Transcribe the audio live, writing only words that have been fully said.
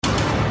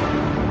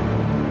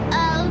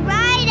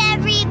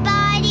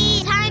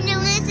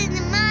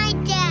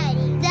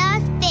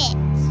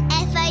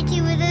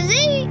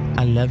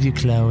love you,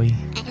 Chloe.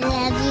 I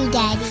love you,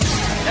 Daddy.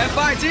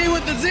 F-I-T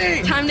with the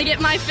Z. Time to get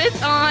my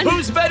Fitz on.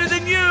 Who's better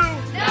than you?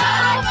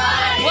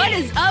 Nobody! What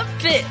is up,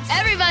 Fitz?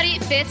 Everybody,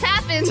 Fitz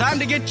happens. Time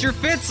to get your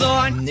Fitz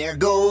on. There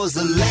goes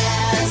the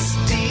last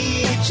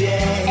DJ.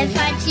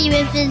 F-I-T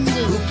with the Z.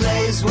 Who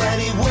plays what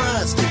he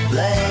wants to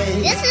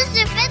play. This is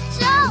the Fitz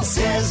Show.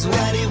 Says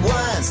what he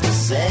wants to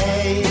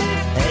say.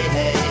 Hey,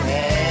 hey,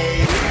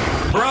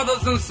 hey.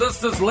 Brothers and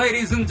sisters,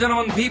 ladies and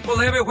gentlemen,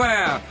 people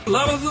everywhere,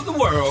 lovers of the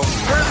world.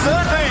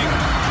 Presenting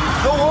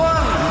the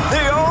one,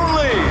 the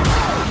only.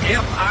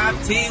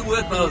 F-I-T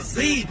with a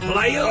Z,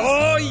 players.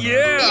 Oh,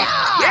 yeah.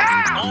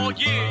 Oh,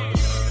 yeah.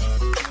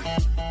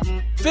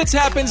 Fitz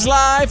happens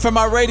live from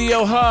our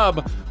radio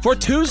hub for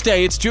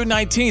Tuesday. It's June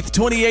 19th,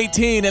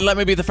 2018, and let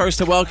me be the first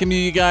to welcome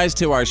you guys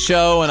to our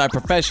show and our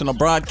professional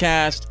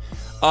broadcast.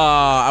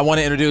 I want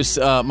to introduce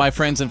my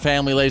friends and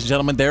family, ladies and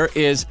gentlemen. There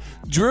is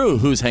Drew,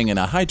 who's hanging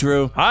out. Hi,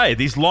 Drew. Hi.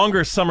 These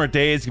longer summer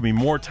days give me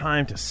more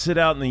time to sit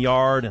out in the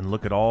yard and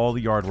look at all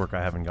the yard work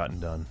I haven't gotten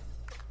done.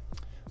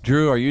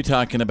 Drew, are you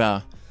talking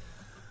about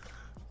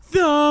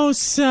those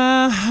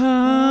summer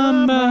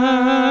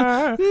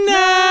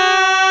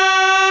nights?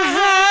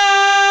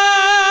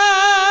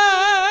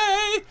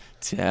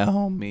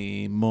 Tell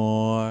me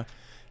more.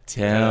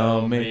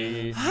 Tell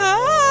me how.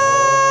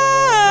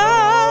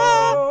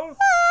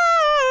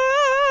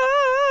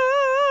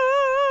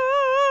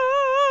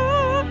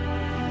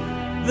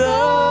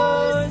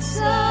 Those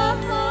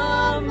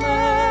summer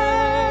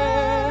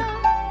nights.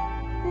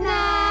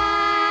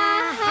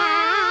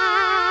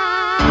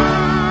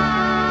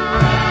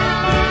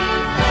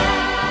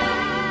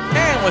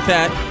 And with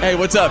that, hey,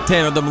 what's up,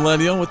 Tanner the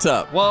Millennial? What's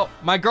up? Well,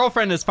 my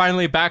girlfriend is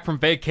finally back from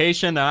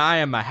vacation, and I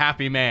am a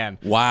happy man.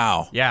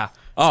 Wow. Yeah.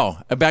 Oh,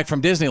 back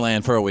from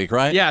Disneyland for a week,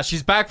 right? Yeah,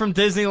 she's back from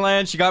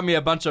Disneyland. She got me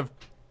a bunch of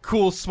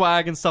cool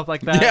swag and stuff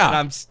like that, Yeah. and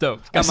I'm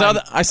stoked. I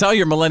saw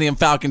your Millennium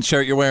Falcon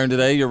shirt you're wearing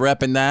today. You're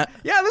repping that.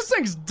 Yeah, this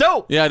thing's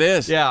dope. Yeah, it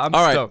is. Yeah, I'm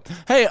All right. stoked.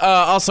 Hey,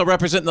 also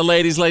representing the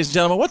ladies and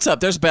gentlemen, what's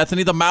up? There's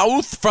Bethany, the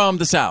mouth from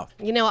the South.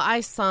 You know,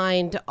 I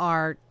signed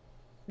our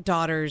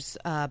daughter's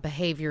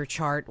behavior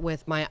chart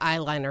with my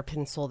eyeliner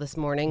pencil this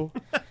morning.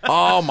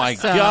 Oh my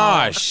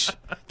gosh,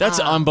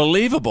 that's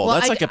unbelievable. well,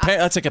 That's like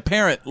a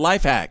parent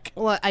life hack.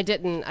 Well, I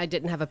didn't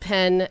have a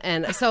pen,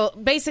 and so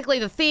basically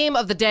the theme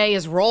of the day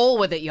is roll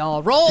with it,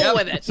 y'all. Roll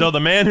with it. So the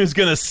man who's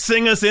going to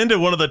sing us into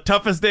one of the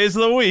toughest days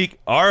of the week,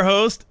 our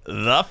host,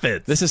 the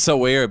Fitz. This is so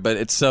weird, but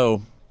it's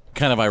so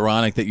kind of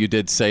ironic that you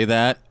did say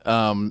that,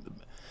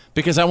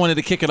 because I wanted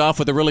to kick it off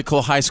with a really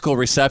cool high school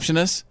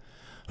receptionist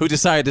who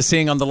decided to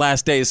sing on the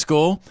last day of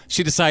school.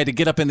 She decided to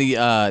get up in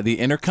the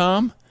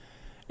intercom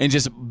and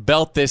just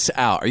belt this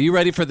out. Are you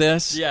ready for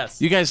this?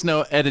 Yes. You guys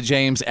know Etta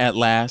James at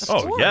Last?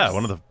 Oh, yeah,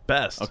 one of the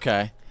best.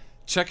 Okay.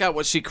 Check out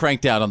what she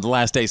cranked out on the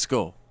last day of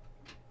school.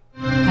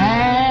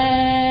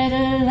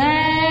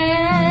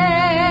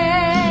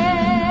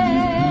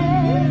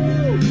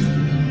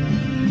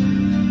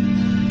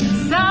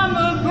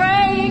 Summer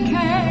break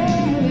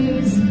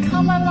has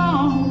come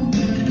along.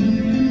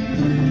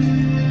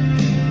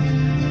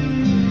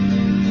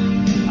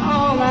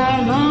 All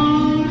our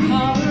long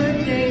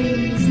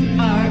holidays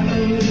are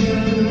over,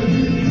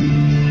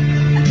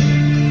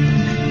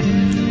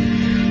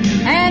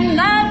 and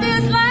life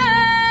is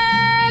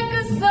like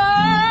a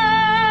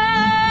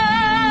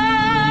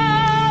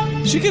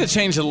song. She could have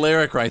changed the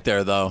lyric right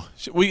there, though.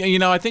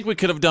 I think we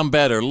could have done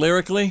better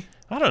lyrically.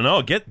 I don't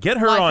know. Get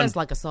her Life on. is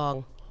like a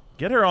song.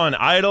 Get her on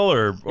Idol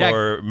or get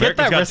America's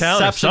that Got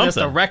Talent or receptionist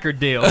something. a record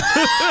deal.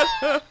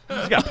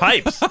 She's got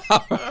pipes.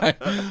 Right.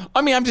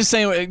 I mean, I'm just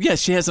saying,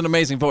 yes, she has an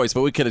amazing voice,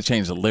 but we could have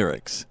changed the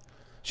lyrics.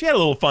 She had a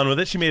little fun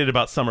with it. She made it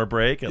about summer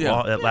break.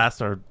 At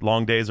last, our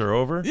long days are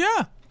over.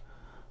 Yeah.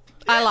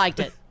 I liked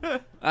it.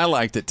 I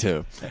liked it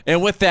too.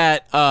 And with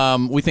that,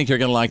 we think you're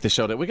going to like the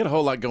show. We got a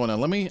whole lot going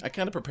on. I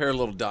kind of prepare a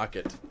little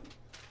docket.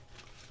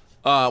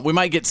 We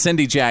might get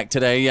Cindy Jack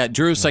today. Yeah,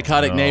 Drew's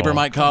psychotic neighbor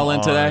might call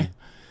in today.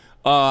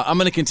 I'm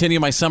going to continue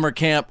my summer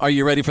camp. Are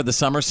you ready for the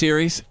summer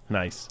series?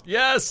 Nice.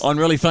 Yes. On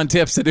really fun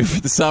tips to do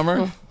for the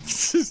summer.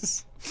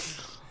 Fitz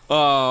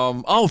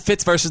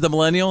versus the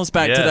Millennials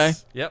back today.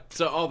 Yep.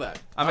 So all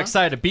that. I'm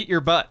excited to beat your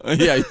butt.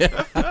 Yeah.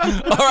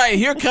 All right,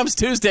 here comes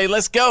Tuesday.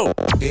 Let's go.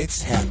 It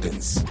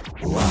happens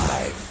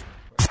live.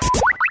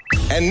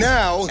 And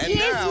now,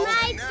 Here's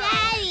my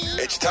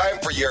daddy. it's time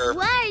for your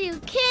Why are you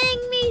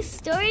kidding me?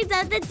 Stories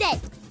of the day.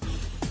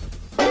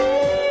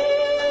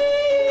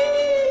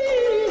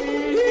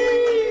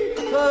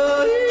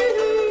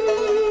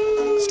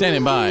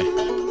 Standing by.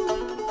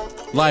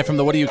 Live from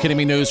the What Are You Kidding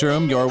Me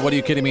newsroom, your What Are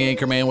You Kidding Me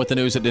anchorman with the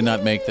news that did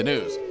not make the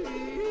news.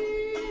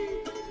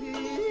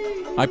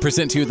 I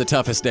present to you the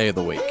toughest day of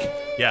the week.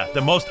 Yeah,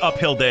 the most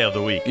uphill day of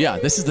the week. Yeah,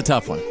 this is the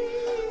tough one.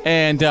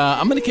 And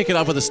I'm going to kick it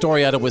off with a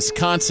story out of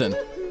Wisconsin.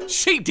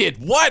 She did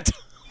what?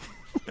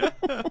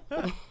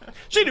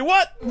 She did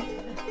what?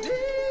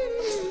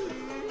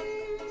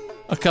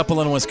 A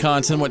couple in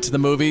Wisconsin went to the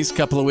movies a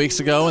couple of weeks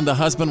ago, and the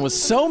husband was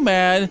so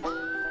mad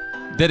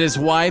that his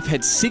wife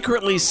had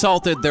secretly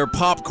salted their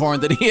popcorn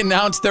that he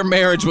announced their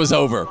marriage was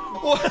over.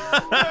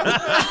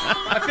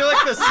 I feel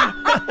like this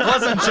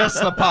wasn't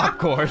just the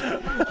popcorn.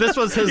 This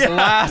was his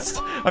last.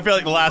 I feel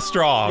like the last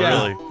straw,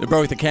 really. It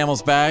broke the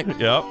camel's back?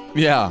 Yep.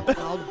 Yeah.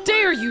 How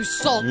dare you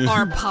salt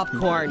our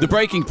popcorn? The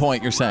breaking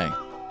point, you're saying?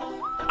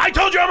 I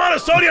told you I'm on a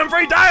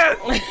sodium-free diet!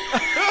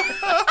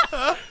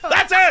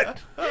 That's it!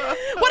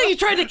 What are you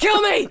trying to kill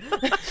me?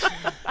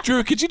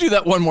 Drew, could you do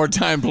that one more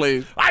time,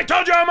 please? I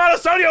told you I'm on a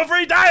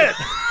sodium-free diet!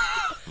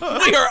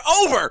 We are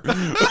over!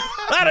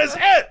 That is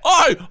it!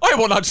 I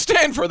will not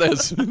stand for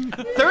this.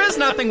 There is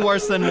nothing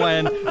worse than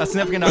when a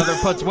significant other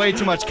puts way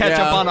too much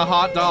ketchup on a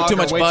hot dog. Too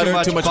much or way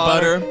butter, too much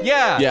butter.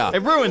 Yeah. Yeah,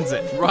 it ruins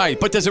it. Right,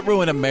 but does it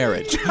ruin a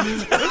marriage?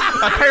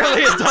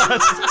 Apparently it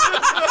does.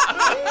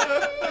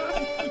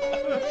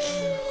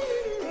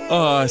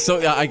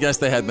 So I guess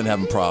they had been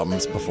having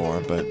problems before,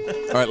 but...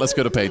 All right, let's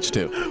go to page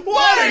 2.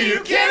 What, are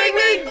you kidding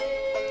me?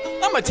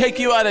 I'm going to take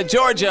you out of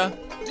Georgia.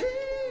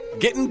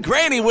 Getting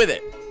granny with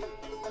it.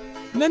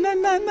 Na na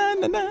na na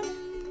na na.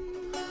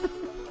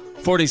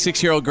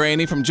 46-year-old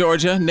granny from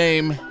Georgia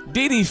named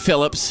Dee Dee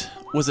Phillips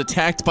was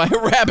attacked by a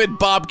rabid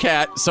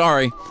bobcat,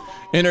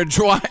 in her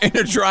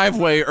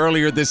driveway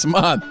earlier this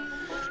month.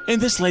 And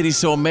this lady's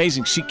so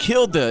amazing. She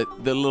killed the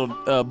little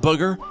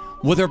booger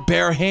with her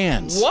bare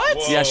hands. What?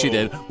 Whoa. Yeah, she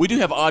did. We do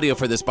have audio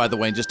for this, by the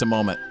way, in just a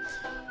moment.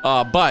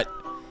 But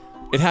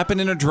it happened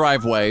in her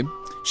driveway.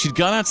 She'd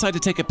gone outside to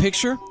take a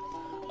picture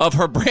of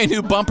her brand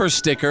new bumper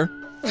sticker.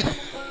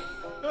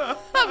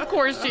 Of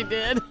course she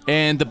did.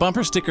 And the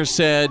bumper sticker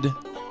said,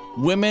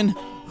 "Women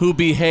who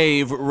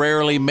behave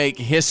rarely make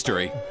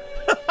history."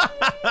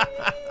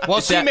 Well,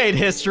 she made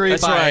history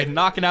by right.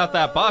 knocking out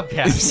that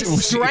bobcat.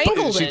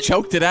 Strangled She it.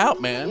 choked it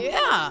out, man.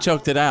 Yeah.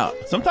 Choked it out.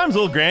 Sometimes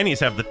little grannies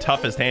have the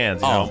toughest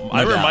hands. You know? No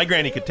I remember doubt. my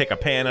granny could take a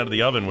pan out of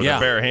the oven with her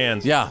bare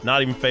hands. Yeah.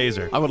 Not even phase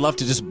her. I would love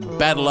to just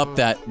bottle up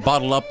that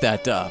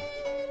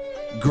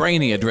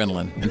grainy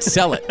adrenaline and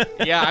sell it.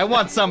 Yeah, I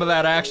want some of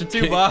that action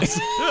too, boss.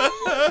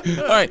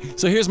 All right,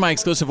 so here's my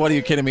exclusive What Are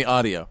You Kidding Me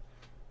audio.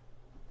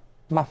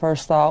 My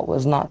first thought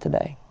was not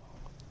today.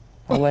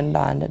 I wasn't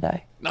dying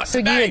today. Not So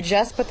today. you had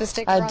just put the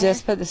sticker on? I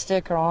just put the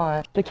sticker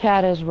on. The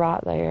cat is right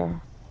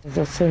there.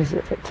 As soon as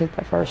it took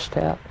that first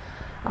step,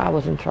 I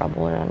was in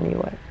trouble and I knew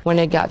it. When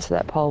it got to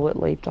that pole, it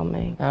leaped on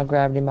me. I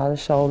grabbed him by the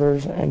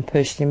shoulders and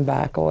pushed him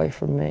back away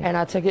from me. And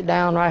I took it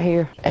down right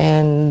here.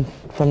 And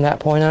from that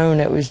point on,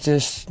 it was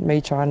just me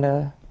trying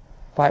to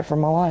fight for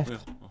my life.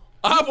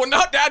 I will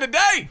not die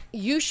today.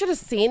 You should have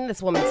seen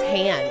this woman's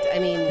hand. I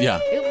mean, Yeah.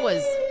 it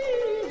was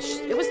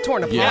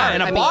torn apart. Yeah,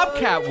 and a I mean,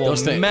 bobcat will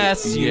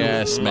mess you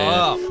Yes, man.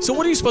 up. So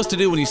what are you supposed to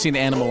do when you see an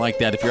animal like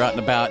that if you're out and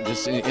about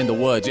just in the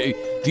woods? Do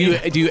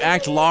you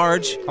act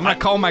large? I'm going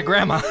to call my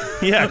grandma.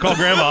 Yeah, call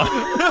grandma.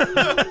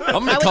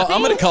 I'm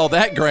gonna call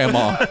that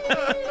grandma.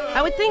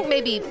 I would think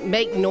maybe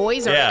make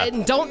noise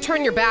and don't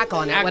turn your back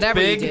on it, Act whatever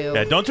big. you do.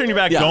 Yeah, don't turn your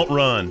back. Yeah. Don't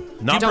run.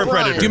 Not for a Don't run.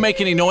 predator. Do you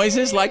make any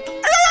noises like?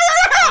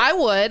 I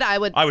would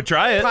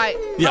try it.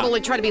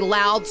 Probably try to be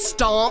loud,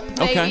 stomp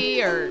maybe,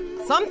 Okay. or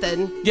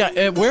something.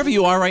 Yeah, wherever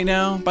you are right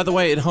now, by the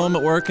way, at home,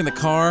 at work, in the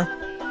car,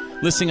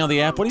 listening on the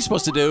app, what are you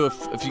supposed to do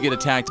if you get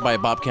attacked by a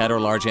bobcat or a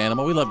large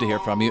animal? We love to hear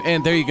from you.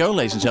 And there you go,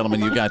 ladies and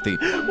gentlemen, you got the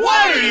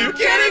What, are you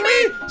kidding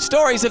me?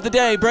 stories of the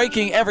day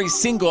breaking every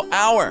single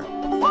hour.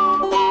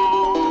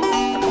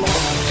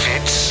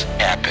 Fitz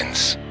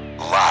happens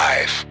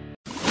live.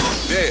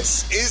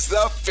 This is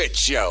the Fitz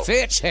Show.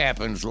 Fitz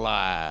happens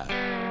live.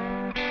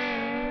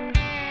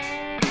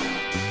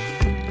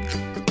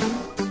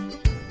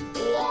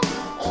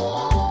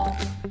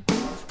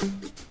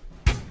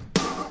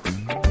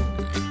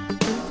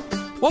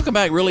 Welcome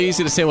back. Really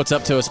easy to say what's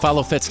up to us.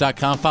 Follow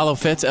Fitz.com. Follow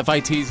Fitz,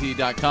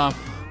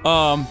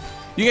 FITZ.com.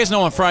 You guys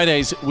know on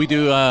Fridays we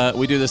do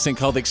this thing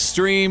called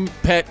Extreme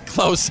Pet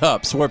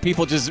Close-Ups, where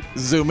people just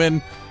zoom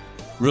in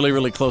really,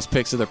 really close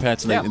pics of their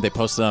pets and they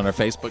post it on our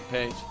Facebook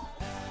page.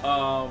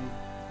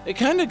 It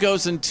kind of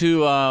goes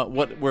into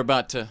what we're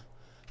about to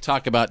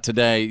talk about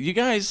today. You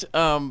guys,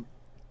 I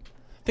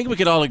think we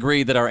could all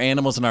agree that our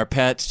animals and our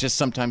pets just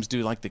sometimes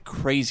do like the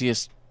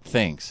craziest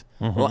things.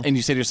 Mm-hmm. Well, and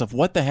you say to yourself,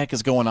 what the heck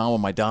is going on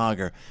with my dog?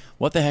 Or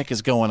what the heck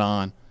is going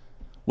on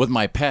with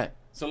my pet?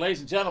 So, ladies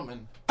and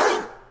gentlemen,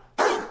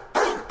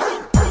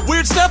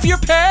 weird stuff your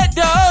pet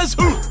does.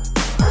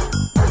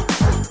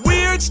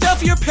 Weird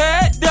stuff your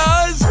pet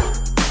does.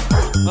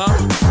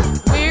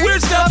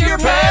 Weird stuff your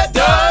pet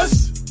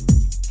does.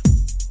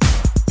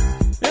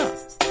 Yeah.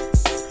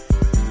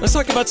 Let's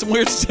talk about some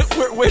weird stuff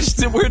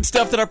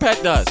that our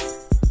pet does.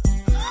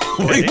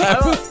 What are you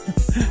laughing?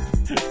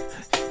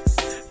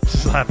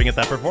 Just laughing at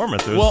that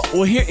performance. Well,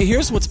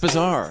 here's what's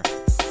bizarre.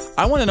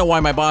 I want to know why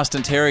my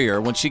Boston Terrier,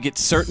 when she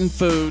gets certain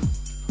food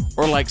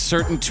or like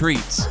certain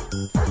treats,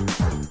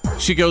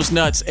 she goes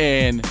nuts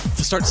and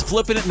starts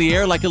flipping it in the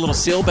air like a little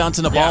seal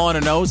bouncing a ball on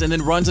her nose, and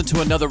then runs into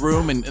another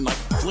room and like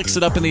flicks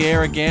it up in the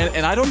air again.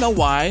 And I don't know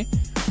why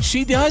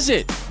she does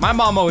it. My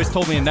mom always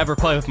told me to never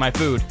play with my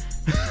food.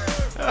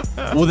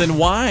 Well, then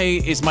why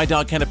is my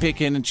dog kind of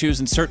picking and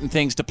choosing certain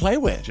things to play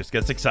with? Just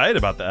gets excited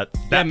about that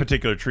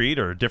particular treat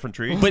or a different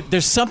treat. But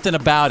there's something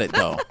about it,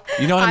 though.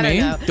 You know what I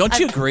mean? Don't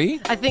you agree?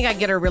 I think I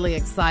get her really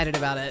excited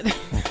about it.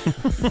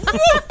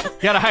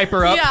 Gotta hype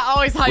her up. Yeah,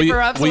 always hype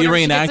her up. So will you whenever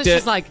she reenact gets it?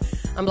 She's like,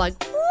 I'm like,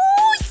 woo,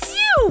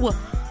 phew, woo,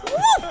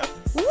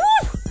 woo.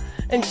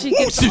 And she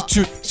gets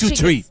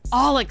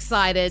all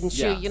excited, and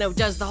she,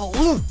 does the whole,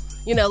 woo,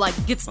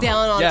 like gets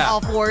down on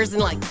all fours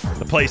and like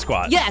the play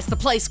squat. Yes, the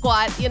play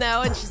squat,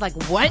 and she's like,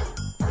 what?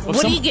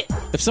 What do you get?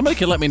 If somebody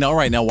could let me know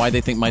right now why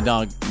they think my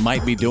dog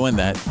might be doing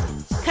that.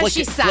 Because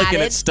she's Looking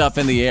excited. at stuff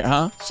in the air,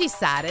 huh? She's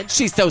excited.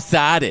 She's so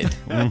excited.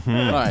 All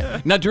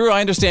right. Now, Drew, I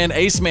understand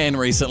Ace Man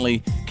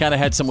recently kind of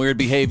had some weird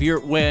behavior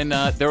when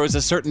there was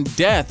a certain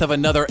death of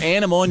another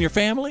animal in your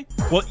family.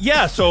 Well,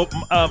 yeah. So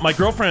my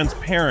girlfriend's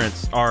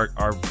parents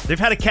they've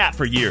had a cat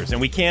for years,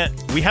 and we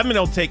haven't been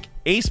able to take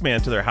Ace Man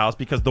to their house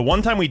because the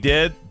one time we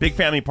did, big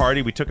family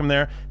party, we took him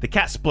there. The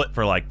cat split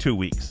for like 2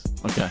 weeks.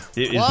 Okay.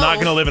 It's not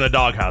going to live in a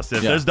doghouse.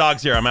 If there's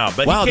dogs here, I'm out.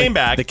 But wow, he came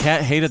back. The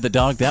cat hated the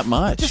dog that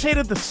much. Just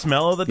hated the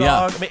smell of the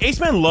dog. I mean, Ace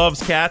Man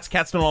loves cats.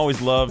 Cats don't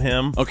always love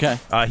him. Okay.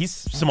 He's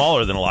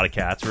smaller than a lot of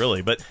cats,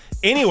 really. But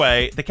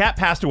anyway, the cat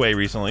passed away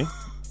recently.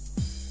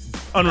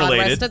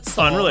 Unrelated.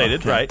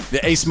 Unrelated, right.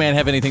 Did Ace Man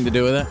have anything to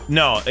do with it?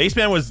 No, Ace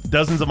Man was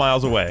dozens of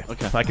miles away.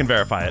 Okay. I can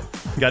verify it.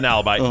 Got an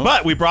alibi.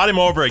 But we brought him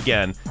over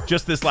again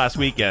just this last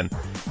weekend.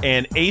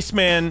 And Ace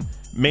Man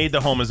made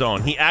the home his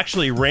own. He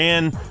actually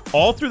ran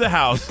all through the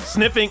house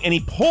sniffing, and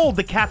he pulled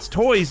the cat's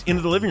toys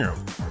into the living room.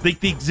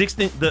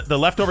 The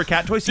leftover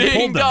cat toys, he pulled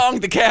them. Ding dong,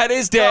 the cat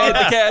is dead.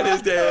 The cat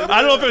is dead.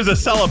 I don't know if it was a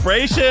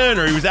celebration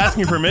or he was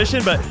asking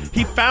permission, but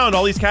he found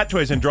all these cat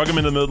toys and drug them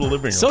into the middle of the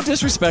living room. So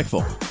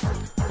disrespectful.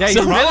 Yeah,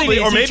 you really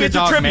need to teach your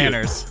dog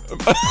manners.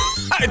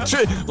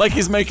 Like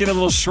he's making a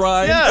little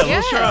shrine. Yeah, a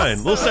little shrine,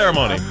 a little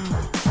ceremony.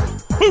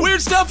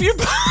 Weird stuff you...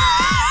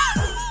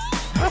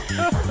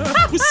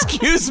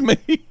 Excuse me.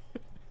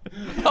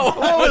 What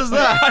was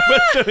that? I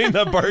was doing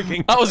the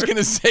barking. I was going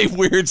to say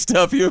weird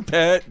stuff your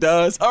pet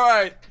does. All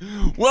right.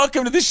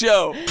 Welcome to the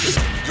show.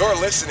 You're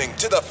listening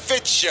to The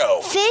Fitz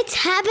Show. Fitz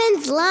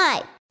happens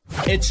live.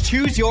 It's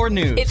Choose Your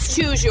News. It's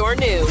Choose Your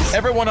News.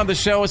 Everyone on the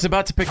show is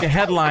about to pick a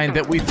headline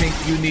that we think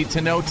you need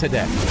to know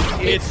today.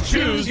 It's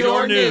Choose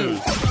Your News.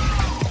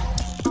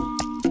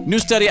 New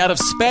study out of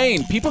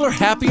Spain. People are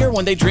happier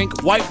when they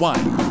drink white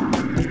wine.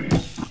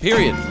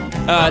 Period.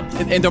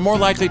 And they're more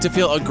likely to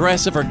feel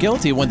aggressive or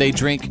guilty when they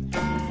drink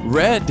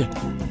red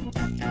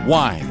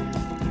wine.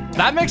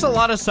 That makes a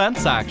lot of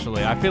sense,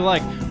 actually. I feel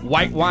like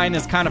white wine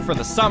is kind of for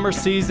the summer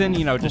season,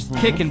 just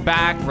kicking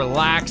back,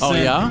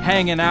 relaxing,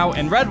 hanging out.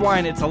 And red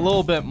wine, it's a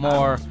little bit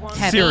more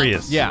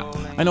serious. Yeah.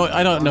 I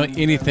don't know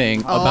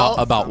anything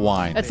about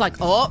wine. It's like,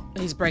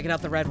 he's breaking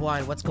out the red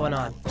wine. What's going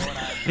on?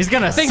 He's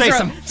going to say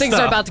some things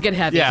are about to get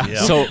heavy. Yeah.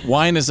 So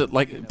wine is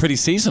like pretty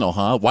seasonal,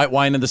 huh? White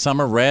wine in the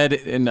summer, red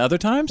in other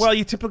times? Well,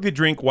 you typically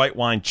drink white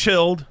wine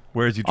chilled,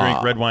 whereas you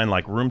drink red wine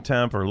like room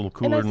temp or a little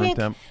cooler than room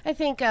temp. I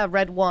think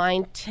red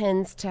wine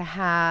tends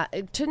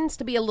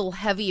to be a little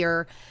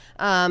heavier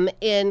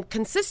in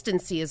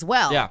consistency as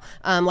well. Yeah.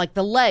 Like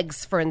the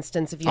legs, for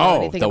instance, if you know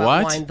anything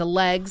about wine. The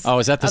legs. Oh,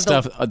 is that the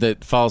stuff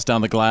that falls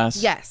down the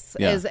glass? Yes.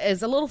 Yeah.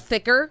 Is a little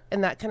thicker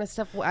and that kind of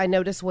stuff I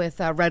notice with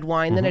red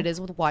wine than it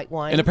is with white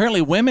wine. And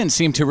apparently women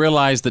seem to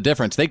realize the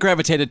difference. They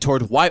gravitated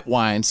toward white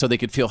wine so they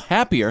could feel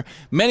happier.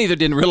 Many either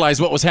didn't realize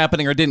what was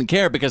happening or didn't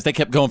care because they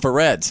kept going for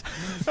reds.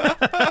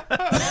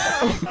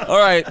 All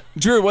right.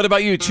 Drew, what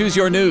about you? Choose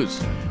your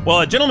news. Well,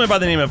 a gentleman by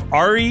the name of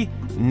Ari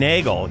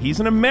Nagel. He's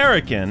an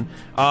American,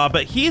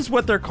 but he's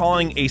what they're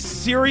calling a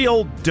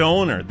serial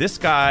donor. This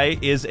guy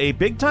is a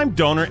big-time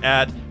donor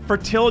at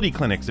fertility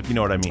clinics, if you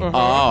know what I mean.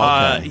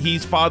 Oh, okay.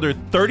 He's fathered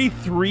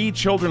 33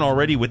 children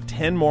already with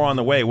 10 more on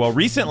the way. Well,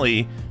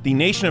 recently, the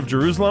nation of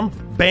Jerusalem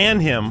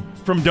banned him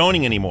from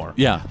donating anymore.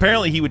 Yeah.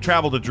 Apparently, he would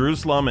travel to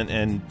Jerusalem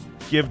and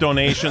give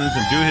donations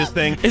and do his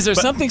thing. Is there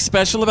something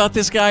special about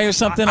this guy or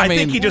something? I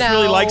think he just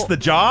really likes the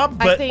job.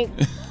 But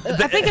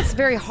I think it's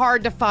very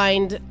hard to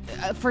find,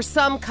 for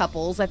some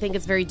couples, I think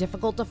it's very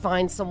difficult to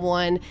find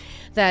someone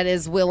that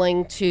is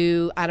willing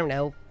to, I don't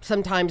know,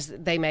 sometimes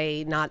they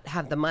may not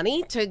have the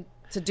money to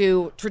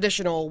do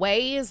traditional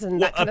ways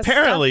and that kind of stuff.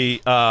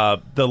 Apparently,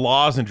 the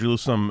laws in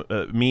Jerusalem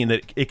mean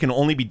that it can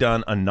only be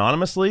done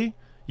anonymously.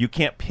 You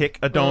can't pick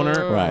a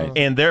donor, right?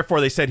 And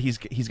therefore, they said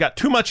he's got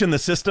too much in the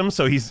system,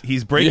 so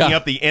he's breaking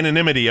up the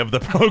anonymity of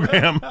the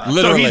program.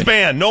 Literally. So he's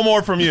banned. No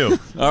more from you.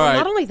 All right.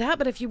 Not only that,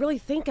 but if you really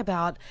think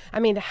about,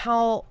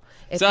 how...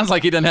 Sounds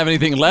like he doesn't have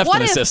anything left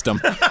in the system.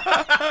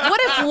 What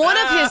if one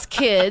of his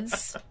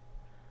kids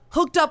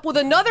hooked up with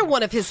another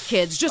one of his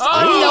kids? Just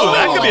unknowingly.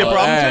 That could be a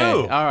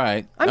problem, too. All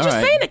right. I'm just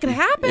saying it could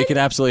happen. It could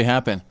absolutely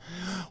happen.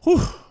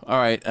 Whew. All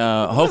right.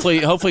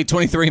 Hopefully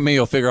 23andMe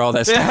will figure all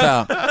that stuff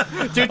out.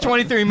 Do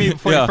 23andMe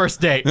before your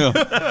first date.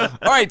 Yeah.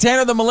 All right,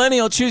 Tanner the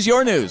Millennial, choose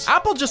your news.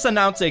 Apple just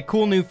announced a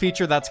cool new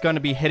feature that's going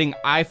to be hitting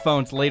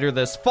iPhones later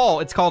this fall.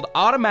 It's called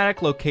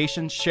automatic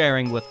location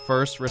sharing with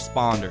first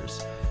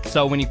responders.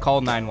 So when you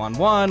call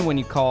 911, when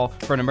you call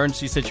for an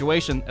emergency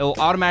situation, it'll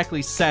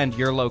automatically send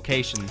your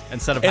location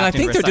instead of And I having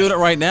think to they're doing it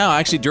right now.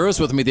 Actually, Drew was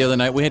with me the other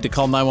night. We had to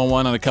call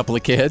 911 on a couple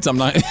of kids. I'm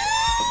not...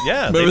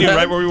 Yeah, they knew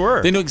right where we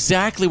were. They knew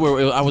exactly where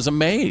we were. I was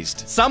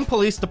amazed. Some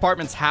police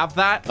departments have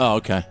that. Oh,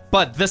 okay.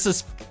 But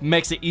this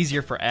makes it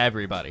easier for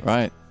everybody.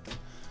 Right.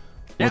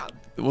 Yeah.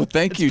 Well,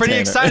 thank you, It's pretty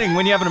Tanner. exciting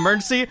when you have an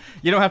emergency.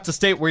 You don't have to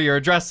state where your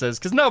address is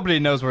because nobody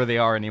knows where they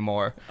are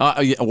anymore.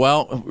 Yeah,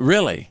 well,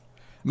 really?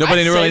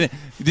 Nobody really...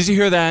 Did you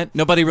hear that?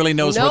 Nobody really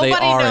knows where they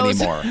are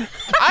anymore.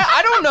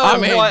 I don't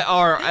know what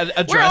our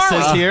address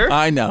is here.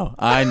 I know.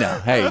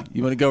 Hey,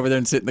 you want to go over there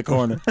and sit in the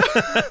corner?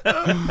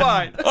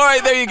 Fine. All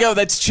right, there you go.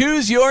 That's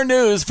Choose Your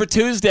News for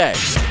Tuesday.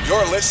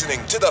 You're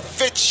listening to The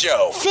Fitz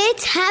Show.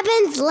 Fitz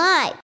happens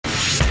live.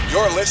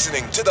 You're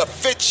listening to The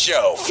Fitz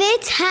Show.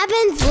 Fitz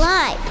happens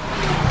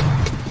live.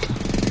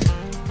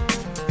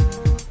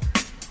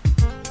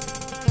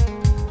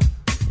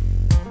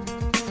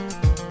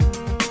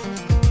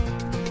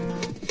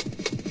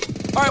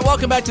 All right,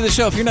 welcome back to the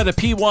show. If you're not a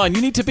P1,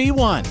 you need to be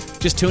one.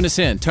 Just tune us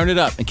in, turn it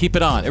up, and keep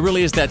it on. It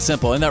really is that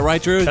simple. Isn't that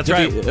right, Drew? That's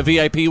right. A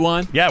VIP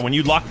one? Yeah, when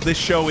you lock this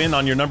show in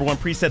on your number one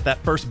preset,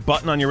 that first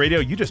button on your radio,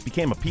 you just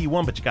became a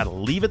P1, but you got to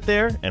leave it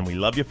there, and we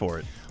love you for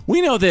it.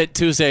 We know that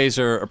Tuesdays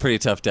are a pretty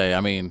tough day.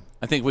 I mean,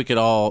 I think we could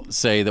all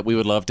say that we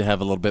would love to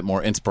have a little bit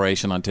more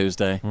inspiration on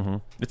Tuesday. Mm-hmm.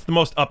 It's the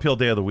most uphill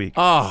day of the week.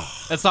 Oh,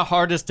 it's the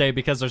hardest day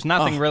because there's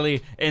nothing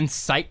really in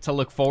sight to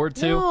look forward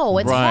to. No,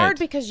 it's hard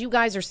because you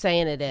guys are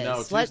saying it is.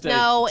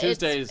 No,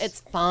 Tuesdays,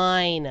 it's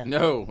fine.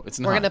 No, it's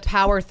not. We're going to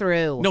power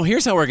through. No,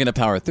 here's how we're going to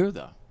power through,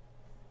 though.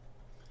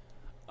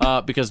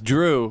 Because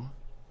Drew...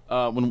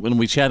 when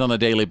we chat on a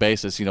daily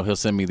basis, he'll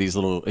send me these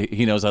little.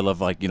 He knows I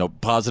love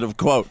positive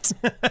quotes,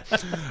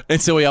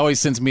 and so he always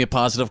sends me a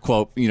positive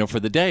quote, for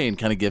the day, and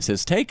kind of gives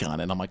his take on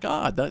it. And I'm like,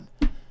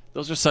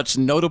 those are such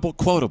notable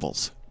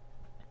quotables.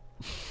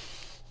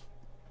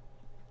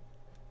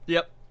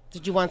 Yep.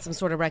 Did you want some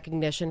sort of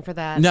recognition for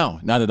that? No,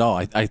 not at all.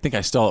 I think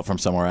I stole it from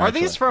somewhere. Are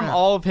these from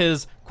all of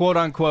his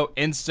quote-unquote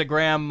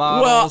Instagram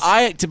models?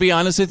 Well, to be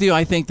honest with you,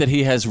 I think that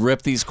he has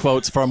ripped these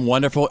quotes from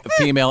wonderful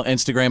female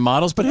Instagram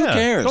models, but who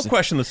cares? Don't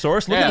question the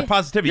source. Look at the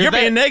positivity. You're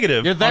being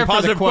negative. You're there on for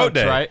positive the quotes, quote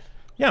day. right?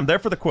 Yeah, I'm there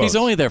for the quotes. He's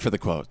only there for the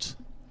quotes.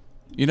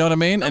 You know what I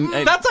mean? And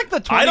that's like the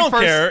 21st... I don't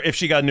care if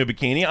she got a new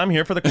bikini. I'm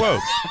here for the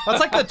quotes. That's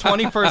like the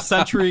 21st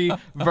century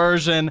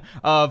version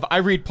of I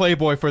read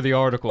Playboy for the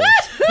articles.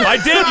 I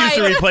did used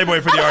to read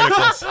Playboy for the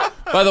articles.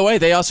 By the way,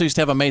 they also used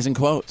to have amazing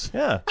quotes.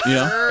 Yeah.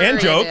 And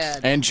jokes.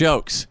 And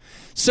jokes.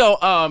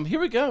 So here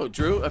we go,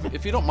 Drew.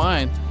 If you don't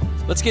mind,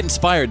 let's get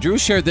inspired. Drew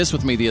shared this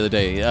with me the other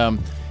day.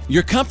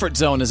 Your comfort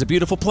zone is a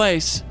beautiful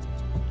place,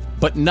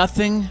 but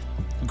nothing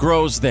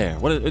grows there.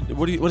 What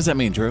does that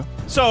mean, Drew?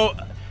 So...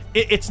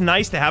 It's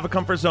nice to have a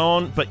comfort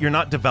zone, but you're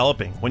not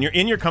developing. When you're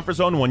in your comfort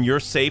zone, when you're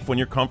safe, when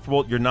you're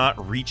comfortable, you're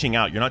not reaching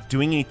out. You're not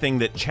doing anything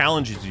that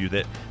challenges you,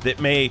 that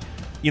may,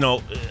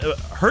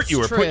 hurt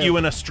you or put you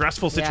in a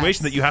stressful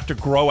situation that you have to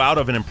grow out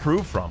of and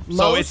improve from.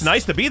 So it's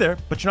nice to be there,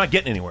 but you're not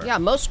getting anywhere. Yeah,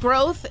 most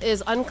growth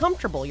is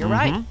uncomfortable. You're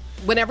right.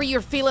 Whenever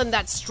you're feeling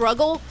that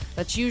struggle,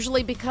 that's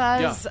usually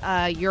because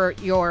you're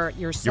yourself.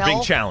 You're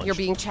being challenged. You're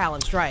being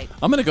challenged, right?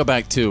 I'm going to go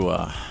back to,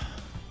 I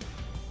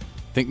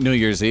think New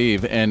Year's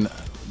Eve, and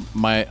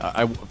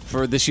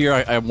for this year,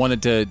 I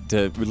wanted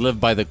to live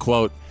by the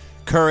quote,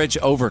 courage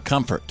over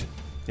comfort.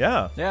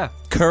 Yeah.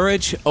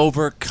 Courage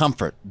over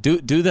comfort.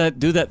 Do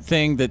that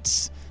thing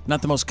that's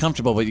not the most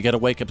comfortable, but you got to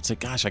wake up and say,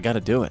 gosh, I got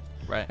to do it.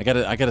 Right. I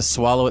got to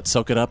swallow it,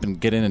 soak it up,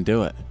 and get in and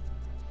do it.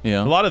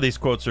 A lot of these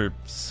quotes are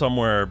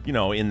somewhere,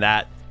 in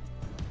that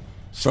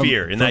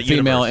sphere, in that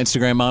female universe.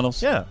 Instagram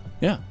models. Yeah.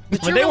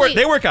 But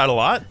they work out a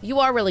lot. You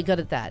are really good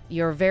at that.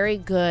 You're very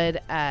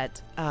good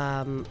at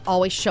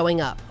always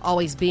showing up,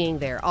 always being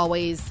there,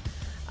 always,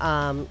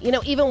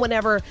 even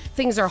whenever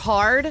things are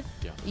hard,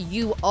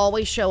 you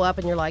always show up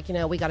and you're like,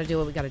 we got to do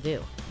what we got to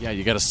do. Yeah,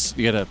 you got to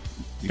do it.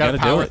 You got to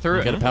power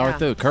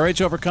through.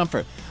 Courage over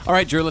comfort. All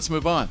right, Drew, let's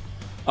move on.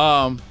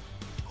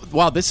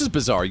 Wow, this is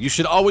bizarre. You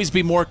should always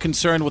be more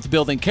concerned with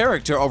building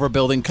character over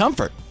building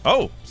comfort.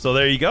 Oh, so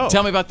there you go.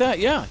 Tell me about that.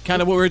 Yeah, kind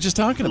of what we were just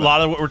talking about. A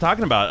lot of what we're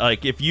talking about.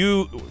 Like if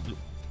you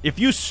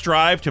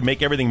strive to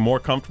make everything more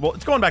comfortable,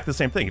 it's going back to the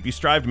same thing. If you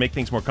strive to make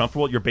things more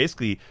comfortable, you're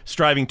basically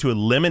striving to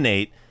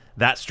eliminate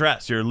that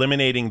stress. You're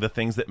eliminating the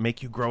things that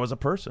make you grow as a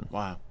person.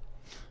 Wow.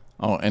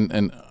 Oh,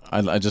 and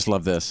I just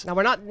love this. Now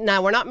we're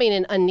not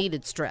meaning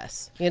unneeded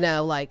stress.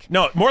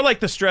 No, more like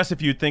the stress.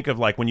 If you think of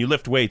like when you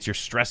lift weights, you're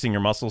stressing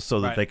your muscles so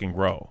that they can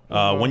grow.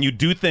 When you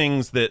do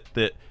things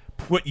that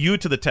put you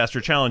to the test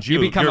or challenge you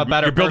become a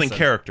better You're building person.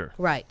 character.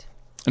 Right.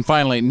 And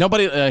finally,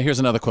 here's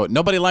another quote.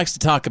 Nobody likes to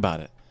talk about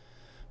it,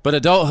 but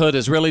adulthood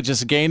is really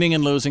just gaining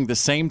and losing the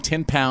same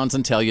 10 pounds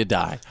until you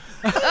die.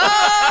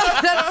 Oh,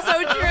 that's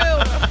so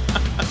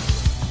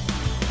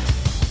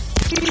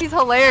true. He's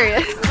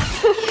hilarious.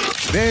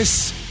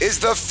 This is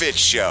The Fitz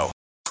Show.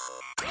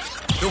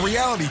 The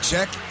reality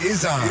check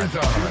is on.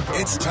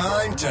 It's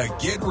time to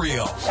get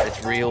real.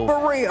 It's real.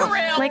 For real.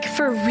 Like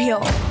for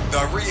real.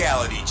 The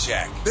reality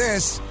check.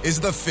 This is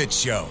The Fitz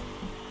Show.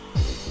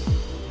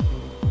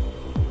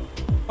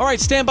 All right,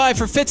 stand by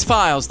for Fitz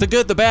Files, the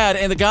good, the bad,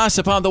 and the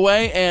gossip on the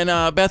way.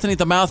 And Bethany,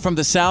 the mouth from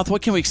the south,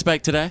 what can we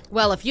expect today?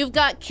 Well, if you've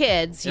got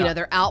kids, you know,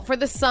 they're out for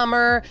the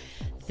summer.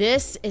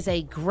 This is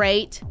a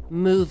great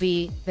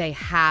movie they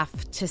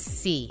have to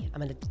see. I'm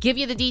going to give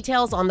you the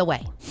details on the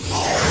way.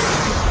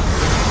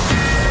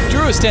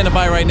 Drew is standing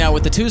by right now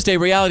with the Tuesday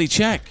reality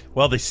check.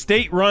 Well, the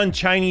state-run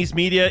Chinese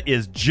media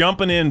is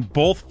jumping in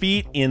both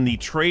feet in the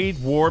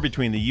trade war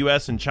between the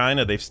U.S. and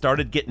China. They've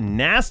started getting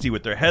nasty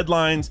with their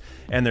headlines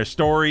and their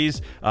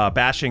stories,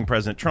 bashing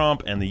President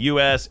Trump and the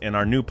U.S. and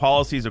our new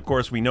policies. Of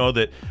course, we know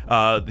that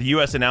the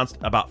U.S. announced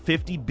about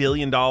 $50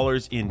 billion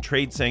in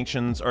trade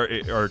sanctions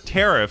or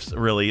tariffs,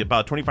 really,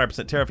 about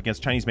 25% tariff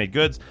against Chinese-made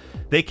goods.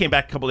 They came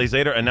back a couple days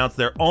later, announced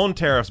their own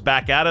tariffs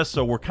back at us,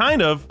 so we're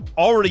kind of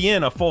already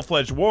in a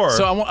full-fledged war.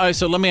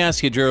 So let me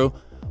ask you, Drew,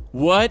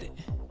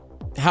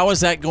 how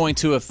is that going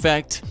to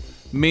affect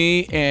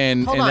me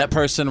and that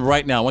person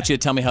right now? I want you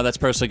to tell me how that's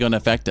personally going to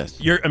affect us.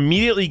 You're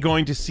immediately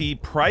going to see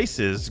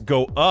prices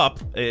go up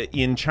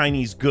in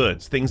Chinese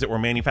goods, things that were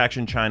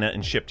manufactured in China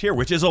and shipped here,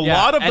 which is a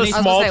lot of the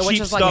small,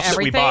 cheap stuff that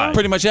we buy.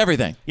 Pretty much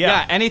everything.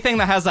 Yeah, anything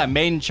that has that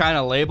made in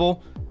China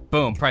label,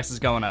 boom, price is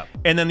going up.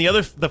 And then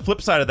the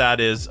flip side of that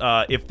is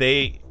if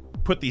they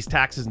put these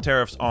taxes and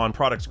tariffs on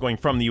products going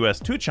from the U.S.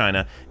 to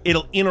China,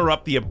 it'll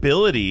interrupt the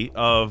ability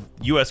of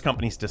U.S.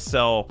 companies to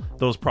sell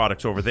those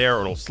products over there,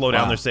 or it'll slow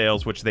down their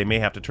sales, which they may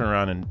have to turn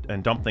around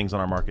and dump things on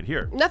our market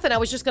here. Nothing. I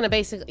was just going to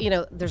basically,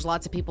 there's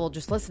lots of people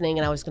just listening,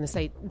 and I was going to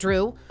say,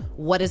 Drew,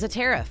 what is a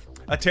tariff?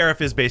 A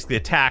tariff is basically a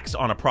tax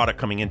on a product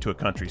coming into a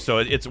country. So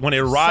it's when it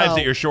arrives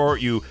at your shore,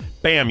 you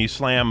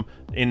slam,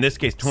 in this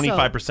case,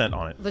 25%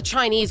 on it. The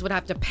Chinese would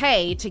have to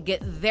pay to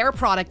get their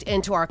product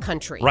into our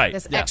country. Right.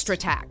 This extra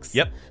tax.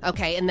 Yep.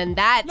 Okay, and then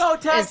that No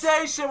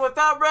taxation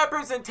without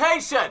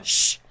representation.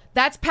 Shh.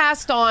 That's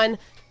passed on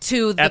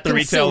to the at the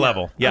consumer. retail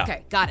level. Yeah.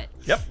 Okay, got it.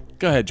 Yep.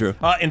 Go ahead, Drew.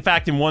 In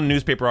fact, in one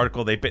newspaper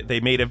article, they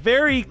made a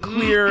very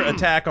clear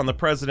attack on the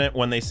president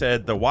when they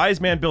said, the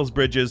wise man builds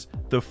bridges,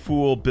 the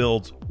fool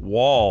builds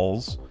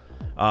walls.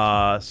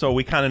 So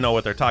we kind of know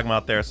what they're talking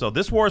about there. So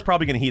this war is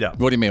probably going to heat up.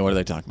 What do you mean? What are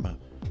they talking about?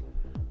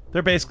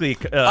 They're basically...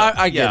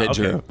 I get it,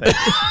 okay. Drew.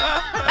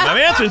 I'm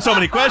answering so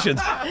many questions.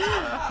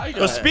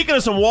 Well, speaking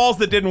of some walls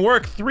that didn't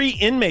work, 3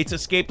 inmates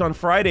escaped on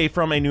Friday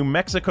from a New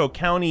Mexico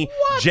County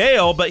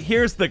jail. But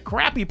here's the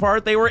crappy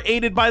part. They were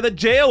aided by the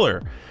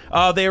jailer.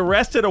 They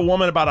arrested a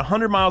woman about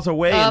 100 miles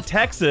away in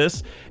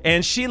Texas,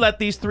 and she let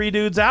these 3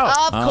 dudes out.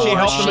 Of course she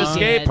helped them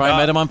escape. Probably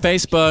met them on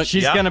Facebook.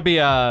 She's going to be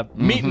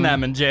meeting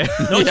them in jail.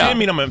 No, she didn't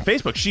meet them on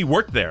Facebook. She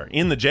worked there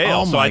in the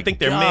jail. So I think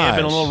there may have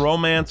been a little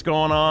romance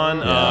going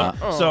on.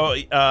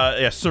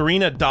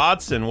 Serena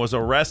Dodson was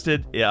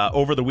arrested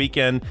over the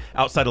weekend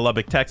outside of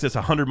Lubbock, Texas,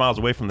 100 miles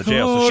away from the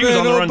jail. So she was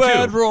on the run,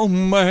 bad too.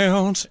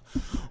 Romance.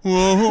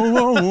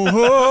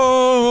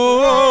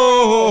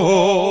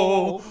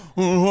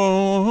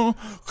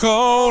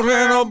 Caught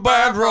in a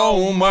bad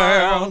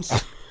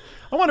romance.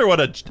 I wonder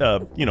what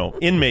a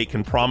inmate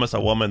can promise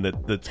a woman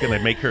that's going to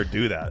make her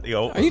do that.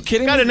 Are you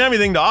kidding me? Got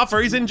anything to offer.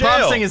 He's in jail.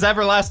 Promising his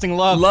everlasting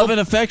love. Love and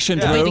affection,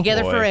 Drew. We'll be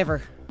together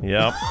forever.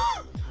 Yep.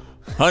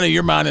 Honey,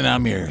 you're mine and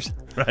I'm yours.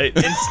 Right.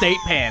 In state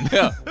pan.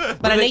 Yeah.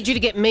 But I need you to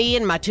get me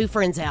and my 2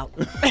 friends out.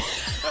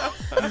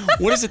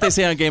 What is it they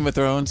say on Game of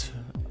Thrones?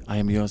 I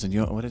am yours and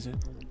you. What is it?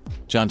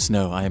 Jon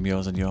Snow, I am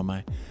yours and you are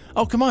mine.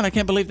 Oh, come on. I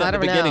can't believe that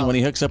at the beginning when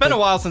he hooks up. It's been a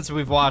while since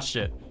we've watched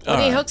it. When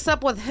he hooks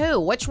up with who?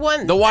 Which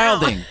one? The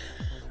Wilding.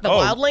 The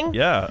Wildling?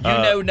 Yeah.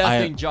 You know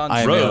nothing, Jon Snow.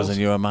 I am yours and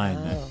you are mine.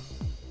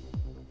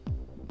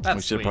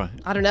 That's sweet.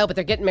 I don't know, but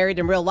they're getting married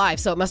in real life,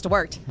 so it must have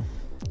worked.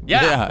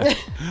 Yeah.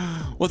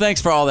 Well,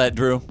 thanks for all that,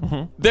 Drew.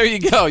 There you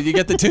go. You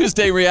get the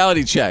Tuesday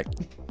reality check.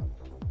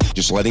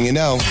 Just letting you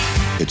know,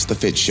 it's the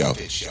Fitz Show.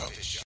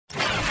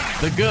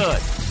 The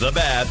good, the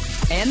bad,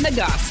 and the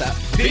gossip.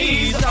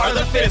 These are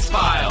the Fitz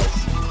Files.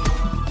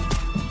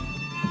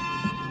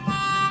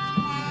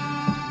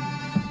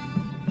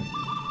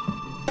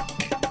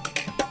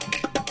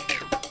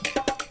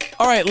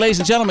 All right, ladies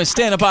and gentlemen,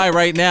 standing by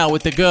right now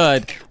with the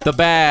good, the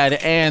bad,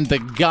 and the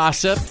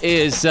gossip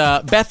is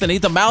Bethany,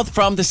 the mouth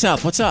from the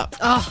south. What's up?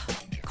 Oh,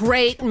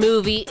 great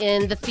movie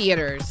in the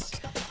theaters.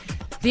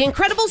 The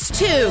Incredibles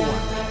 2.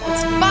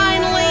 It's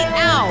finally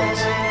out.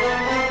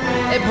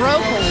 It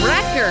broke a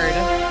record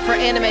for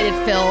animated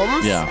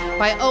films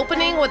by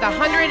opening with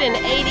 $180 million.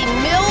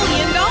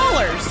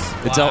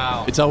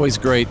 It's always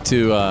great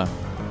to...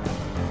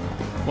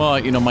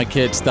 my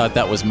kids thought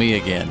that was me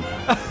again.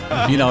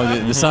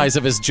 The size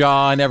of his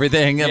jaw and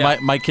everything. Yeah.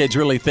 My kids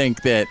really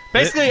think that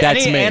Basically,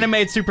 that's any me.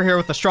 animated superhero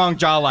with a strong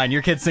jawline,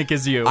 your kids think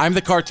is you. I'm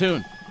the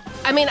cartoon.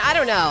 I mean, I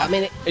don't know. I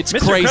mean, it's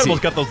Mr. crazy. Incredible's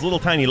got those little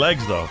tiny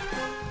legs, though.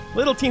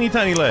 Little teeny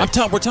tiny legs.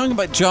 We're talking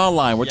about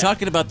jawline. We're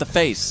talking about the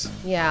face.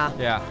 yeah.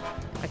 Yeah.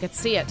 I could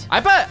see it. I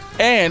bet.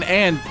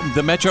 And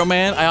the Metro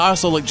Man, I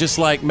also look just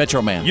like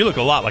Metro Man. You look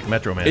a lot like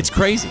Metro Man. It's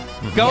crazy.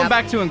 Going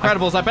back to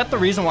Incredibles, I bet the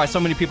reason why so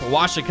many people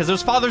watched it because it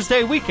was Father's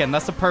Day weekend.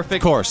 That's the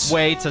perfect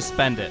way to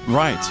spend it.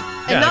 Right.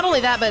 And not only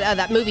that, but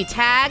that movie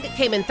Tag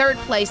came in 3rd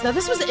place. Now,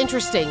 this was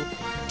interesting.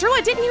 Drew,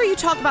 I didn't hear you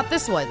talk about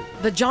this one.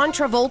 The John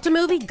Travolta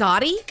movie,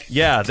 Gotti?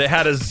 Yeah, that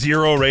had a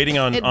 0 rating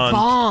on. It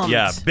bombed.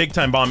 Yeah, big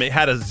time bomb. It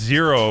had a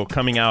 0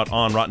 coming out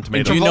on Rotten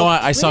Tomatoes. You know,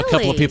 I saw a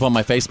couple of people on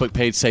my Facebook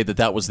page say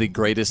that was the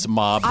greatest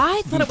mob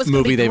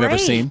movie they've ever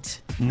seen.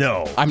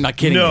 No. I'm not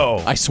kidding No.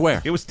 you. I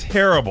swear. It was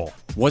terrible.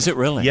 Was it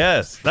really?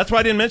 Yes. That's why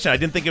I didn't mention it. I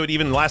didn't think it would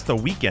even last a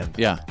weekend.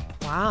 Yeah.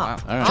 Wow.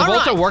 Right.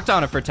 Travolta worked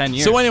on it for 10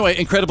 years. So anyway,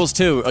 Incredibles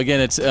 2.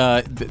 Again, it's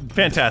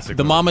fantastic.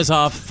 The mom is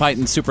off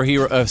fighting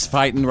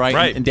fighting, right?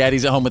 Right. And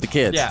daddy's at home with the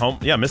kids. Yeah.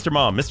 Mr.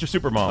 Mom, Mr.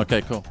 Super Mom.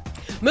 Okay, cool.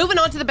 Moving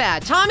on to the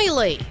bad. Tommy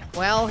Lee.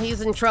 Well,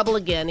 he's in trouble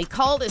again. He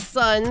called his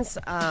sons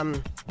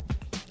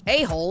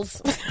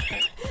a-holes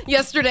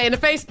yesterday in a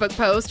Facebook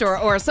post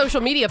or a social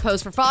media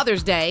post for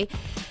Father's Day.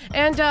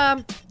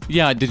 And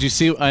yeah, did you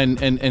see? And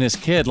his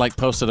kid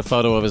posted a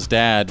photo of his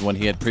dad when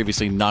he had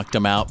previously knocked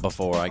him out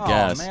before. I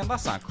guess. Oh man,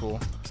 that's not cool.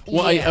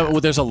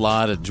 Well, there's a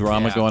lot of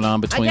drama going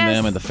on between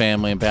them and the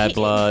family and bad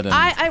blood. And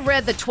I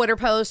read the Twitter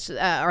post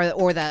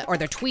or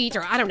their tweet,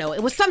 or I don't know.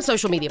 It was some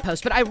social media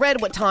post, but I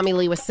read what Tommy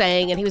Lee was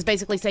saying, and he was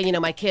basically saying,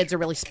 my kids are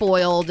really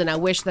spoiled, and I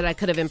wish that I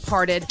could have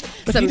imparted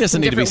some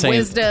different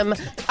wisdom.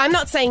 I'm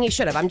not saying he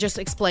should have. I'm just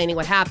explaining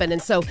what happened.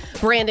 And so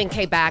Brandon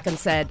came back and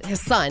said, his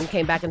son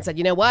came back and said,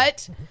 you know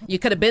what? You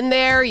could have been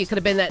there. You could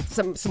have been at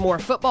some more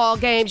football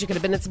games. You could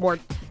have been at some more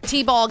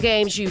T-ball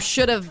games. You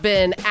should have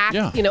been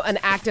an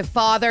active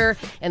father.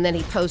 And then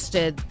he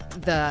posted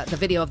the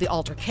video of the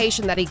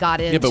altercation that he got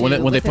into. Yeah, but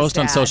when they post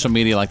on dad. social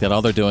media like that,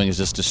 all they're doing is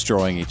just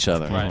destroying each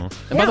other. Right.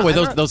 And by the way,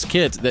 those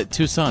kids, that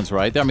 2 sons,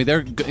 right? I mean,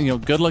 they're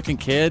good-looking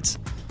kids,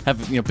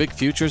 have big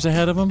futures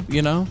ahead of them.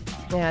 Yeah,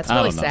 it's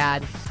really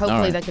sad.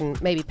 Hopefully they can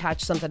maybe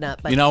patch something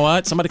up. But you know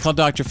what? Somebody call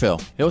Dr.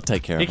 Phil. He'll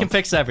take care of He them. can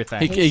fix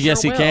everything.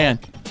 Yes, he can.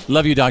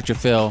 Love you, Dr.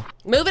 Phil.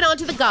 Moving on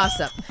to the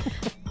gossip.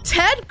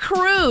 Ted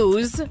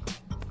Cruz.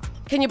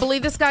 Can you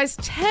believe this, guys?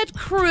 Ted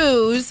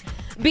Cruz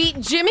beat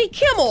Jimmy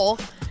Kimmel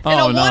in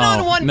a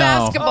one-on-one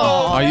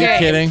basketball Are you game.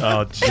 kidding?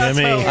 Oh,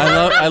 Jimmy.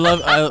 I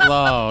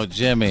love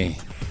Jimmy.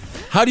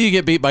 How do you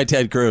get beat by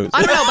Ted Cruz?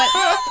 I don't know, but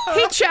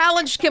he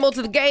challenged Kimmel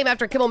to the game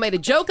after Kimmel made a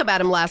joke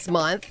about him last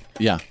month.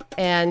 Yeah.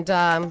 And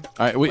all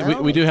right,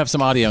 we do have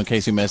some audio in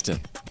case you missed it.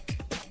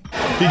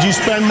 Did you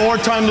spend more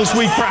time this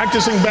week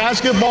practicing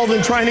basketball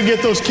than trying to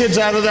get those kids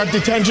out of that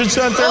detention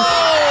center?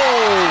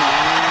 Oh!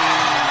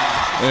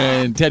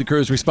 And Ted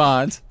Cruz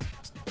responds.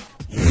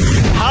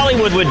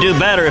 Hollywood would do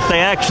better if they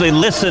actually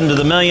listened to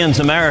the millions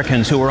of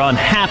Americans who were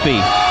unhappy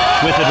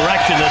with the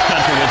direction this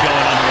country was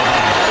going under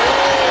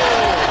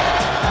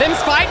Obama.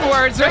 Them's fighting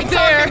words right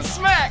there.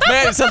 Smack.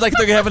 Man, it sounds like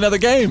they're going to have another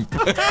game.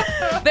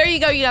 There you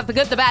go. You got the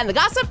good, the bad, and the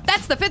gossip.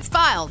 That's the Fitz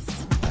Files.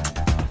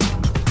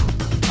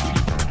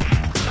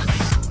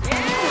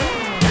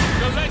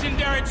 The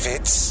legendary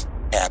Fitz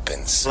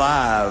happens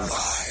Live.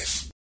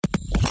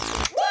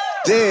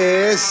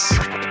 This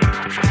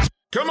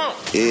Come on.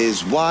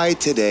 is why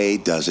today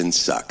doesn't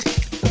suck.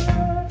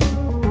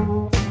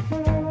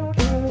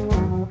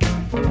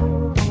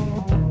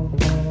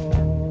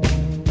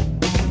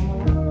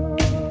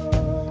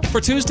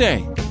 For Tuesday,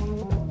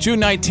 June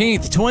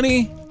 19th,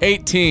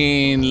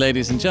 2018,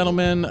 ladies and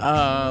gentlemen,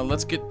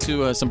 let's get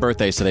to some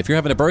birthdays today. If you're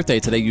having a birthday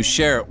today, you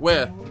share it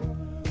with...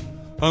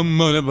 I'm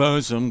gonna buy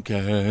some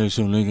cash,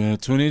 only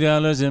got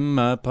 $20 in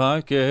my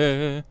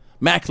pocket.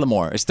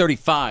 Macklemore is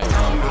 35.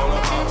 I'm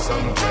gonna pop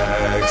some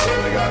tags,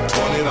 only got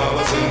 $20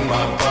 in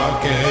my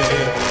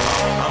pocket.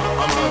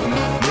 I'm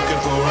looking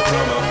for a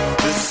come up.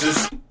 This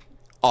is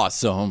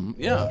Awesome.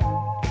 Yeah.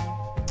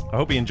 I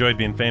hope he enjoyed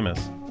being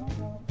famous.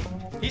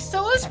 He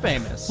still is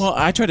famous. Well,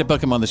 I tried to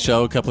book him on the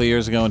show a couple of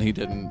years ago, and he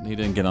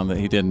didn't get on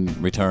he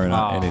didn't return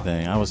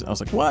anything. I was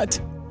like,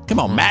 what? Come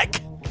on, Mac.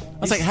 I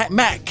was like, hey,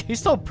 Mac. He's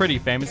still pretty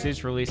famous.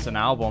 He's released an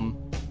album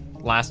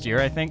last year,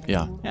 I think.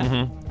 Yeah.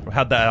 Mm-hmm.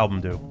 How'd that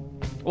album do?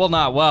 Well,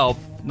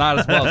 not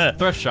as well as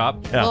Thrift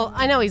Shop. Yeah. Well,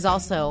 I know he's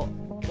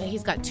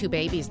got 2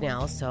 babies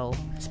now, so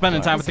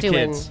spending time with the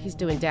kids. He's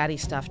doing daddy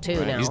stuff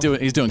too now.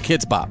 He's doing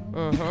kids bop.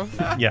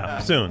 Yeah,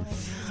 soon.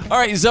 All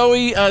right,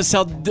 Zoe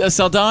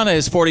Saldana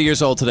is 40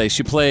 years old today.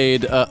 She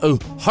played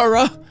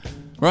Uhura,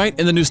 right,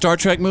 in the new Star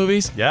Trek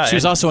movies. Yeah, she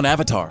was also an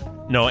Avatar.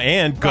 No,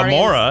 and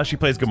Gamora. She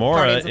plays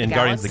Gamora in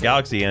Guardians of the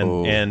Galaxy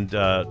and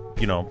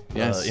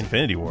Yes.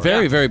 Infinity War.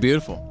 Very, very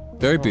beautiful.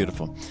 Very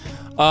beautiful.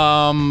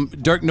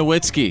 Dirk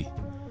Nowitzki.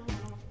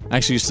 I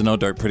actually used to know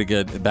Dirk pretty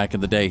good back in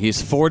the day.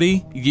 He's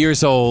 40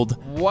 years old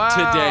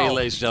today,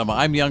 ladies and gentlemen.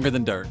 I'm younger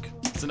than Dirk.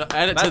 So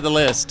add it to the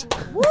list.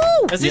 Woo!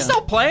 Is he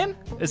still playing?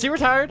 Is he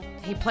retired?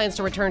 He plans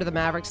to return to the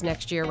Mavericks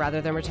next year rather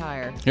than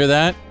retire. Hear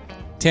that?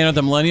 Tanner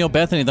the Millennial,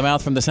 Bethany the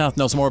Mouth from the South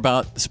knows more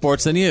about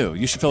sports than you.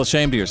 You should feel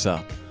ashamed of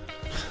yourself.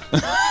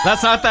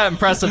 That's not that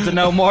impressive to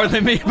know more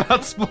than me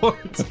about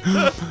sports.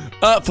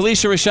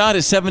 Felicia Rashad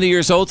is 70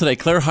 years old today.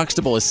 Claire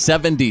Huxtable is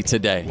 70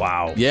 today.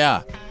 Wow.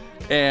 Yeah.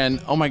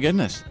 And, oh my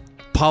goodness,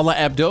 Paula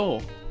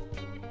Abdul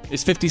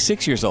is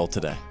 56 years old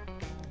today.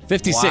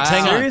 56. Wow.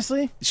 Hang on.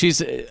 Seriously?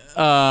 She's,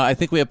 I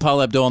think we have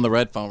Paula Abdul on the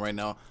red phone right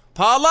now.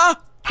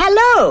 Paula?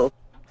 Hello.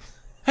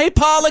 Hey,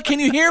 Paula, can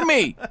you hear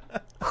me?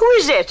 Who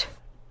is it?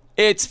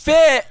 It's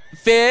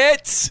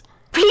Fitz.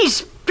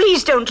 Please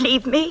Please don't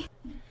leave me.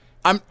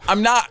 I'm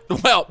not.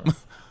 Well,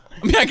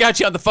 I mean, I got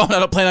you on the phone. I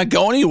don't plan on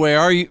going anywhere.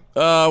 Are you?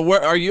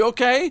 Where are you?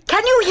 Okay?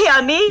 Can you hear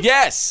me?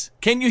 Yes.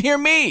 Can you hear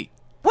me?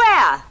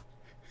 Where?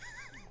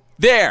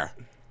 There.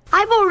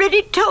 I've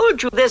already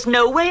told you there's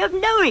no way of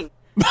knowing.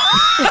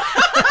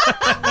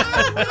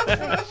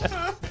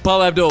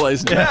 Paul Abdul, ladies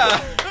and gentlemen.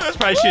 That's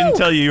probably shouldn't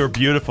tell you were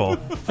beautiful.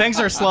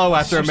 Things are slow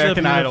after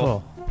American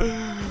Idol.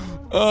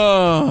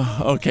 Oh,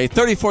 okay.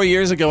 34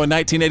 years ago in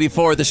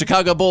 1984, the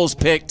Chicago Bulls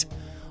picked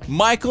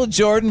Michael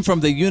Jordan from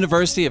the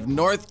University of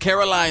North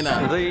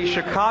Carolina. The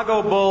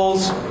Chicago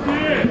Bulls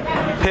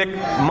pick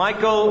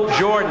Michael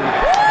Jordan of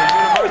the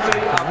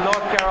University of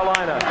North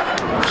Carolina.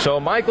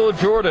 So Michael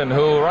Jordan,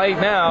 who right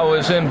now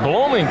is in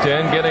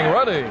Bloomington getting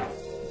ready.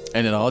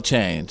 And it all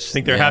changed.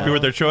 Think they're happy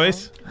with their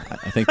choice?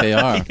 I think they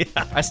are.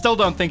 I still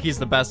don't think he's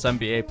the best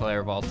NBA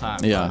player of all time.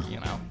 Yeah. But, you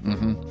know,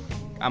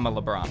 I'm a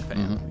LeBron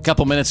fan. A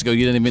couple minutes ago,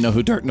 you didn't even know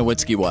who Dirk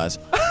Nowitzki was.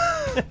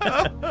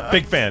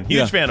 Big fan.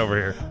 Huge fan over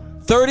here.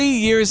 30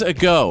 years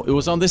ago, it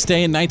was on this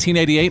day in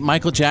 1988,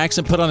 Michael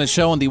Jackson put on a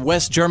show on the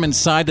West German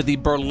side of the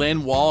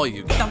Berlin Wall,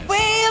 you guys.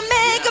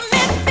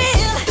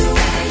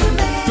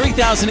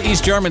 3,000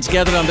 East Germans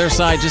gathered on their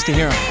side just to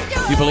hear him.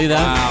 You believe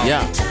that? Wow.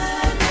 Yeah.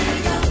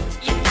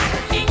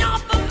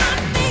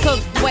 So,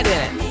 wait a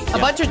minute. A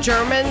bunch of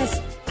Germans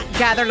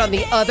gathered on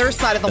the other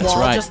side of the wall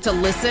right. just to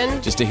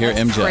listen? Just to hear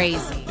That's MJ.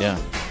 Crazy. Yeah,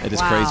 it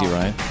is Wow. crazy,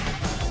 right?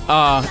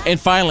 And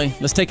finally,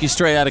 let's take you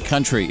straight out of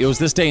country. It was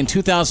this day in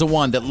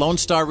 2001 that Lone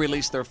Star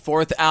released their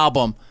fourth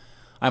album,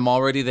 I'm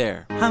Already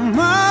There. I'm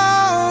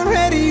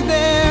already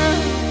there.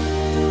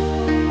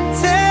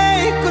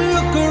 Take a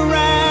look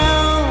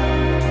around.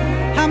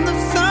 I'm the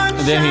sunshine.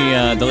 And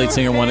then the lead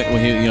singer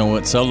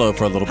went solo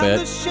for a little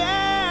bit.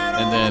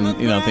 And then,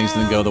 things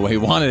didn't go the way he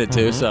wanted it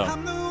to. So,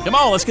 come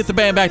on, let's get the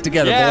band back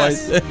together,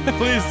 Yes. boys.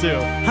 Please do.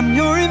 I'm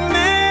your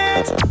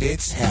man.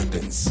 It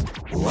happens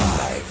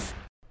live.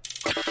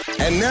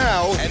 And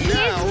now,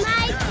 Here's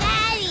my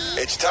daddy.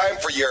 it's time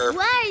for your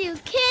Why are you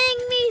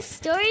kidding me?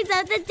 Stories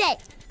of the day.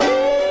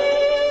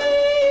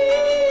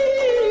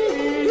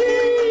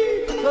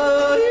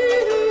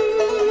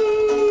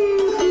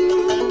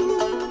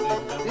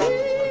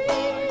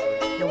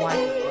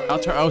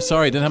 Oh,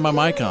 sorry, didn't have my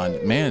mic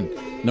on. Man,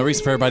 no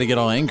reason for everybody to get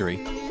all angry.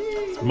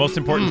 Most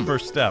important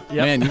first step.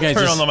 Yep. Man, you guys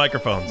Turn just on the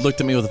microphones.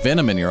 looked at me with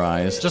venom in your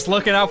eyes. Just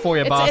looking out for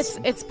you, boss.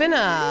 It's been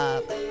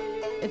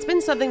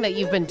something that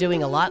you've been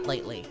doing a lot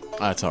lately.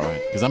 That's all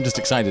right, because I'm just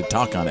excited to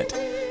talk on it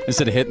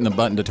instead of hitting the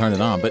button to turn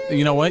it on. But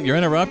you know what? You're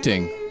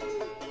interrupting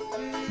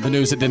the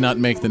news that did not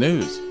make the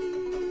news.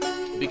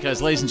 Because,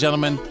 ladies and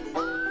gentlemen,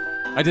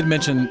 I did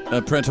mention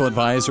parental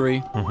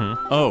advisory.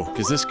 Mm-hmm. Oh,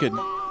 because this could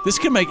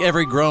make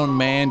every grown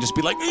man just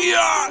be like,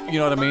 yeah! You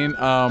know what I mean?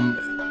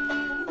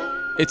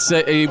 It's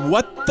a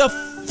What the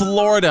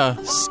Florida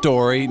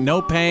story.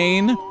 No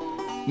pain,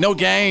 no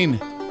gain.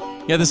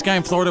 Yeah, this guy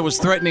in Florida was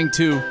threatening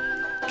to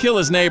kill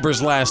his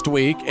neighbors last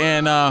week,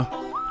 and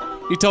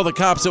he told the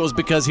cops it was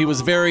because he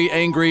was very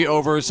angry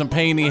over some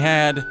pain he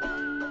had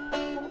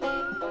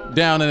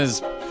down in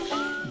his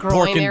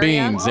pork and area?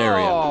 beans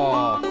area.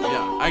 Oh.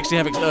 Yeah, I actually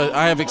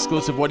have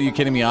exclusive "What Are You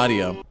Kidding Me"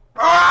 audio.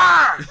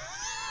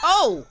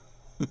 Oh!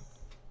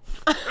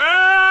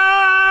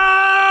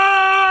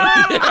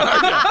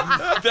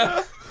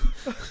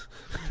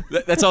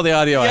 That's all the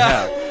audio I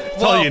have.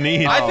 That's all you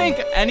need. I think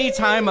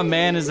anytime a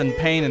man is in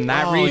pain in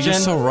that region,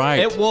 you're so right.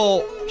 it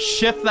will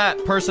shift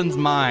that person's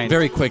mind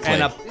Very quickly.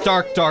 in a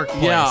dark, dark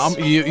place. Yeah,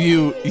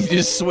 you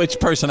just switch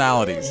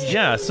personalities.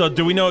 Yeah, so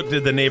do we know,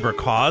 did the neighbor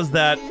cause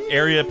that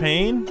area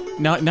pain?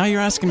 Now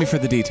you're asking me for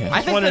the details.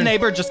 I think the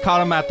neighbor just caught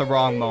him at the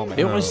wrong moment.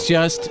 It was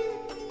just,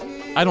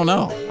 I don't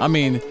know. I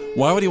mean,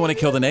 why would he want to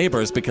kill the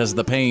neighbors because of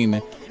the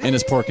pain in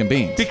his pork and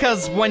beans?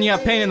 Because when you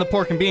have pain in the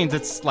pork and beans,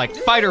 it's like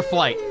fight or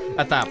flight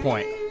at that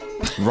point.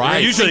 Right.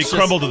 They usually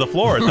crumble to the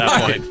floor at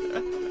that point.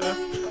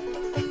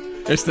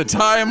 It's the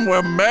time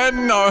where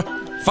men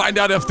find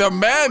out if they're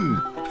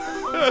men.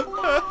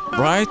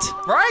 Right?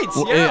 Right,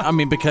 Well, yeah. I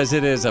mean, because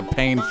it is a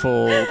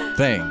painful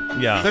thing.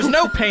 Yeah. There's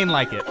no pain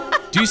like it.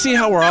 Do you see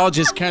how we're all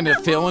just kind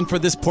of feeling for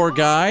this poor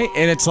guy?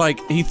 And it's like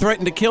he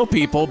threatened to kill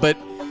people, but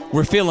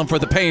we're feeling for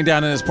the pain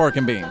down in his pork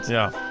and beans.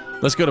 Yeah.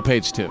 Let's go to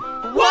page 2.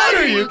 What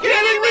are you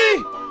kidding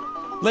me?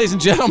 Ladies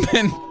and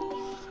gentlemen,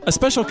 a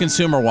special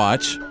consumer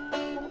watch.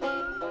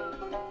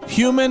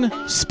 Human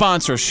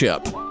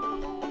sponsorship.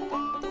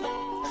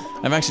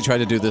 I've actually tried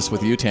to do this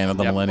with you, Tanner,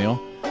 the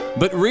millennial.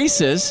 But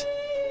Reese's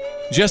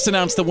just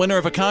announced the winner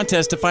of a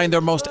contest to find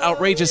their most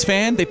outrageous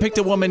fan. They picked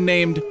a woman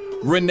named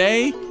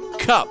Renee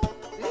Cup,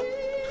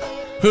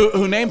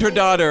 who named her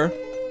daughter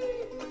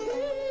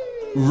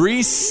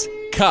Reese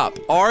Cup,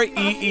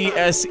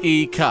 Reese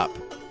Cup.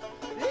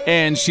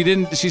 And she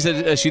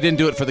said she didn't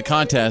do it for the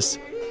contest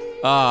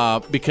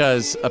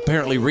because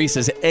apparently Reese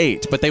is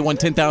 8, but they won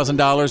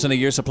 $10,000 and a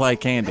year's supply of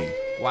candy.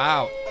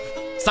 Wow.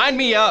 Sign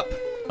me up.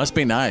 Must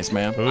be nice,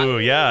 man. Ooh,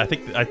 yeah.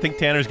 I think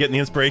Tanner's getting the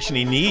inspiration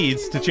he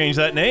needs to change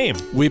that name.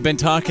 We've been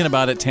talking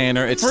about it,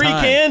 Tanner. It's free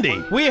time.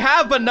 candy. We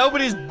have, but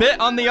nobody's bit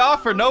on the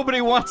offer. Nobody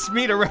wants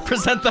me to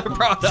represent their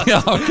product. You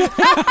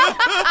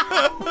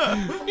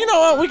know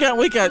what?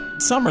 We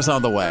got summers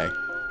on the way.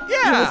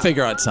 Yeah. We'll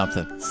figure out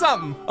something.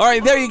 All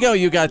right, there you go.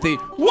 You got the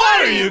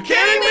What are you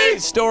kidding me?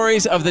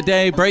 Stories of the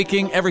day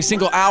breaking every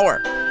single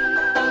hour.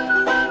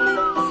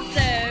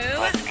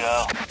 Let's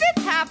go.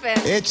 Fitz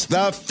happens. It's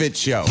the Fitz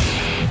Show.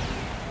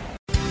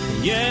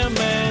 Yeah,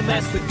 man,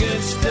 that's the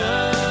good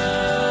stuff.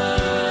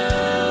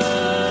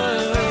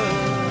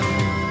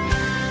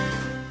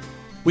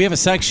 We have a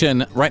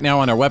section right now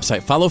on our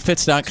website,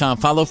 followfitz.com,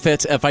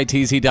 followfitz,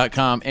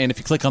 Fitz.com, and if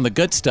you click on the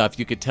good stuff,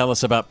 you could tell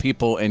us about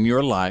people in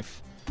your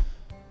life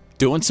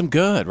doing some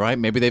good, right?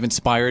 Maybe they've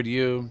inspired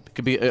you. It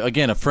could be,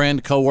 again, a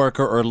friend,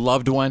 coworker, or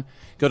loved one.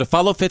 Go to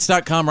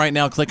followfitz.com right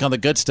now, click on the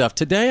good stuff.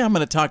 Today, I'm going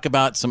to talk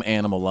about some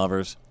animal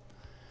lovers.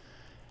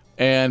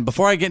 And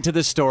before I get into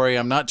this story,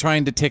 I'm not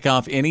trying to tick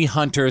off any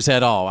hunters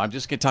at all. I'm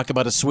just going to talk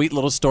about a sweet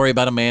little story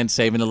about a man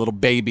saving a little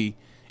baby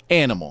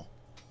animal.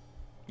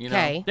 You know?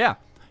 Okay. Yeah.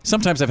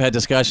 Sometimes I've had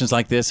discussions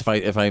like this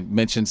if I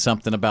mention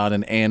something about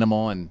an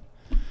animal, and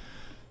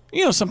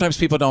sometimes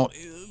people don't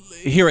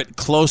hear it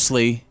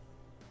closely,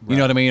 you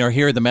know what I mean, or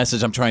hear the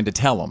message I'm trying to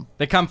tell them.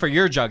 They come for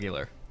your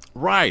jugular.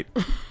 Right.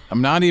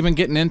 I'm not even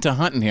getting into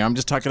hunting here. I'm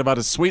just talking about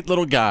a sweet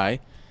little guy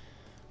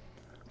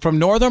from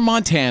northern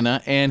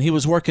Montana, and he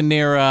was working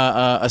near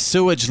a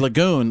sewage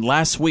lagoon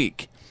last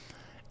week,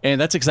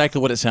 and that's exactly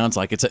what it sounds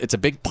like. It's a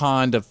big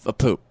pond of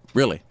poop,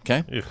 really.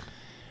 Okay. Ew.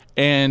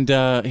 And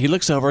he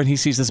looks over and he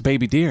sees this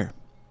baby deer.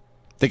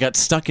 They got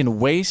stuck in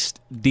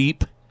waist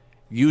deep,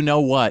 you know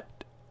what,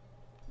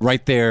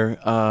 right there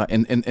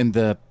in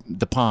the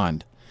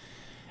pond,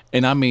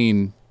 and I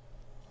mean,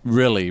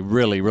 really,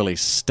 really, really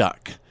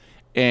stuck.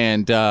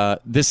 And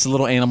this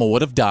little animal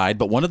would have died,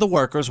 but one of the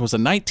workers was a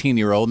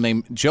 19-year-old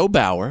named Joe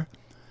Bauer,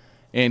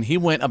 and he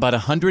went about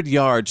 100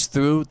 yards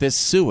through this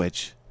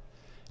sewage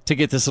to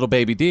get this little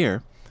baby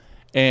deer,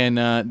 and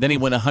then he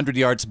went 100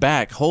 yards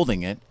back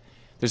holding it.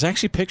 There's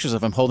actually pictures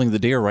of him holding the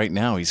deer right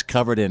now. He's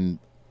covered in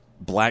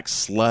black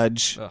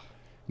sludge. Ugh.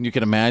 You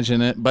can imagine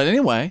it. But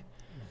anyway,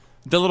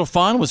 the little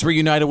fawn was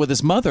reunited with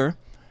his mother,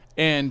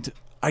 and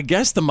I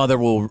guess the mother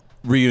will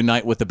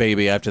reunite with the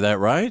baby after that,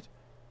 right?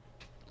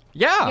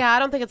 Yeah. Yeah, I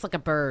don't think it's like a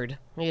bird,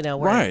 where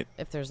Right.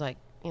 if there's like,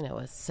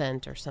 a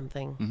scent or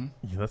something. Mm-hmm.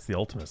 Yeah, that's the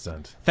ultimate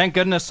scent. Thank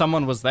goodness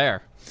someone was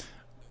there.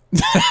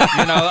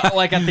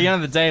 Like at the end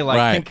of the day, like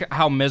Right. think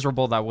how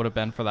miserable that would have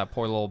been for that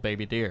poor little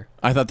baby deer.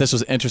 I thought this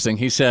was interesting.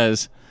 He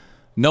says,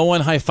 no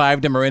one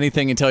high-fived him or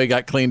anything until he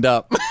got cleaned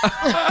up.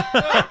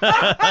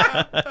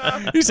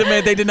 He said,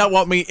 man, they did not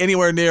want me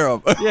anywhere near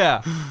him.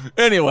 Yeah.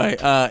 Anyway,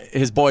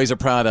 his boys are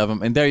proud of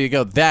him. And there you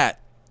go. That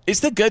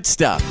is the good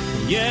stuff.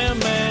 Yeah,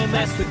 man,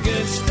 that's the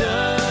good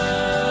stuff.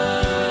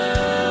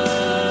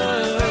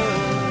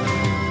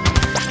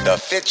 The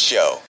Fitz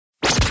Show.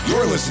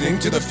 You're listening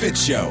to The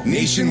Fitz Show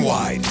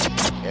nationwide.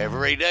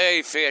 Every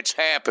day, Fitz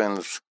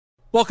happens.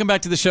 Welcome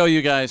back to the show,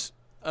 you guys.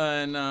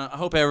 And I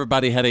hope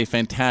everybody had a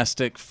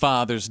fantastic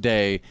Father's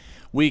Day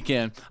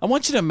weekend. I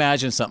want you to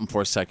imagine something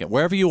for a second.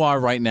 Wherever you are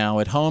right now,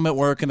 at home, at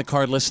work, in the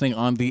car, listening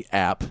on the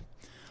app, I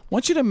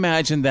want you to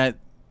imagine that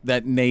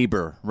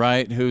neighbor,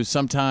 right, who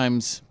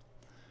sometimes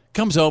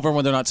comes over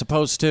when they're not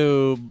supposed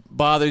to,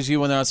 bothers you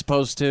when they're not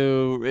supposed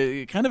to,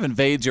 it kind of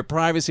invades your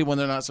privacy when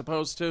they're not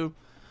supposed to.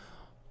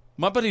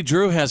 My buddy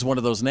Drew has one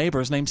of those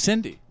neighbors named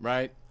Cindy,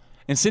 right?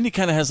 And Cindy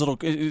kind of has a little.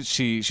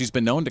 She's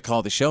been known to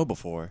call the show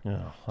before.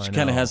 Yeah, she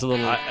kind of has a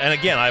little. And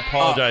again, I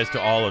apologize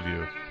to all of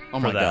you. Oh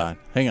my God!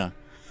 Hang on.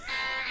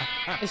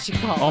 Is she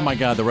called? Oh my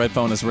God! The red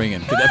phone is ringing.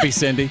 Could that be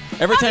Cindy?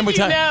 Every time we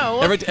talk,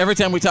 every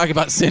time we talk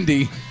about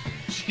Cindy,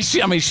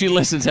 she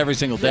listens every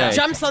single day. Yeah.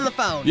 Jumps on the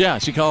phone. Yeah,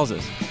 she calls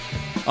us.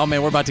 Oh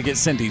man, we're about to get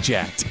Cindy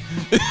jacked.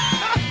 Where's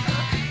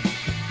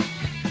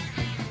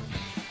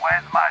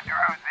my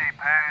Druzy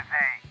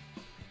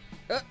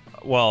Poozy?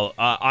 Well,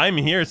 I'm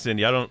here,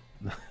 Cindy. I don't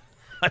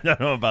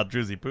know about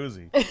Druzy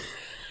Poozy. You hanging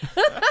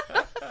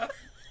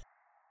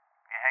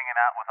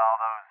out with all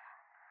those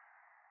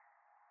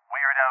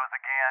weirdos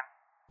again?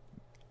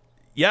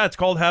 Yeah, it's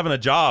called having a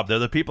job. They're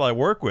the people I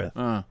work with.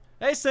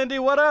 Hey, Cindy,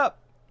 what up?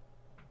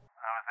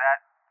 Oh, is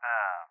that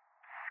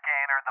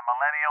Scanner the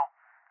Millennial?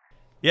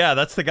 Yeah,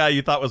 that's the guy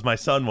you thought was my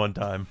son one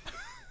time.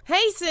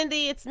 Hey,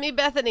 Cindy, it's me,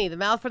 Bethany, the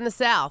mouth from the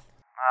South.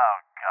 Oh,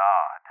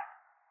 God.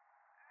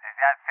 Is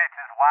that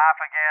Fitz's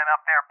wife again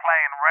up there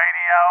playing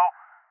radio?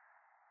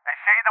 Is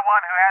she the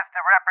one who has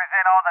to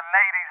represent all the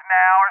ladies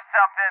now or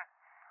something?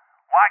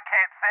 Why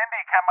can't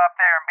Cindy come up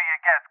there and be a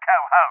guest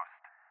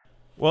co-host?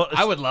 Well,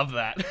 I would love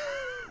that.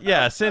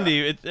 Yeah,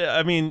 Cindy,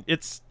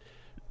 it's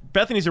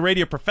Bethany's a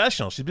radio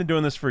professional. She's been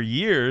doing this for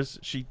years.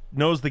 She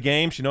knows the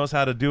game. She knows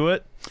how to do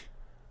it.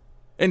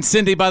 And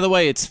Cindy, by the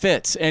way, it's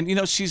Fitz.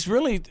 And, she's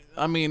really,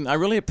 I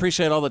really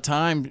appreciate all the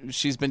time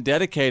she's been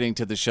dedicating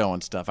to the show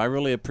and stuff. I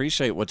really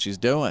appreciate what she's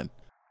doing.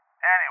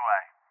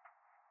 Anyway,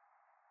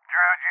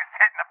 Drew, you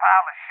hitting a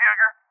pile of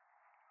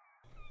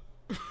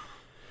sugar?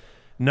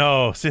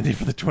 No, Cindy,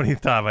 for the 20th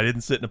time, I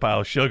didn't sit in a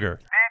pile of sugar.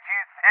 Did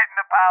you sit in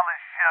a pile of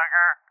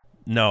sugar?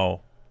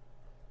 No.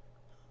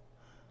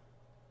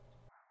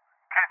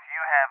 Because you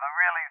have a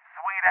really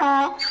sweet...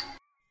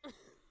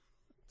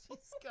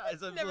 Guys,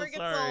 I'm Never so gets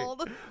sorry.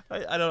 old.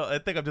 I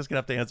think I'm just going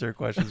to have to answer her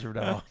questions from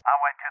now on. I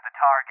went to the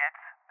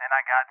Targets, and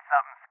I got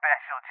something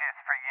special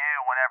just for you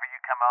whenever you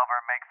come over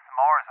and make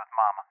s'mores with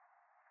Mama.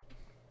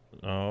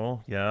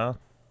 Oh, yeah?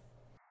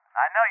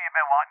 I know you've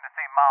been wanting to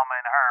see Mama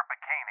in her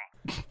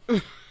bikini.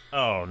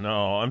 Oh,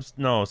 no.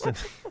 No,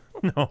 Cindy.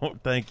 No,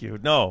 thank you.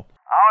 No.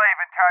 I'll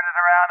even turn it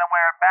around and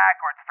wear it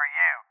backwards for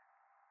you.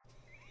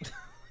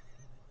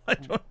 I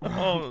don't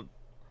know.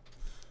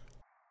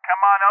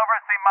 Come on over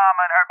and see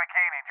Mama in her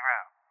bikini,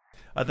 Drew.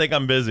 I think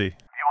I'm busy.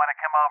 You want to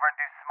come over and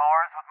do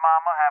s'mores with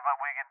Mama?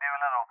 We can do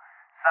a little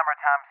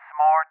summertime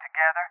s'more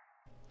together?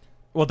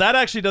 Well, that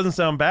actually doesn't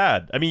sound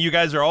bad. I mean, you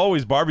guys are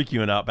always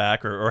barbecuing out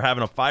back or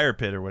having a fire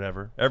pit or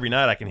whatever. Every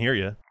night I can hear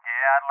you. Yeah,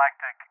 I'd like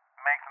to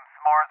make some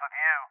s'mores with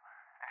you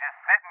and just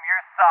sit in your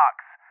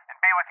socks and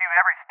be with you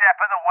every step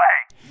of the way.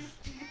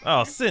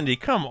 Oh, Cindy,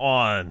 come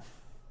on.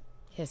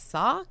 His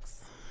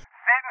socks?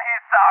 Sit in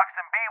his socks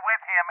and be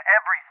with him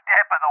every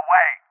step of the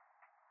way.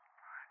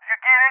 You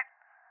get it?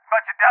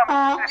 Bunch of dumb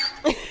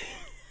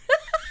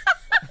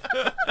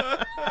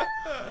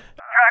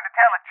Trying to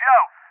tell a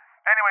joke.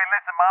 Anyway,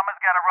 listen, Mama's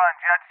got to run.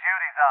 Judge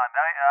Judy's on.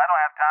 I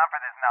don't have time for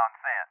this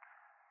nonsense.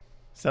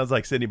 Sounds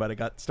like Cindy might have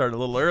got started a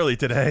little early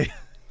today. Hey,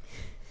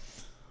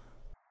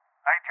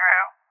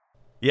 Drew.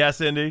 Yeah,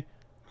 Cindy? You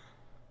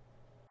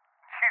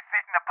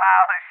sit in a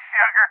pile of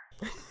sugar?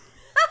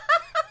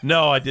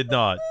 No, I did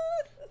not.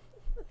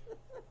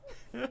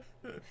 Because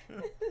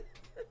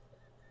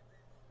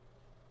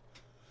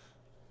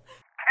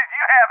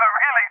you have a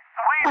really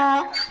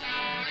sweet...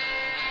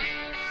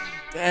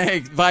 Hey,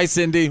 bye,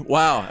 Cindy.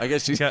 Wow, I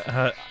guess she's...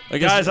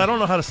 Guys, I don't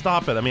know how to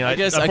stop it. I mean,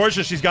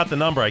 unfortunately, she's got the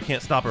number. I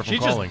can't stop her from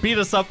calling. She just beat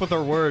us up with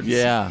her words.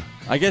 Yeah.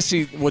 I guess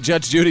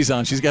Judge Judy's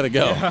on. She's got to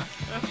go. Yeah.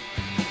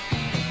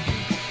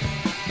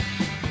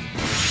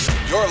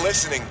 You're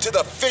listening to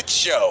The Fitz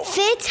Show.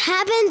 Fitz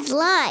happens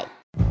live.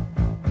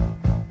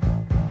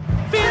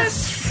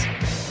 Fitz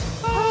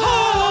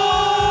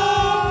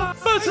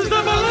versus the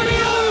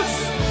Millennials.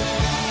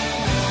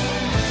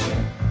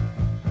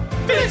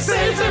 Fitz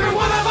saves every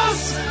one of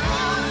us.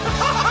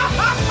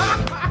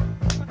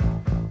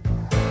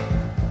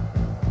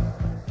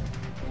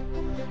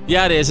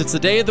 Yeah, it is. It's the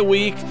day of the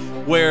week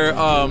where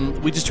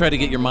we just try to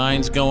get your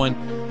minds going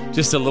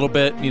just a little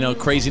bit,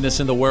 craziness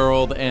in the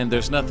world, and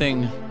there's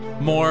nothing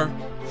more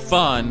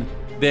fun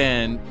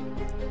than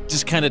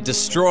just kind of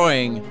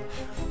destroying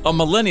a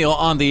millennial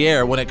on the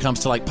air when it comes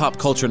to like pop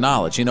culture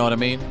knowledge. You know what I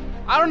mean?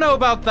 I don't know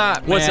about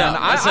that, What's man.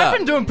 up? What's I've up?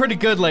 been doing pretty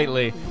good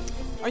lately.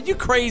 Are you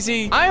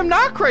crazy? I am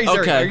not crazy.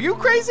 Okay. Are you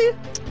crazy?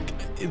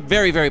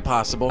 Very, very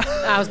possible.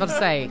 I was about to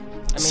say.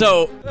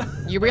 So,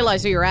 you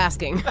realize who you're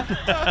asking.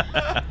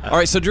 all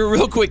right, so Drew,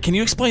 real quick, can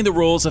you explain the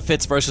rules of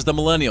Fitz versus the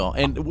Millennial?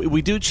 And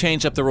we do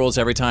change up the rules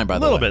every time, by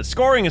the way. A little bit.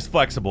 Scoring is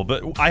flexible,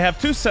 but I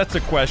have two sets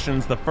of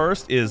questions. The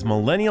first is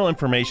millennial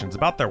information. It's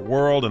about their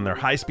world and their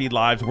high-speed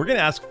lives. We're going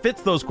to ask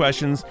Fitz those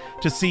questions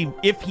to see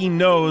if he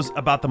knows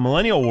about the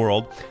millennial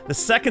world. The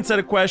second set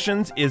of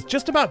questions is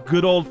just about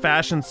good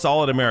old-fashioned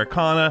solid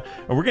Americana,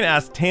 and we're going to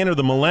ask Tanner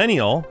the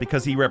Millennial,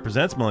 because he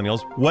represents millennials,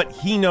 what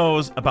he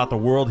knows about the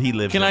world he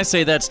lives in. Can I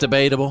say that's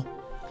debatable?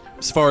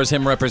 As far as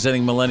him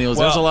representing millennials,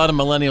 there's a lot of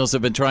millennials that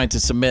have been trying to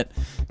submit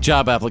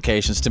job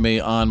applications to me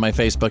on my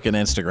Facebook and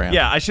Instagram.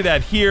 Yeah, I should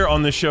add here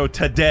on the show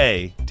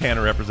today,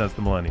 Tanner represents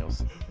the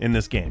millennials in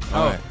this game.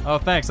 Oh,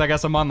 thanks. I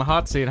guess I'm on the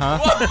hot seat, huh?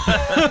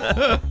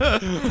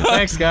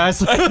 Thanks, guys.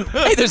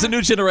 Hey, there's a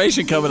new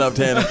generation coming up,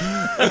 Tanner.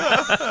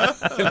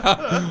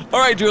 All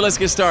right, Drew, let's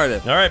get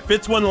started. All right,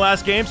 Fitz won the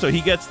last game, so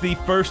he gets the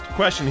first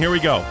question. Here we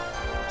go.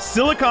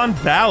 Silicon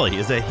Valley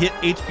is a hit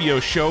HBO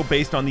show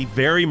based on the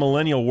very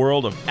millennial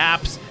world of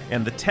apps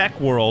and the tech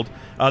world.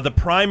 The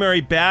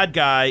primary bad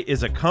guy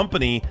is a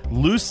company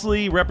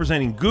loosely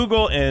representing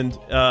Google and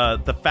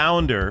the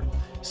founder.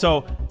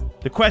 So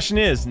the question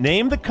is,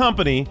 name the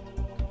company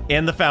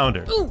and the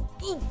founder.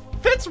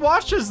 Fitz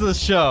watches this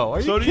show.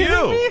 Are So you do kidding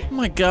you. me? Oh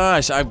my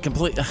gosh, I'm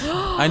complete.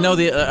 I know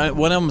the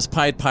one of them is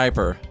Pied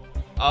Piper.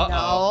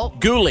 No.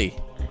 Ghoulie.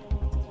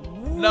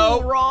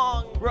 No.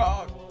 Wrong.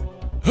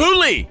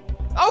 Hoolie.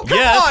 Oh, come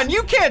Yes. on.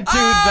 You can't do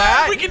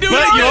that. We can do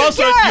But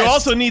it. you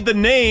also need the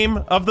name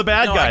of the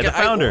bad guy, the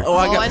founder.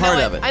 I got part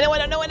know of it. I know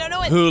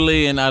it.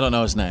 Hooli, and I don't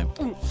know his name.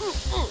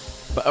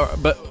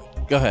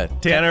 But go ahead.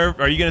 Tanner,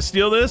 are you going to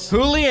steal this?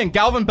 Hooli and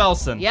Galvin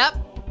Belson. Yep.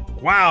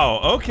 Wow.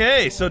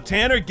 Okay, so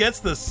Tanner gets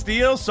the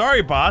steal.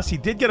 Sorry, boss. He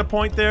did get a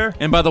point there.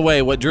 And by the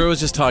way, what Drew was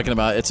just talking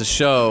about, it's a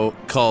show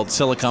called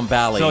Silicon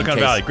Valley. Silicon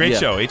Valley. Great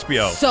show.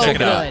 HBO. So Check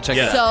it out. good. Check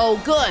it out. So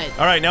good.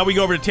 All right, now we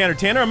go over to Tanner.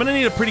 Tanner, I'm going to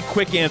need a pretty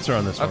quick answer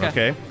on this one,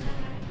 okay?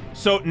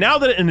 So now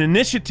that an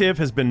initiative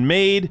has been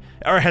made,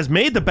 or has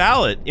made the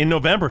ballot in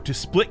November to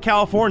split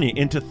California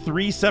into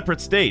 3 separate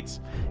states,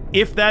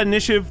 if that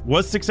initiative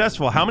was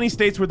successful, how many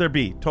states would there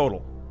be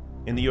total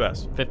in the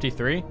U.S.?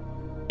 53.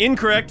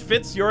 Incorrect.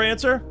 Fitz, your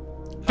answer?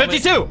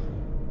 52.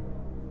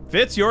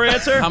 Fitz, your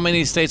answer? How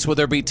many states will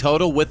there be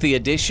total with the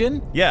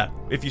addition? Yeah,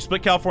 if you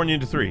split California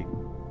into 3.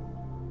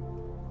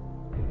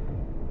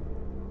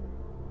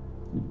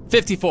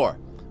 54.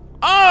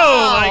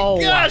 Oh,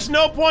 my gosh,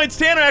 no points.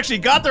 Tanner actually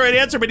got the right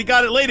answer, but he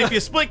got it late. If you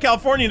split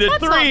California into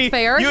 3, not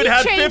fair. you would He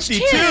have changed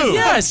 52. his.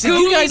 Yes, you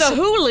Gooly guys. the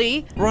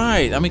Hoolie.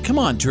 Right. I mean, come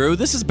on, Drew.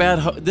 This is bad.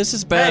 This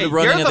is bad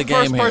running you're of the game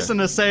first here. person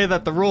to say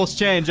that the rules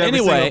change every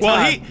Anyway, single Well,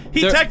 time.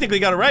 he technically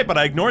got it right, but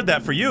I ignored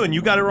that for you, and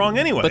you got it wrong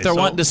anyway. But they're so-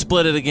 wanting to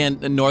split it again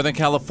in Northern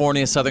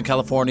California, Southern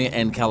California,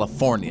 and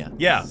California.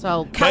 Yeah.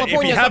 So But if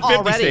California's you have 50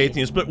 already- states and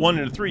you split 1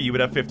 into 3, you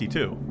would have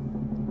 52.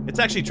 It's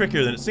actually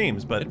trickier than it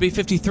seems, but It'd be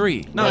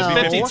 53. No, it's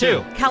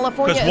 52.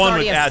 California Because is 1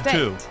 already would a add state.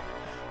 2.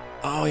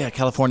 Oh, yeah,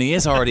 California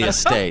is already a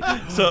state.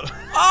 So,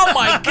 oh,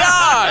 my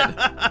God!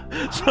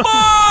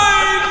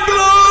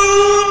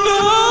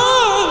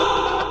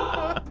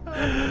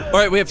 All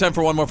right, we have time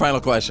for one more final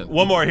question.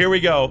 One more. Here we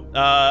go.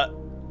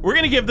 We're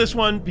going to give this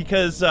one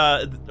because,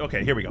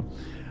 okay, here we go.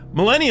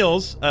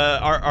 Millennials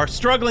are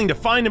struggling to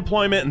find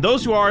employment, and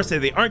those who are say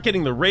they aren't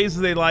getting the raises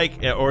they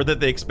like or that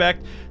they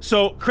expect.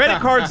 So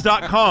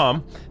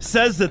creditcards.com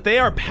says that they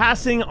are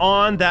passing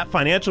on that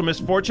financial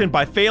misfortune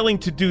by failing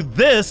to do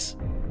this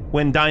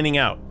when dining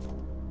out.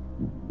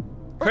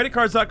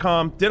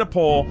 Creditcards.com did a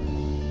poll.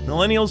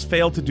 Millennials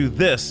fail to do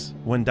this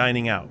when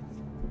dining out.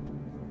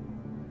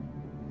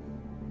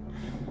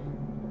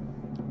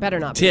 Better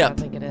not be. Tip. I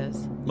think it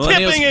is.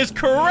 Tipping is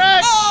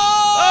correct.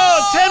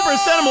 Oh,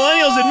 10% of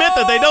millennials admit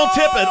that they don't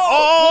tip at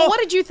all. Well, what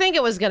did you think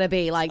it was going to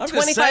be? Like I'm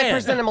just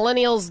 25% saying. of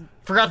millennials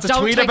forgot to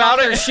don't tweet take about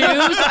off it. their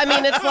shoes. I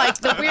mean, it's like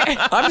the weird.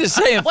 I'm just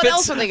saying, What Fitz,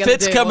 else are they gonna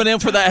Fitz do? coming in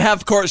for that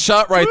half-court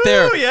shot right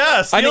there. Ooh,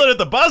 yeah, steal it at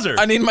the buzzer.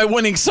 I need my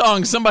winning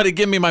song. Somebody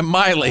give me my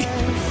Miley.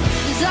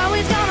 There's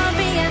always gonna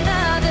be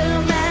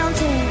another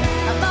mountain.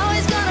 I'm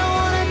always gonna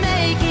wanna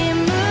make it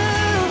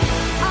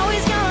move.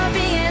 Always gonna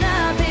be an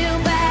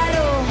uphill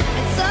battle.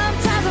 And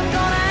sometimes I'm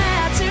gonna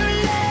have to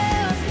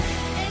lose.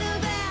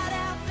 Ain't about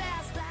how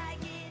fast I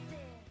get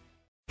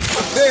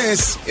there.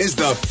 This is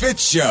the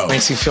Fitz Show.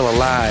 Makes you feel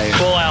alive.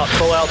 Full out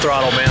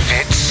throttle, man.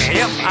 Fitz.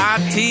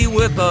 F-I-T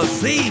with a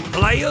Z,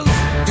 players.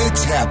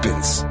 Fitz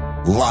happens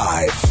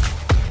live.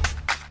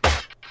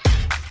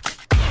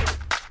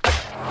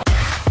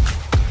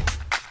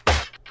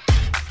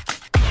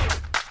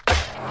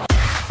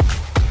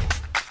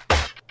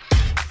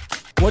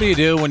 What do you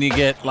do when you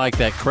get like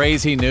that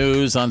crazy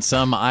news on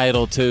some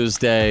idle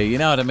Tuesday? You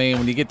know what I mean?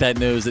 When you get that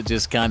news that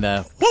just kind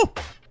of,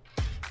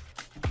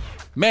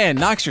 man,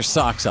 knocks your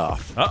socks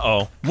off.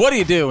 Uh-oh. What do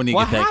you do when you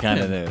What get that kind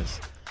of happened? news?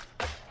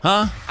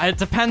 Huh? It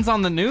depends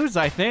on the news,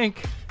 I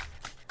think.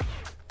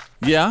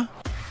 Yeah?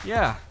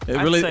 Yeah, It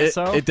I'd really say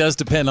so. it does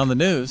depend on the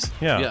news.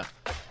 Yeah.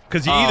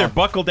 Because you either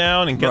buckle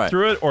down and get right.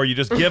 through it, or you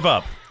just give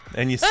up.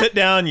 And you sit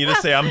down and you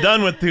just say, I'm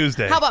done with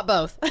Tuesday. How about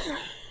both?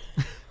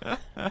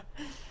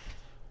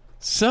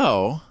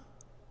 So,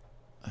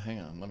 hang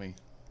on, let me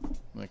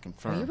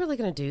confirm. Are you really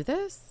going to do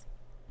this?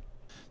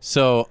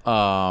 So,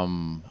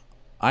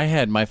 I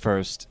had my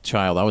first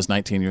child. I was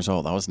 19 years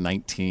old. I was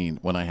 19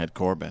 when I had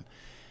Corbin.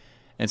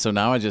 And so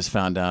now I just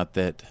found out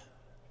that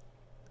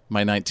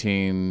my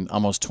 19,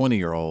 almost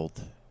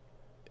 20-year-old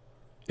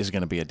is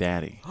going to be a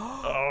daddy.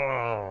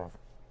 Oh.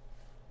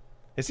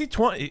 Is he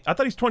 20? I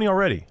thought he's 20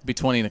 already. Be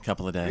 20 in a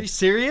couple of Are you days.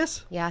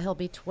 serious? Yeah, he'll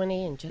be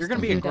 20 in just You're gonna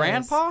a be a few days.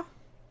 grandpa?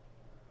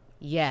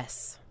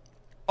 Yes.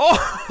 He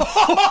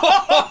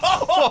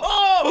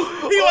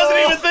wasn't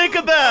even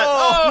thinking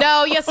that.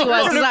 No, yes he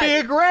was. You're 'cause gonna be I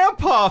a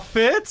grandpa,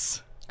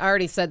 Fitz.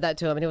 already said that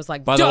to him, and he was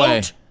like, By the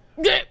way,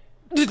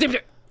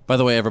 "Don't." by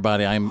the way,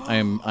 everybody, I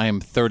am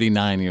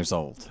 39 years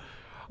old.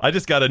 I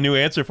just got a new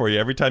answer for you.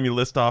 Every time you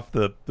list off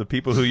the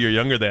people who you're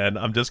younger than,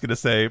 I'm just going to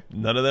say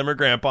none of them are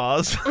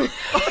grandpas.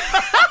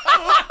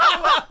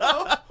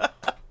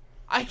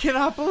 I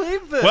cannot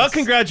believe this. Well,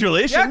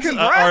 congratulations, Yeah,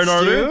 congrats,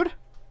 Arnardo. dude.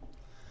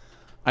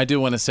 I do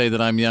want to say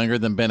that I'm younger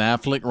than Ben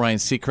Affleck, Ryan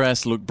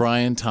Seacrest, Luke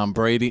Bryan, Tom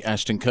Brady,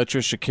 Ashton Kutcher,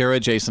 Shakira,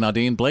 Jason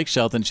Aldean, Blake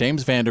Shelton,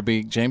 James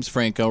Vanderbeek, James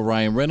Franco,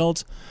 Ryan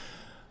Reynolds,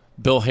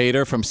 Bill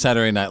Hader from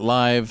Saturday Night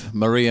Live,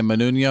 Maria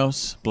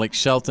Menounos, Blake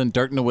Shelton,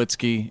 Dirk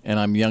Nowitzki, and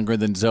I'm younger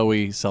than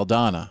Zoe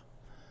Saldana.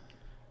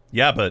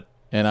 Yeah, but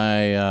And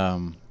I,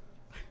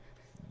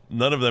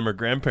 none of them are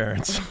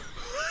grandparents.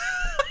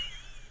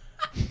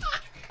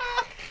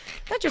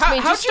 That just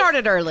means you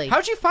started early.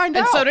 How'd you find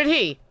and out? so did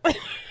he.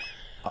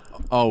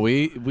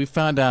 we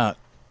found out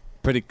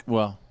pretty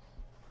well.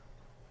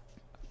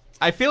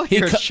 I feel like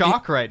you're in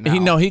shock right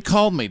now. He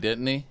called me,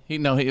 didn't he?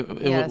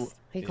 Yes,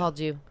 he called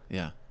you.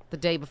 Yeah. The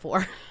day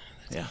before.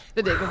 Yeah.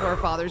 The day before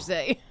Father's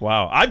Day.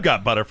 Wow, I've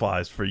got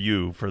butterflies for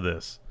you for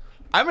this.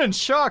 I'm in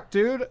shock,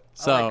 dude.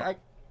 So,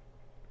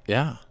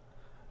 yeah.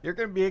 You're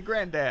gonna be a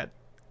granddad.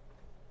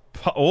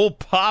 Old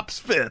Pops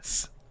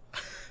Fitz.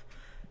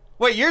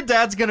 Wait, your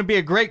dad's gonna be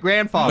a great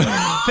grandfather.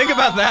 Think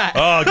about that.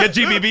 Oh, get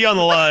GBB on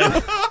the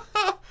line.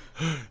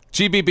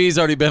 GBB's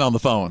already been on the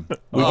phone.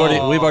 We've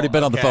already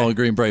been on the okay. phone with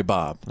Green Bray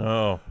Bob.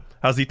 Oh,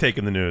 how's he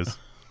taking the news?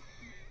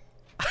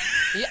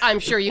 Yeah, I'm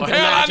sure you can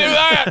I imagine. knew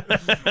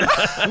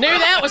that. Knew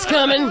that was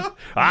coming.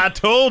 I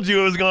told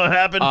you it was going to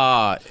happen.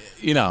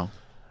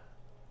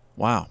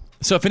 Wow.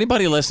 So if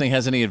anybody listening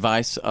has any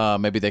advice,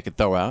 maybe they could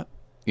throw out,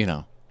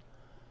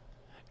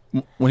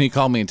 when he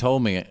called me and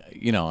told me,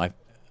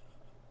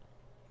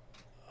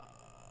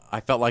 I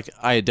felt like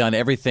I had done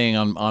everything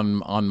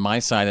on my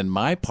side and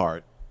my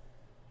part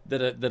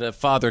that a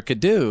father could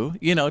do,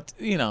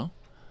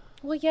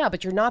 Well, yeah,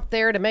 but you're not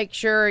there to make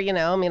sure,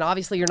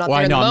 obviously you're not Well,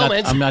 there in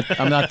the moment.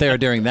 I'm not there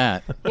during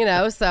that.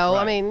 So,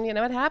 Right.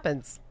 it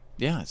happens.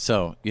 Yeah,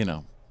 so,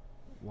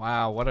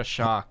 Wow, what a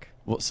shock.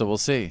 So we'll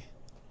see.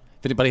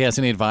 If anybody has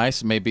any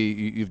advice, maybe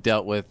you've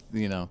dealt with,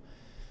 the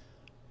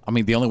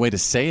only way to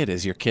say it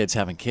is your kids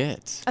having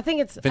kids. I think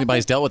it's... If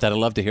anybody's dealt with that, I'd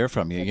love to hear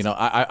from you.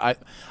 I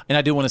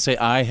do want to say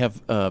I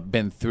have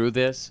been through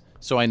this,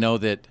 so I know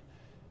that,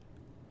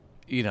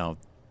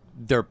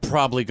 they're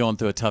probably going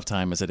through a tough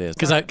time as it is.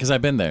 Because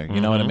I've been there,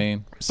 you know what I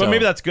mean? But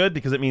maybe that's good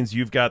because it means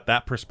you've got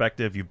that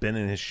perspective. You've been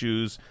in his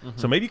shoes.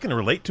 So maybe you can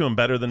relate to him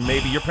better than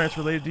maybe your parents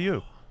related to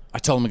you. I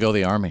told him to go to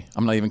the Army.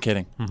 I'm not even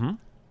kidding.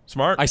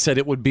 Smart. I said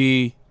it would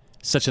be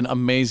such an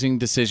amazing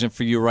decision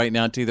for you right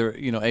now to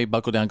either,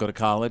 buckle down, go to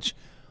college,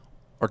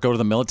 or go to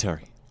the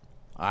military.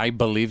 I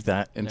believe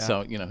that. And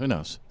so, who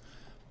knows?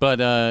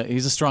 But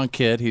he's a strong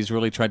kid. He's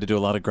really tried to do a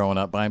lot of growing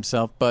up by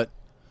himself. But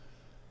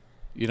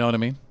you know what I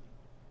mean?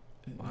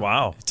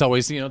 Wow. It's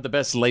always, the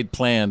best laid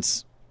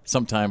plans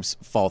sometimes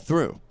fall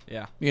through.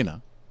 Yeah.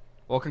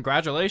 Well,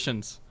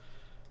 congratulations,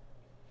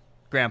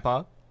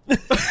 Grandpa. Oh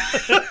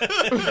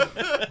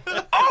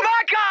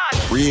my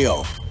God!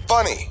 Real.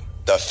 Funny.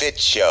 The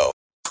Fitz Show.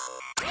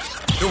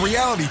 The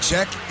reality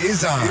check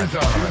is on.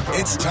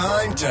 It's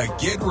time to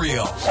get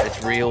real.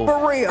 It's real.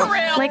 For real.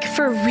 Like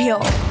for real.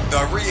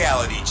 The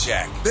reality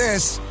check.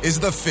 This is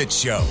The Fitz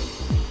Show.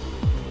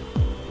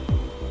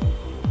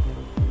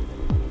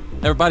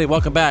 Everybody,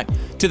 welcome back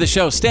to the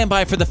show. Stand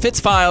by for the Fitz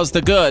Files,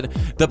 the good,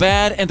 the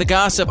bad, and the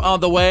gossip on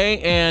the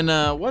way.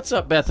 And what's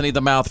up, Bethany,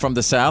 the mouth from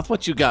the South?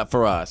 What you got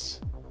for us?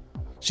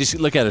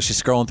 Look at her.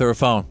 She's scrolling through her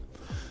phone.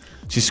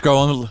 She's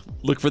scrolling,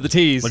 look for the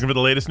tease. Looking for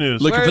the latest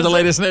news. Looking for the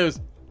latest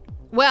news.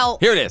 Well,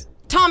 here it is.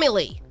 Tommy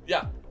Lee.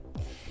 Yeah.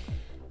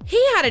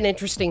 He had an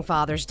interesting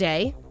Father's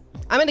Day.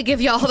 I'm going to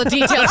give you all the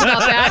details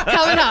about that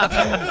coming up.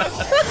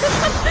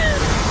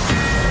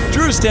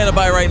 Drew's standing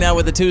by right now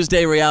with the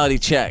Tuesday reality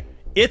check.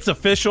 It's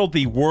official.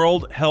 The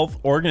World Health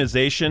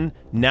Organization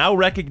now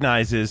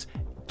recognizes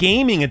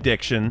gaming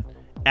addiction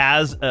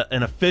as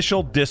an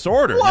official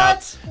disorder.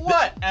 What?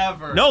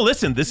 Whatever. No,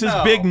 listen, this is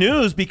big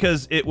news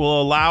because it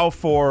will allow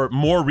for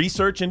more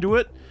research into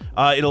it.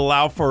 It'll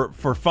allow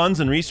for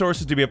funds and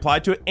resources to be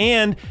applied to it,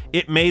 and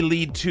it may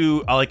lead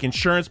to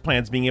insurance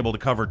plans being able to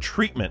cover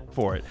treatment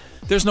for it.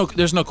 There's no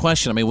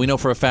question. We know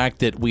for a fact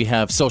that we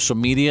have social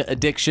media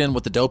addiction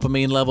with the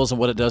dopamine levels and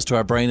what it does to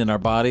our brain and our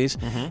bodies.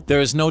 There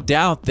is no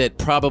doubt that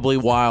probably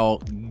while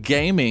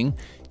gaming,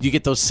 you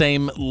get those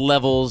same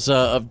levels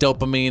of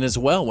dopamine as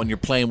well when you're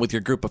playing with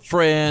your group of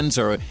friends,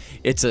 or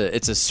it's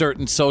a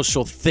certain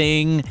social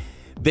thing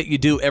that you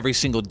do every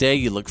single day.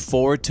 You look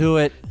forward to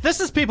it. This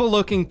is people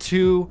looking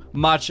too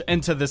much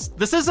into this.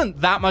 This isn't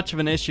that much of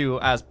an issue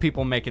as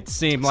people make it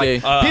seem. I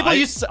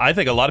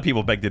think a lot of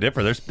people beg to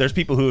differ. There's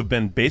people who have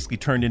been basically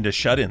turned into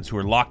shut-ins who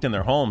are locked in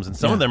their homes, and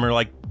some of them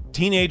are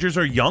teenagers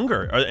or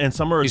younger, and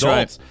some are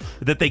adults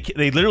that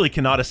they literally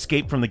cannot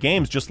escape from the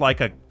games, just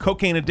like a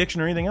cocaine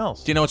addiction or anything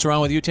else. Do you know what's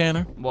wrong with you,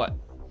 Tanner? What?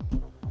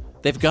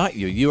 They've got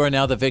you. You are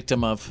now the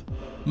victim of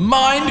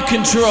mind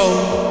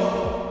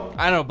control.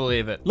 I don't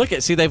believe it. Look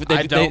at you're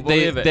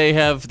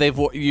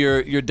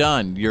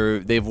done.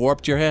 They've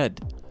warped your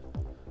head.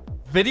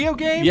 Video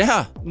games?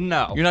 Yeah.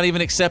 No. You're not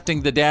even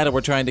accepting the data we're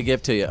trying to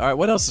give to you. All right,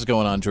 what else is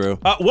going on, Drew?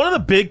 One of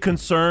the big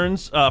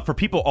concerns for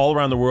people all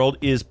around the world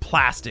is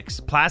plastics.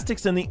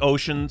 Plastics in the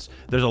oceans.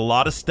 There's a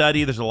lot of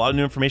study. There's a lot of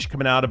new information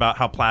coming out about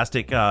how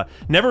plastic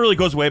never really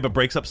goes away, but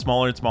breaks up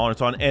smaller and smaller and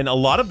so on. And a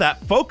lot of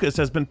that focus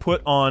has been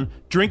put on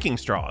drinking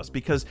straws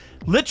because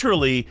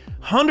literally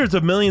hundreds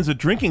of millions of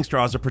drinking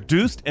straws are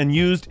produced and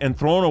used and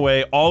thrown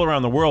away all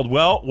around the world.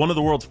 Well, one of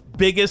the world's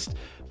biggest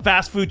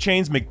fast food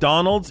chains,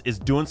 McDonald's, is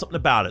doing something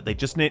about it. They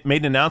just made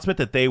an announcement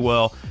that they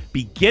will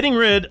be getting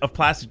rid of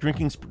plastic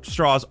drinking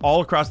straws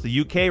all across the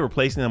UK,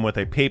 replacing them with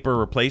a paper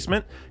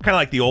replacement, kind of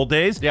like the old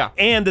days. Yeah.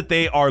 And that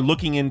they are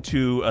looking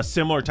into a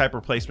similar type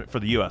replacement for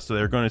the US. So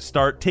they're going to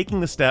start taking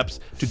the steps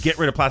to get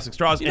rid of plastic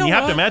straws. And you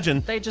have to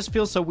imagine... They just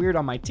feel so weird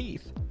on my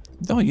teeth.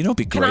 No, it'd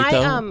be great,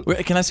 though.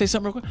 Can I say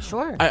something real quick?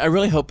 Sure. I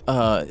really hope...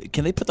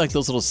 can they put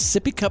those little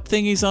sippy cup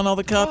thingies on all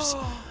the cups?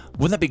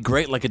 Wouldn't that be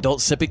great, like adult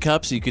sippy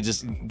cups? You could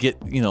just get,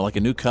 like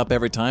a new cup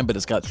every time, but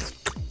it's got a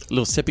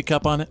little sippy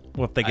cup on it.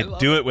 Well, if they could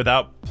do it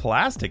without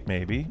plastic,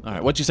 maybe. All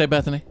right, what'd you say,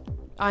 Bethany?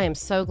 I am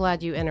so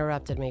glad you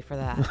interrupted me for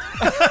that.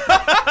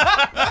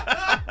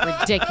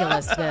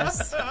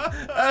 Ridiculousness.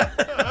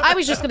 I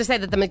was just going to say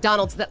that the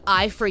McDonald's that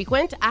I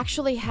frequent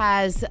actually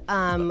has...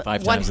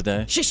 5 times a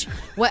day?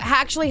 What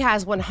actually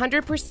has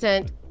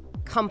 100%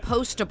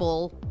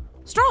 compostable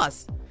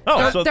straws.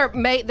 Oh,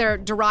 they're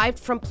derived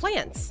from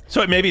plants.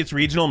 So maybe it's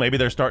regional. Maybe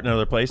they're starting in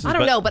other places. I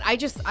don't know, but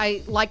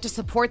I like to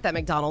support that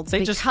McDonald's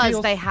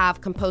because they have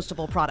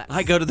compostable products.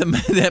 I go to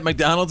that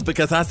McDonald's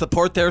because I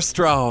support their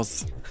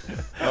straws.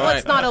 Well,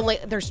 it's not only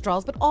their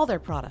straws, but all their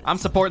products. I'm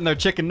supporting their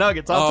chicken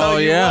nuggets. I'll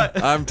tell you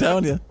what. I'm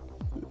telling you.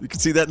 You can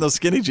see that in those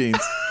skinny jeans.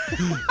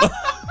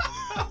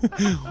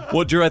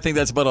 Well, Drew, I think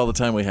that's about all the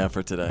time we have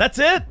for today. That's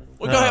it?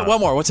 Well, go ahead. One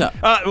more. What's up?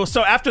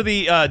 So after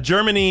the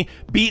Germany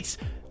beats...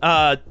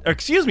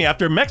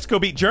 after Mexico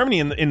beat Germany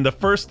in the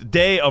first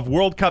day of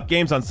World Cup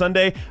games on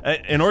Sunday,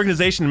 an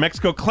organization in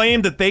Mexico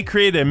claimed that they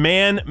created a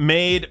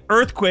man-made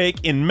earthquake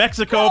in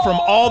Mexico from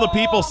all the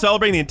people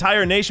celebrating. The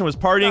entire nation was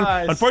partying.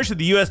 Nice.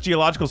 Unfortunately, the U.S.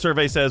 Geological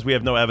Survey says we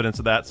have no evidence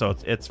of that, so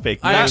it's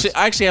fake news.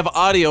 I actually have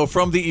audio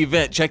from the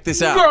event. Check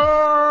this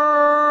out.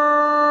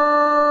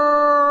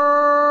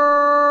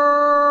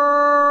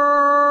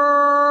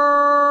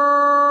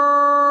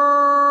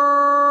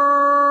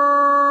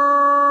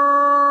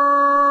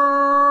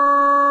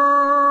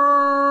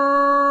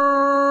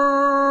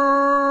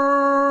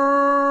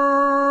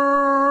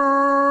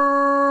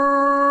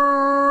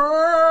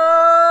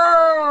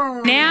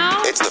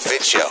 It's the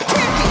Fitz Show.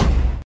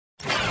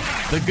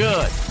 The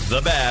good,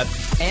 the bad,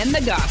 and the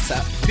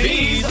gossip.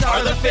 These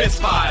are the Fitz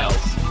Files.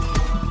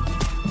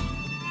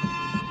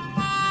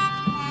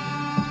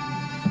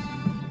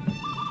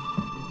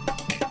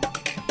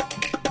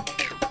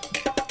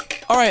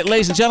 All right,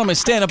 ladies and gentlemen,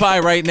 standing by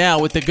right now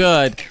with the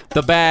good,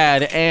 the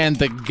bad, and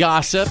the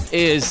gossip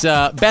is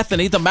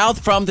Bethany, the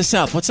mouth from the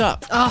South. What's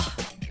up? Oh,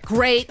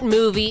 great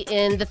movie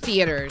in the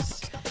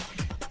theaters.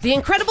 The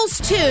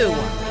Incredibles 2.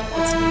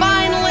 It's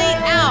finally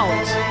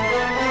out.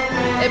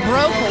 It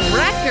broke a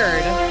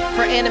record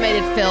for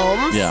animated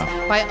films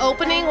by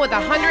opening with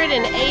 $180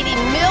 million.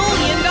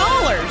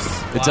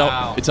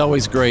 It's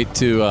always great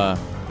to,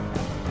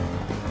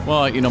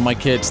 my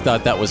kids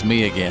thought that was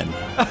me again.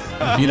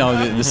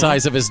 The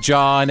size of his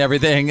jaw and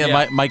everything.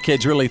 Yeah. My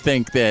kids really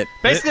think that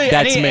basically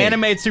that's any me.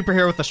 animated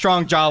superhero with a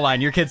strong jawline,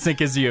 your kids think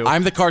is you.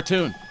 I'm the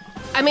cartoon.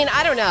 I mean,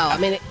 I don't know.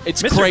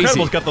 It's Mr. crazy.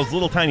 Incredible's got those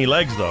little tiny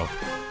legs, though.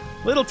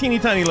 Little teeny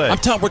tiny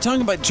legs. We're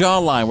talking about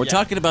jawline. We're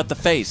talking about the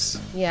face.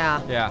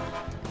 Yeah. Yeah.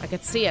 I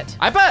could see it.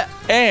 I bet.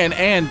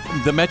 And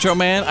the Metro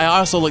Man, I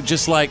also look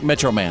just like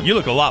Metro Man. You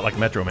look a lot like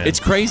Metro Man. It's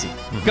crazy.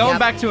 Going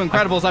back to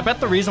Incredibles, I bet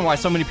the reason why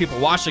so many people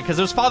watched it because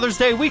it was Father's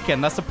Day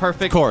weekend. That's the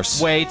perfect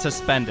way to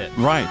spend it.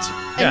 Right.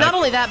 And not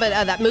only that, but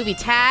that movie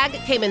Tag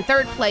came in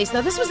third place. Now,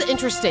 this was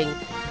interesting.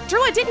 Drew,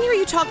 I didn't hear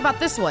you talk about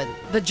this one.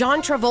 The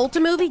John Travolta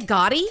movie,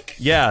 Gotti.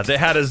 Yeah, they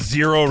had a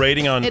 0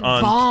 rating on... It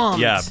bombed.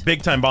 Yeah,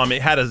 big time bomb.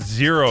 It had a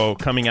 0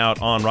 coming out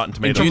on Rotten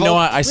Tomatoes. And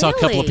I saw a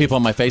couple of people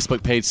on my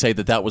Facebook page say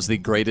that was the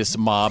greatest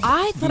mob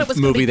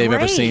movie they've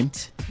ever seen.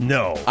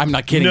 No. I'm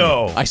not kidding you.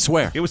 I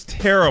swear. It was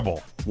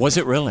terrible. Was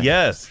it really?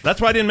 Yes.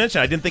 That's why I didn't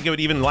mention it. I didn't think it would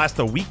even last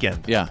a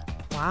weekend. Yeah.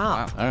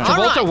 Wow. Right.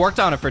 Travolta worked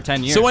on it for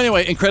 10 years. So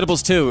anyway,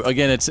 Incredibles 2,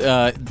 again, it's...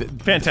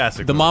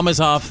 fantastic. The mama's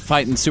off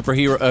fighting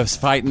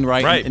fighting,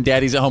 right? Right. And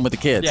daddy's at home with the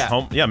kids. Yeah,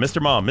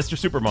 Mr. Mom, Mr.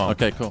 Super Mom.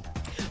 Okay, cool.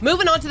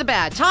 Moving on to the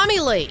bad. Tommy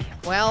Lee.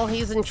 Well,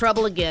 he's in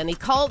trouble again. He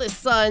called his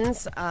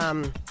sons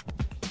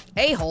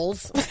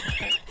a-holes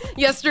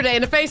yesterday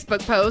in a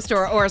Facebook post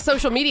or a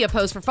social media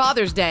post for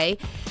Father's Day.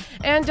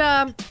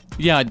 And...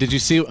 yeah, did you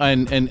see?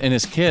 And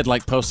his kid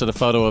posted a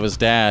photo of his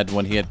dad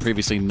when he had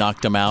previously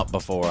knocked him out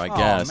before. I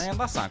guess. Oh man,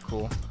 that's not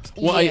cool.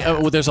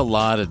 Well, there's a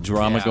lot of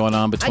drama going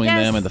on between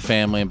them and the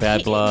family and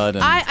bad blood.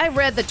 And I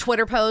read the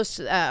Twitter post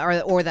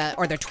or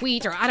their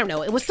tweet or I don't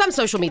know. It was some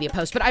social media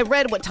post, but I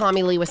read what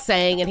Tommy Lee was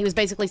saying, and he was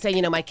basically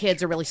saying, my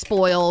kids are really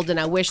spoiled, and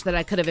I wish that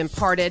I could have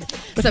imparted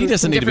some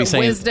different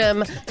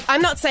wisdom.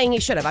 I'm not saying he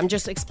should have. I'm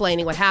just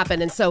explaining what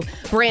happened. And so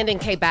Brandon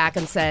came back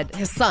and said,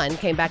 his son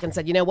came back and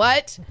said, you know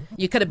what?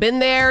 You could have been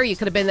there. You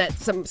could have been at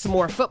some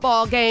more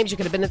football games. You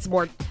could have been at some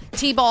more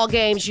T-ball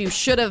games. You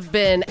should have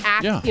been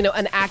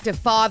an active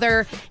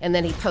father. And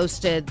then he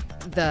posted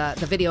the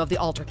video of the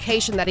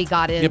altercation that he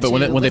got into. Yeah, but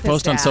when they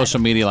post on dad.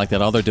 social media like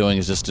that, all they're doing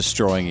is just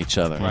destroying each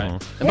other.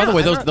 Right. And by the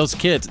way, those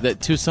kids,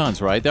 that 2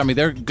 sons, right? I mean,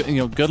 they're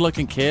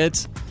good-looking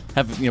kids,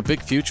 have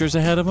big futures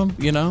ahead of them.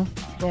 Yeah,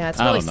 it's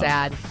really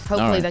sad.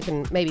 Hopefully they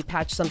can maybe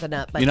patch something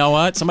up. But you know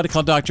what? Somebody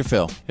call Dr.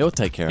 Phil. He'll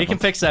take care of He them.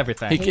 can fix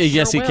everything.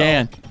 Yes, he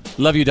can.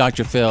 Love you,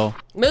 Dr. Phil.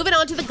 Moving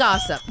on to the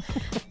gossip.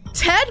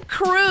 Ted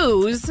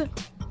Cruz.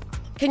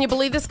 Can you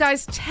believe this,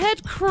 guys?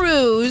 Ted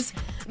Cruz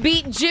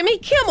beat Jimmy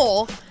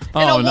Kimmel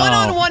in a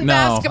one-on-one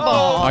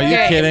basketball Are you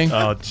game. kidding?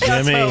 Oh,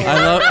 Jimmy.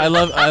 I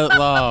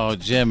love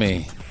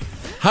Jimmy.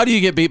 How do you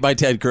get beat by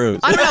Ted Cruz?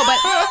 I don't know,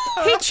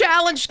 but he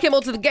challenged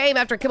Kimmel to the game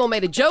after Kimmel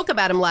made a joke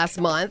about him last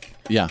month.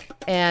 Yeah.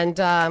 And,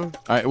 all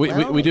right,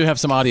 we do have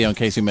some audio in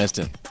case you missed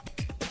it.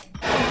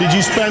 Did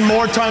you spend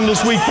more time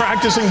this week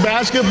practicing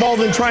basketball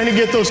than trying to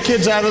get those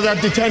kids out of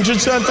that detention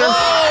center?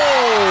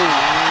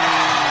 Oh!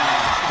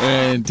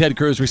 And Ted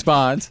Cruz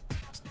responds.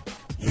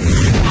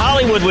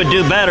 Hollywood would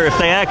do better if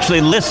they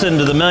actually listened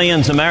to the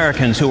millions of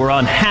Americans who were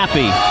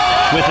unhappy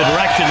with the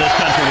direction this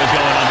country was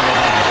going under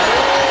Obama.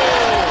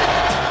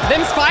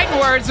 Them's fighting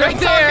words right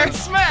there.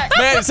 Smack.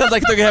 Man, it sounds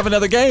like they're going to have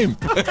another game.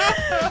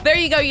 There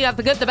you go. You have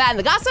the good, the bad, and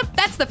the gossip.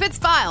 That's the Fitz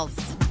Files.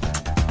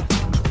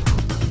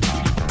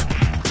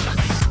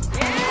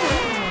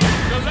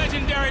 The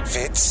legendary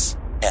Fitz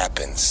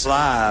happens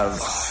live.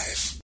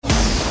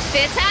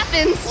 Fitz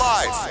happens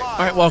live. All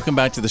right, welcome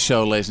back to the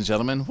show, ladies and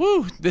gentlemen.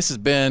 Woo, this has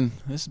been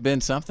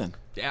something.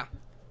 Yeah.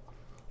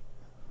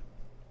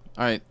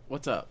 All right,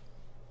 what's up?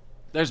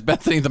 There's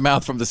Bethany the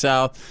Mouth from the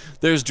South.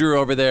 There's Drew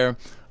over there.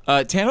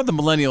 Tanner the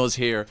Millennial is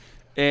here,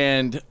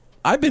 and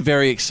I've been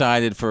very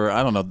excited for,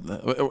 I don't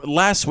know,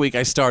 last week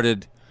I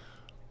started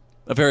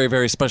a very,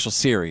 very special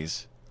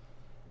series,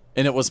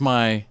 and it was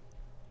my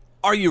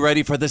Are You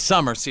Ready for the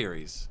Summer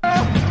series.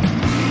 Are you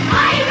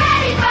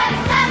ready for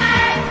the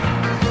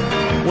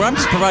summer? Where I'm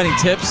just providing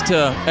tips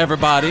to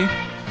everybody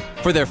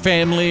for their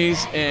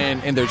families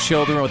and their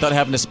children without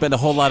having to spend a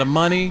whole lot of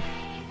money,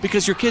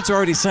 because your kids are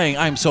already saying,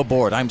 I'm so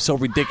bored. I'm so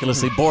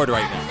ridiculously bored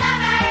right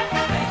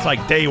now. It's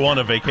like day one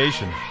of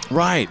vacation.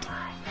 Right.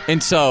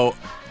 And so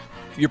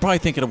you're probably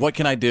thinking of what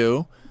can I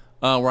do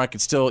where I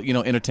could still,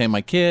 entertain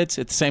my kids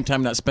at the same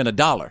time not spend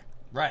 $1.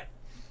 Right.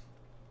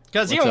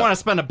 Because you don't want to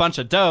spend a bunch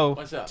of dough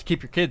to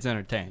keep your kids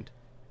entertained.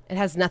 It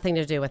has nothing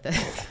to do with it,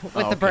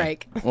 the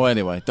break. Well,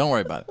 anyway, don't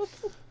worry about it.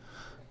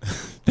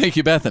 Thank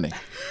you, Bethany.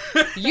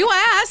 You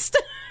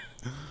asked.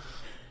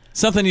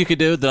 Something you could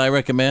do that I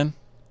recommend,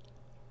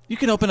 you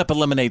can open up a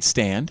lemonade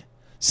stand.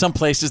 Some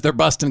places they're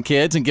busting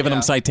kids and giving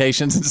them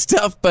citations and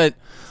stuff, but,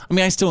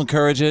 I still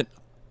encourage it.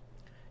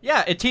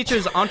 Yeah, it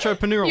teaches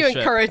entrepreneurship. You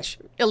encourage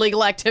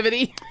illegal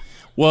activity.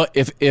 Well,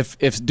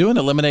 if doing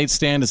a lemonade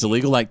stand is a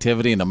legal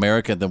activity in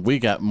America, then we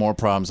got more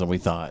problems than we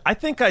thought. I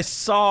think I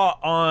saw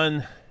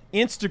on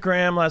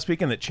Instagram last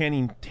weekend that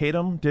Channing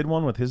Tatum did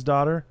one with his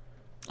daughter.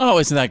 Oh,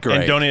 isn't that great?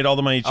 And donated all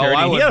the money to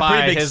charity. He had a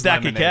pretty big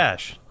stack of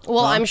cash.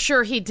 Well, I'm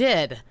sure he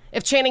did.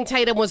 If Channing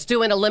Tatum was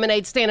doing a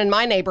lemonade stand in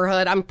my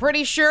neighborhood, I'm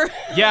pretty sure.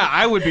 Yeah,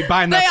 I would be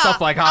buying that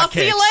stuff like hotcakes. I'll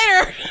see you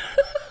later.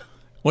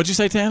 What'd you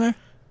say, Tanner?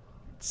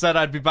 Said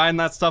I'd be buying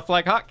that stuff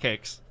like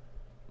hotcakes.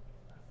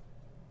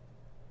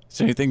 Is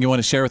there anything you want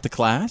to share with the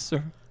class?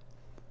 Or?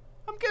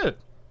 I'm good.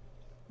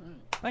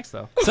 Thanks,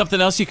 though. Something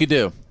else you could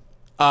do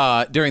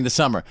during the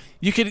summer.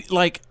 You could,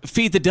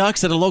 feed the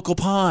ducks at a local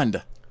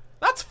pond.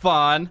 That's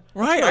fun.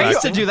 Right. I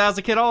used to do that as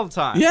a kid all the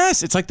time.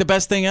 Yes, it's like the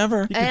best thing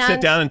ever. You can sit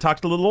down and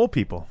talk to little old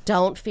people.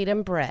 Don't feed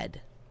them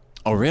bread.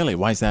 Oh, really?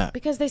 Why is that?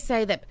 Because they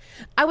say that,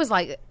 I was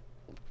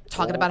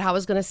talking about how I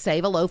was going to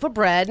save a loaf of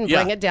bread and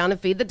bring it down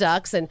and feed the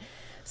ducks, and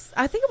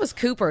I think it was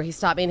Cooper. He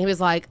stopped me and he was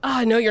like, "Oh,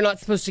 I know you're not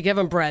supposed to give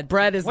them bread.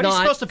 Bread is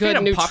not good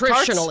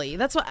nutritionally."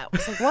 That's what I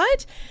was like.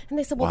 What? And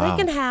they said, "Well, they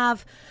can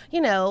have, I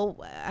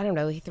don't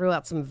know." He threw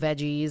out some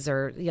veggies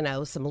or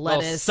some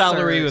lettuce,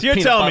 celery. So you're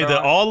telling me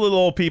that all the little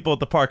old people at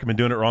the park have been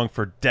doing it wrong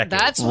for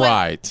decades? That's what,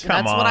 right.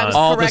 Come on. What I was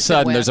all of a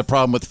sudden, with. there's a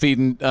problem with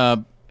feeding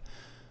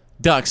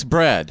ducks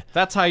bread.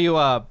 That's how you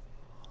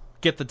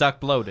get the duck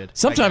bloated.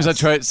 Sometimes I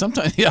try it.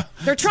 Sometimes, yeah.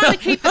 They're trying to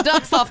keep the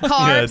ducks off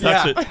carbs.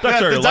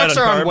 The ducks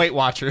are on Weight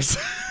Watchers.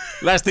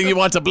 Last thing you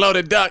want's a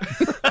bloated duck.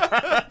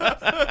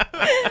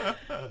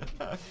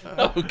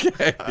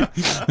 Okay.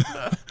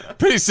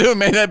 Pretty soon,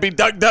 may that be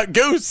duck, duck,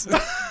 goose.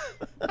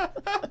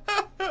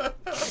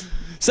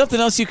 Something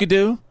else you could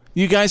do,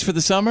 you guys, for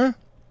the summer?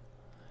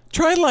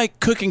 Try,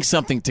 cooking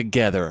something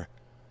together.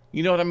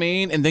 You know what I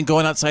mean? And then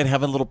going outside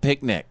having a little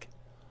picnic.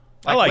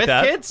 I like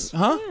that. With kids?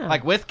 Huh? Yeah.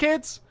 Like with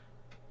kids?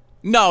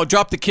 No,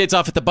 drop the kids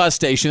off at the bus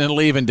station and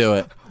leave and do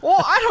it.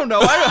 Well, I don't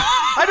know.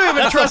 I don't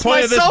even trust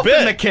myself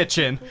in the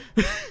kitchen.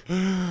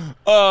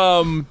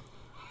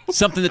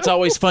 Something that's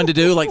always fun to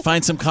do,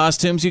 find some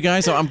costumes, you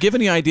guys. I'm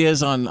giving you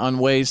ideas on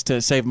ways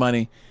to save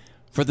money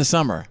for the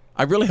summer.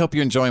 I really hope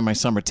you're enjoying my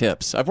summer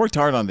tips. I've worked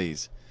hard on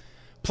these.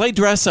 Play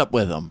dress up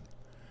with them.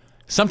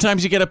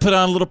 Sometimes you got to put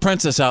on a little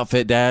princess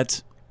outfit,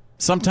 dads.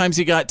 Sometimes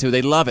you got to.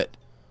 They love it.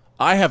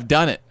 I have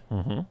done it.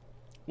 Mm-hmm.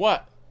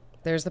 What?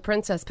 There's the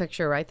princess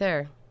picture right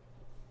there.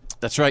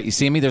 That's right. You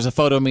see me? There's a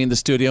photo of me in the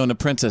studio and a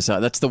princess out.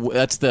 That's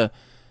the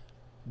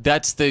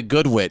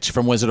Good Witch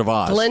from Wizard of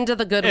Oz. Glinda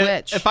the Good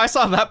Witch. If I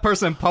saw that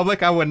person in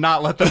public, I would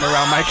not let them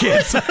around my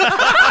kids. Are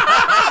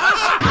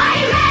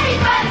you ready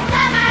for the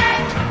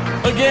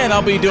summer? Again,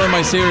 I'll be doing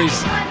my series,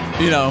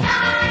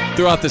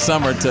 throughout the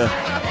summer.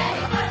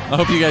 I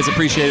hope you guys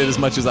appreciate it as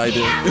much as I do.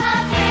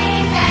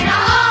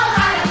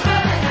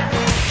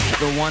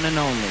 The one and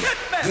only.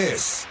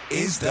 This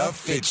is the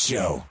Fitz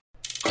Show.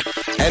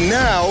 And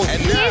now,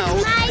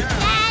 Here's my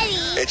daddy.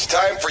 It's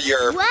time for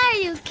your Why are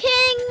you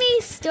kidding me?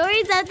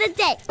 Stories of the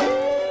day.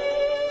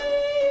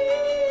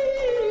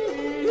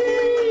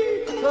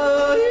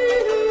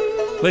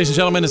 Ladies and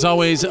gentlemen, as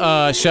always,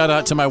 shout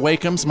out to my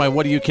Wakems, my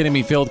What Are You Kidding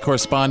Me field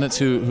correspondents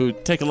who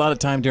take a lot of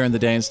time during the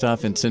day and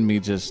stuff and send me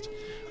just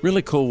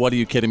really cool What Are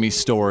You Kidding Me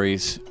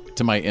stories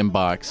to my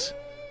inbox.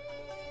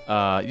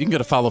 You can go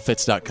to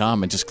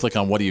followfitz.com and just click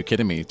on What Are You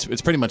Kidding Me?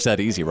 It's pretty much that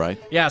easy, right?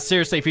 Yeah,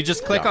 seriously, if you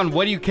just click on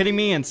What Are You Kidding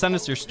Me and send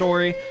us your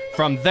story,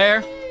 from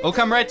there, it'll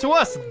come right to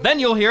us. Then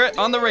you'll hear it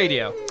on the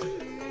radio.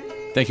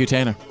 Thank you,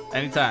 Tanner.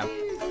 Anytime.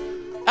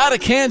 Out of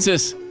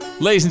Kansas,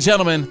 ladies and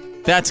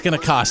gentlemen, that's going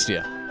to cost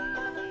you.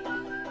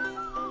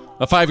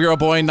 A 5-year-old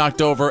boy knocked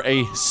over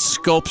a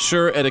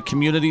sculpture at a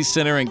community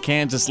center in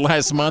Kansas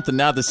last month, and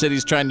now the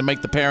city's trying to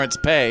make the parents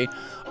pay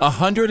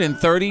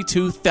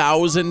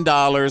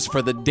 $132,000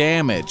 for the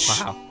damage.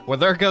 Wow. Well,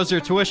 there goes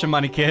your tuition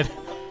money, kid.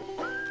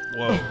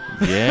 Whoa.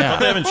 Yeah.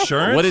 Don't they have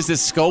insurance? What is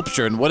this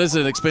sculpture, and what is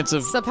it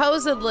expensive?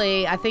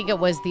 Supposedly, I think it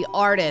was the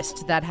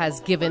artist that has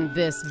given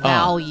this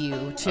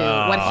value to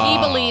what he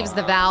believes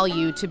the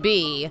value to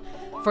be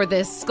for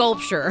this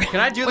sculpture. Can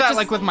I do that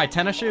like with my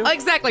tennis shoe?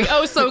 Exactly.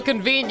 Oh, so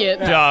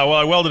convenient. Yeah, well,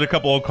 I welded a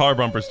couple old car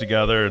bumpers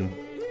together and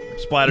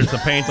splattered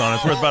some paint on it.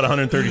 It's worth about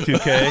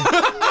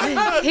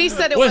 $132K. He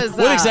said it What was...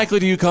 exactly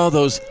do you call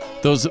those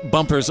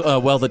bumpers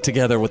welded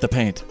together with the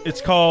paint? It's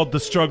called the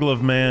struggle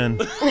of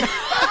man.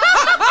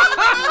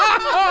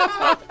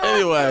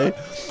 Anyway,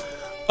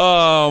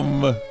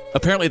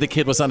 apparently the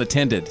kid was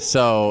unattended,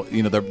 so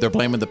they're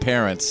blaming the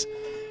parents.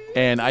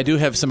 And I do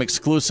have some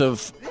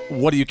exclusive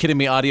 "What are you kidding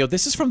me?" audio.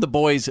 This is from the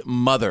boy's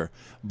mother,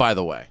 by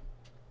the way.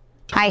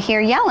 I hear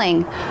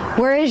yelling,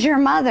 "Where is your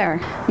mother?"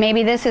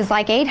 Maybe this is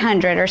like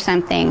 800 or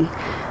something.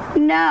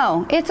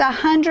 No, it's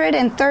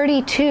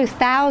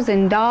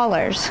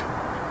 $132,000.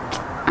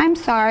 I'm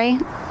sorry.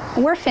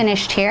 We're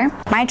finished here.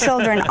 My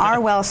children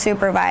are well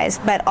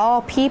supervised, but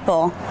all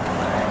people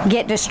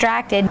get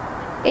distracted.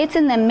 It's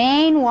in the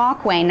main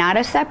walkway, not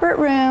a separate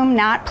room,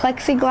 not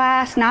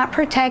plexiglass, not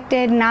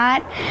protected,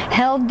 not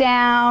held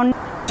down.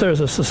 There's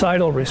a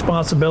societal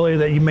responsibility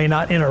that you may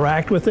not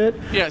interact with it.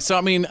 Yeah, so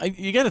I mean,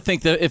 you got to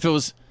think that if it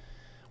was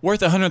worth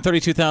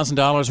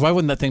 $132,000, why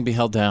wouldn't that thing be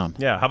held down?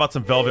 Yeah, how about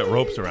some velvet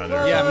ropes around it?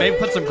 Yeah, maybe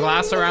put some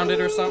glass around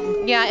it or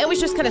something. Yeah, it was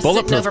just kind of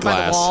sitting over by the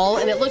glass. wall,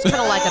 and it looks kind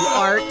of like an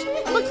art.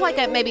 It looks like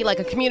maybe like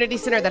a community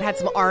center that had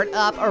some art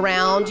up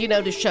around,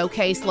 to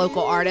showcase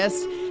local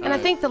artists. And I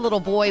think the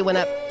little boy went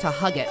up to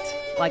hug it.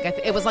 Like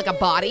it was like a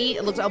body.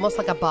 It looked almost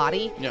like a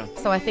body. Yeah.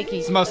 So I think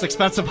It's the most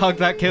expensive hug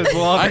that kid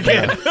will ever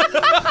get.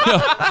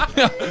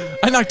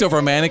 I knocked over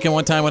a mannequin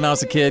one time when I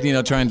was a kid,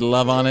 trying to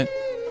love on it.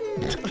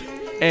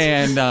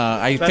 And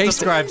I that faced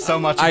describes so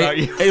much about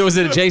you. It was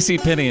at a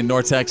JCPenney in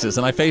North Texas,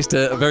 and I faced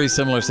a very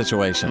similar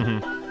situation.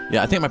 Mm-hmm.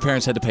 Yeah, I think my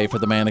parents had to pay for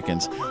the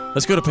mannequins.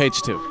 Let's go to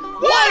page 2.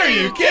 What, are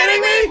you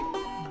kidding me?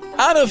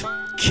 Out of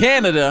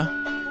Canada,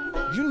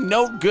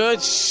 no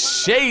good,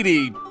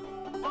 shady.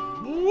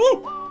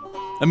 Woo!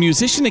 A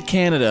musician in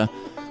Canada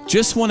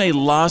just won a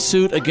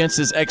lawsuit against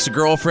his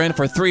ex-girlfriend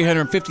for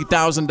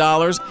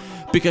 $350,000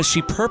 because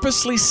she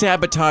purposely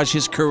sabotaged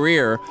his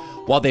career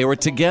while they were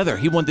together.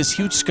 He won this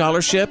huge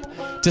scholarship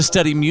to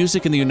study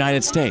music in the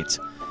United States,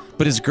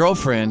 but his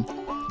girlfriend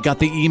got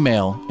the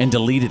email and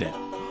deleted it.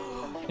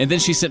 And then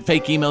she sent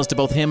fake emails to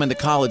both him and the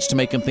college to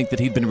make him think that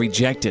he'd been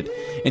rejected,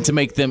 and to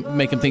make him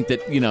think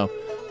that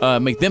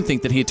make them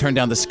think that he had turned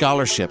down the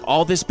scholarship.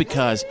 All this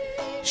because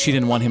she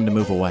didn't want him to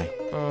move away.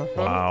 Mm-hmm.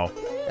 Wow.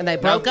 And they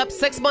broke up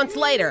 6 months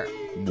later.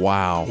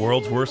 Wow.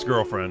 World's worst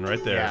girlfriend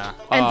right there. Yeah.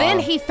 And then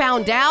he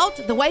found out,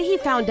 the way he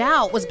found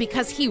out was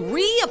because he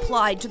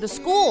reapplied to the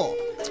school.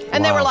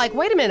 And they were like,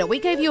 wait a minute, we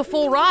gave you a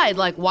full ride.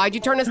 Like, why'd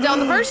you turn us down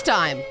the first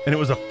time? And it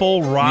was a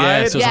full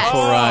ride? Yes, it was a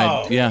full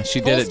ride. Yeah, she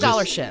did Full it.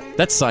 scholarship.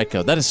 That's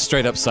psycho. That is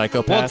straight up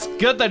psychopath. Well, it's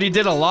good that he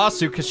did a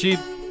lawsuit because she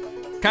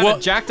kind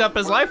of jacked up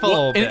his life a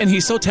little bit. And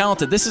he's so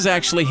talented. This is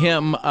actually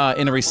him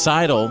in a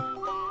recital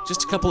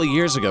just a couple of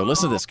years ago.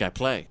 Listen to this guy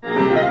play.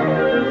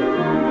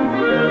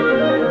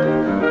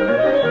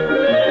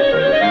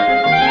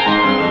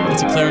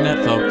 It's a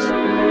clarinet, folks.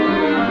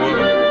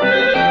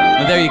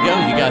 And there you go.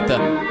 You got the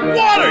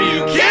What, are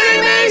you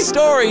kidding me?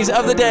 stories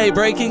of the day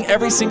breaking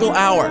every single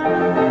hour.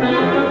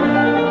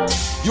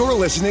 You're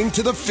listening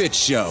to The Fitz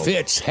Show.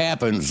 Fitz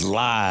happens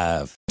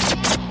live.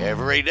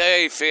 Every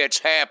day, Fitz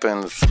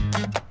happens.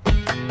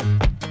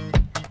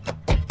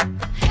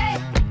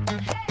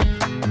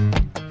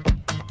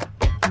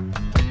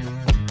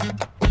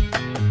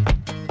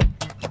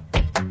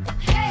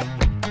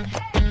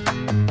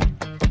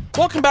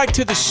 Welcome back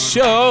to the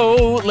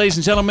show, ladies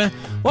and gentlemen.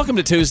 Welcome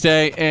to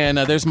Tuesday, and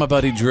there's my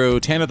buddy Drew.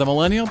 Tanner the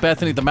Millennial,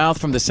 Bethany the Mouth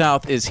from the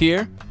South is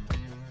here.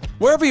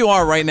 Wherever you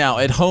are right now,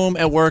 at home,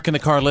 at work, in the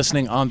car,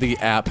 listening on the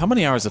app, how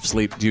many hours of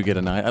sleep do you get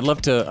a night? I'd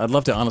love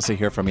to honestly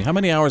hear from you. How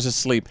many hours of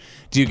sleep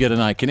do you get a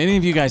night? Can any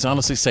of you guys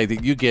honestly say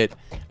that you get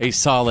a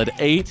solid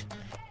 8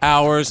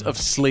 hours of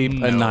sleep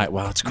a night?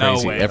 Wow, it's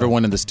crazy. No way.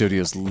 Everyone in the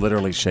studio is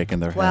literally shaking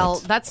their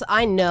Well, heads.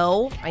 I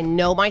know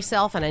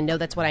myself, and I know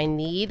that's what I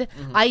need.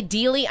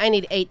 Ideally, I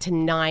need 8 to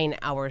 9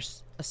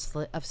 hours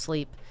of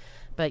sleep.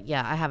 But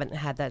yeah, I haven't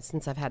had that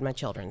since I've had my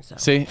children. So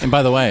See, and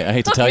by the way, I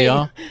hate to tell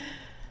y'all,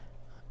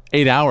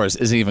 8 hours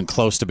isn't even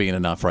close to being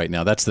enough right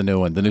now. That's the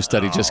new one. The new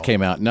study just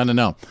came out.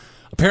 No.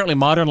 Apparently,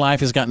 modern life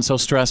has gotten so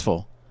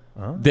stressful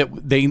that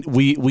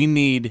we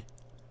need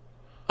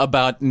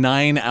about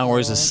 9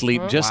 hours of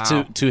sleep just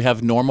to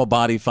have normal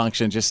body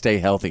function, just stay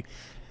healthy.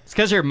 It's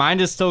because your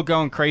mind is still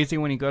going crazy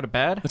when you go to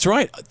bed. That's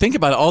right. Think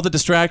about it. All the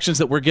distractions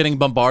that we're getting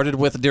bombarded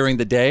with during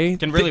the day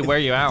Can really wear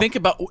you out. Think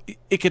about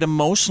it. Could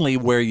emotionally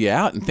wear you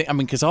out, and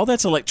because all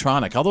that's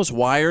electronic, all those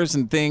wires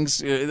and things.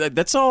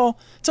 That's all.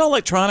 It's all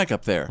electronic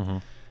up there.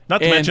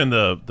 Not to mention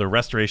the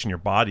restoration your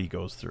body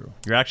goes through.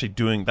 You're actually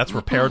doing that's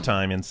repair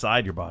time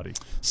inside your body.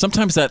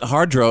 Sometimes that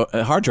hard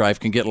drive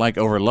can get like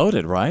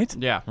overloaded, right?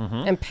 Yeah.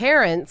 And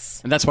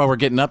parents. And that's why we're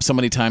getting up so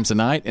many times a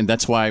night, and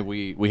that's why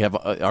we have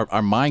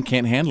our mind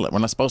can't handle it. We're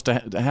not supposed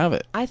to have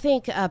it. I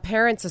think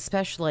parents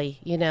especially,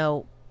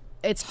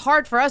 it's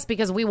hard for us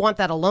because we want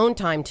that alone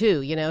time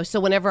too, So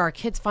whenever our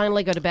kids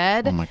finally go to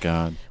bed, oh my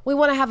God, we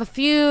want to have a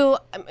few,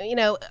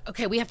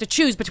 okay, we have to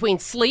choose between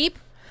sleep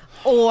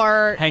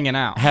or hanging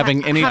out,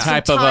 having any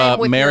type of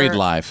a married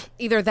life.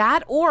 Either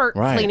that or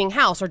Right. cleaning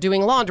house or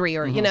doing laundry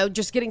or,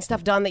 just getting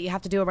stuff done that you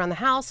have to do around the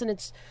house. And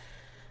it's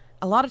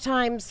a lot of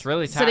times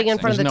really sitting in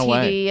front There's of the no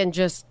TV and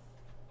just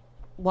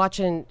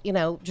watching,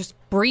 just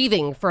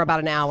breathing for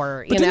about an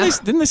hour. But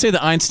didn't they say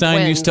that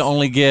Einstein used to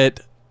only get,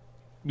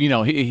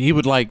 he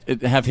would like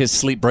have his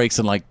sleep breaks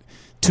in like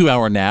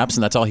 2-hour naps,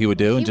 and that's all he would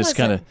do, and just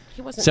kind of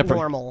He wasn't separate.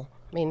 normal.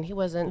 I mean, he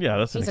wasn't. Yeah,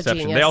 that's an he's a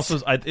exception. genius. They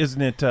also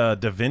isn't it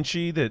Da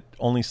Vinci that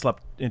only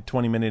slept in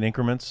 20-minute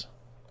increments?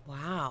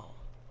 Wow.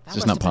 That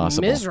just must not have been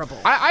possible. Miserable.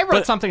 I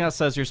read something that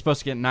says you're supposed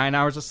to get 9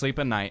 hours of sleep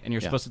a night, and you're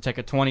Yeah. supposed to take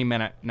a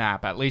 20-minute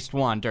nap, at least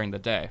one during the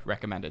day,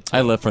 recommended. I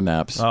live for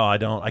naps. Oh, I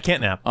don't. I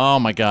can't nap. Oh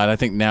my God, I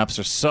think naps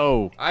are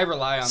so I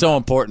rely on so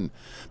important.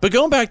 But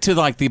going back to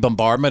like the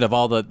bombardment of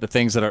all the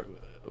things that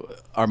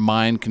our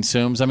mind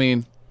consumes, I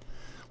mean,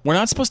 we're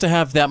not supposed to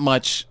have that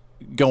much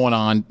going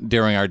on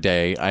during our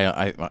day.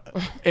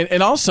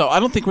 And also,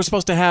 I don't think we're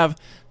supposed to have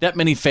that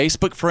many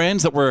Facebook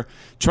friends that we're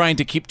trying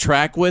to keep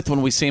track with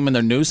when we see them in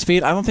their news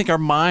feed. I don't think our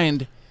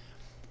mind,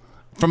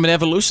 from an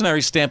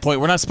evolutionary standpoint,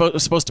 we're not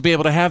supposed to be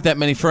able to have that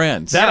many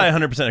friends. That I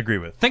 100% agree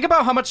with. Think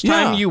about how much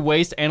time Yeah. you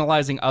waste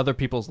analyzing other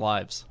people's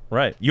lives.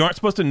 Right. You aren't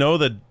supposed to know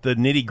the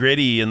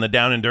nitty-gritty and the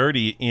down and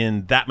dirty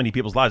in that many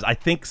people's lives. I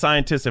think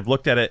scientists have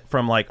looked at it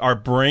from like our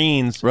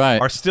brains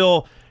are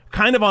still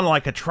kind of on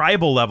like a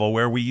tribal level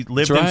where we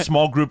lived in right.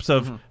 small groups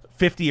of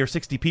 50 or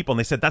 60 people, and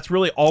they said that's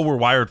really all we're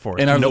wired for.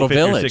 In to our know little 50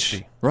 or village.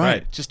 60.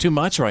 Right. Just too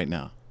much right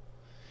now.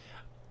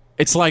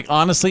 It's like,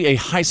 honestly, a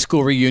high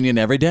school reunion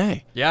every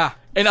day. Yeah.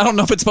 And I don't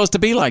know if it's supposed to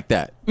be like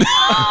that.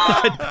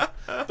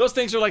 Those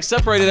things are like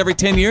separated every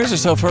 10 years or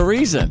so for a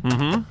reason.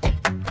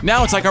 Mm-hmm.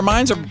 Now it's like our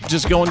minds are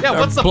just going... Yeah,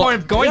 what's the point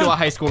of going to a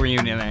high school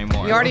reunion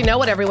anymore? You already know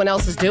what everyone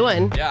else is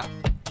doing. Yeah.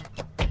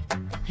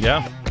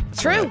 Yeah.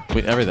 It's true.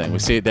 Everything. We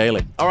see it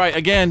daily. All right,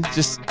 again,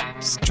 just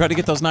try to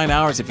get those 9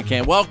 hours if you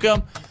can.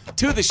 Welcome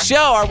to the show.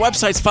 Our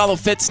website's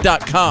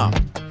followfitz.com.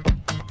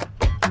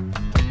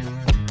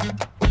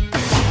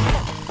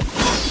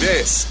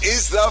 This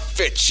is the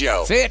Fitz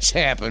Show. Fitz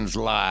happens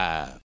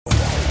live.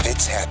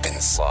 Fitz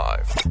happens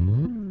live.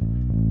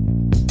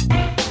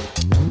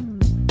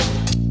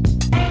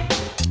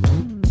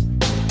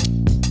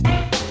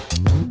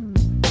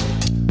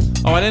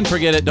 Oh, I didn't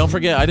forget it. Don't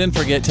forget. I didn't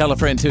forget Tell a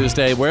Friend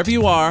Tuesday. Wherever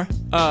you are,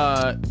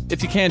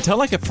 if you can, tell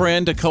like a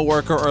friend, a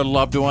coworker, or a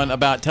loved one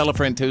about Tell a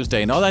Friend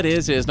Tuesday. And all that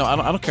is no. I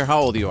don't care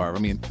how old you are. I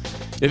mean,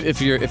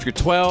 if you're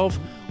 12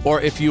 or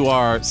if you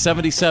are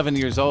 77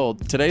 years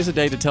old, today's a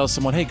day to tell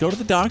someone, hey, go to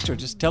the doctor.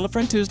 Just Tell a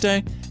Friend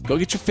Tuesday. Go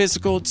get your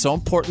physical. It's so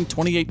important.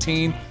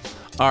 2018.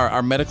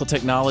 Our medical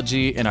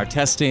technology and our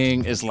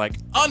testing is like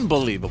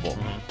unbelievable.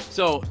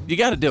 So you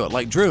got to do it.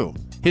 Like Drew,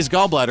 his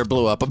gallbladder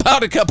blew up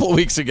about a couple of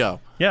weeks ago.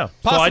 Yeah.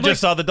 So I just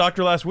saw the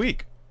doctor last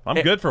week.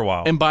 I'm good for a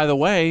while. And by the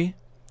way,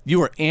 you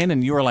were in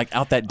and you were like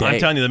out that day. I'm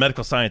telling you, the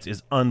medical science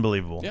is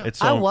unbelievable. Yeah. It's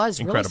so I was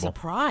incredible. really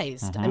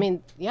surprised. Mm-hmm. I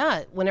mean,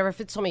 yeah, whenever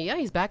Fitz told me, yeah,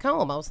 he's back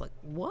home, I was like,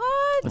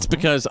 what? It's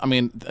because I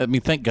mean,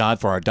 thank God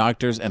for our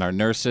doctors and our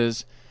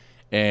nurses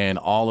and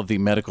all of the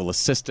medical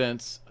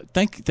assistants.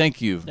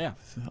 Thank you. Yeah.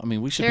 I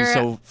mean, we should be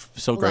so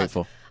Look,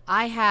 grateful.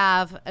 I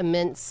have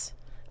immense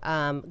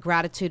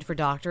gratitude for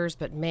doctors,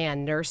 but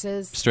man,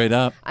 nurses. Straight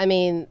up. I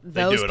mean,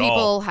 those do it people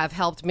all. have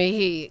helped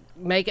me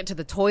make it to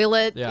the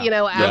toilet, Yeah. after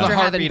The having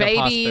heartbeat of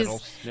babies,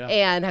 hospitals. Yeah.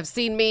 and have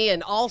seen me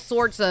in all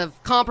sorts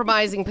of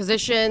compromising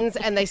positions,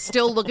 and they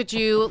still look at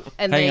you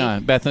and Hang they.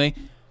 on, Bethany.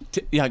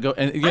 Yeah, go.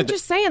 And I'm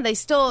just saying, they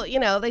still,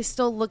 they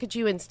still look at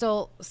you and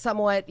still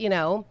somewhat,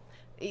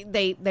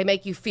 they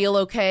make you feel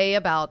okay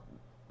about,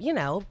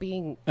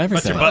 being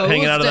everything. Your butt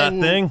hanging out of that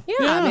and- thing? Yeah,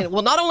 I mean,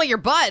 well, not only your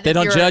butt. They if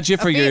don't you're judge you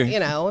for your-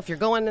 if you're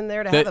going in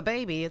there to They- have a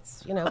baby,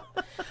 it's,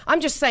 I'm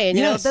just saying,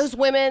 Yes. those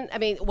women, I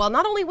mean, well,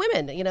 not only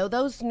women,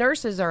 those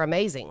nurses are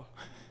amazing.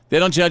 They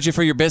don't judge you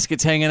for your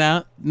biscuits hanging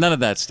out. None of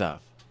that stuff.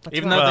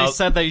 Even though they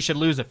said that you should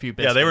lose a few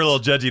biscuits. Yeah, they were a little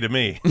judgy to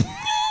me.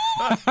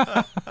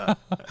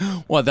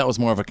 Well, that was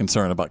more of a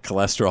concern about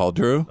cholesterol,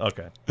 Drew.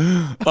 Okay.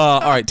 All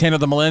right, Tanner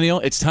the Millennial,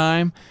 it's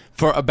time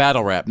for a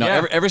battle rap. Now,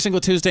 Yeah. every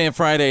single Tuesday and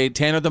Friday,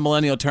 Tanner the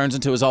Millennial turns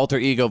into his alter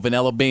ego,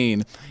 Vanilla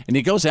Bean, and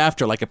he goes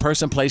after like a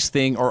person, place,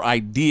 thing, or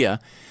idea.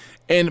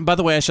 And by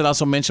the way, I should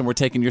also mention we're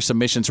taking your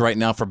submissions right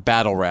now for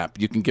battle rap.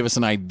 You can give us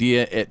an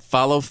idea at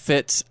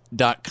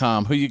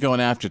followfitz.com. Who are you going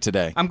after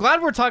today? I'm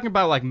glad we're talking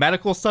about like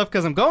medical stuff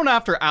because I'm going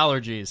after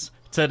allergies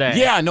today.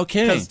 Yeah, no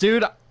kidding. Because,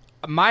 dude,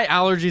 my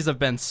allergies have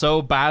been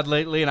so bad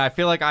lately, and I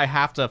feel like I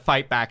have to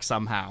fight back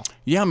somehow.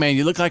 Yeah, man,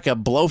 you look like a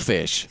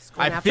blowfish.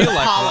 I feel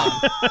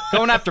like one.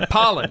 Going after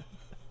pollen.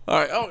 All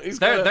right. Oh,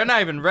 they're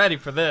not even ready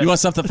for this. You want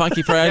something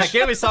funky fresh? Yeah,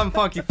 give me something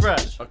funky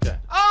fresh. Okay.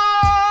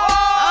 Oh!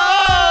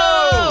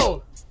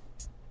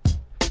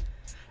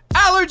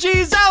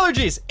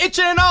 Allergies,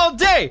 itching all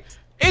day,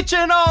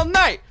 itching all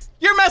night.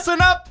 You're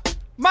messing up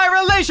my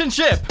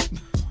relationship.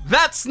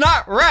 That's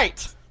not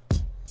right.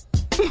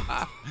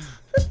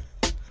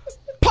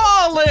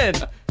 Pollen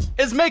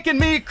is making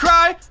me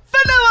cry.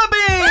 Vanilla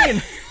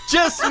bean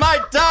just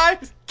might die.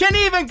 Can't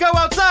even go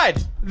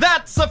outside.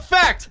 That's a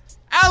fact.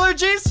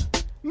 Allergies,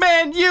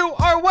 man, you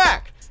are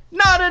whack.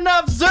 Not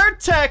enough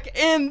Zyrtec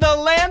in the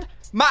land.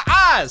 My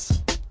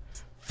eyes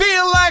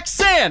feel like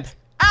sand.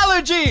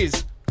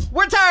 Allergies,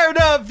 we're tired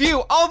of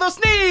you. All those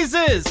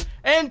sneezes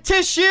and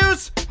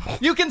tissues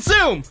you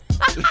consume.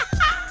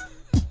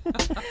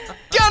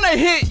 Gonna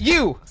hit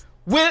you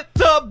with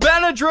the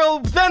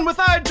Benadryl, then with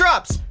eye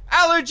drops.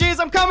 Allergies,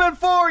 I'm coming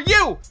for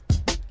you.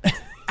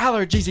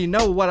 Allergies, you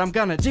know what I'm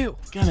gonna do.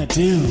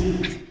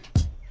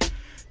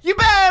 You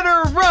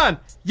better run.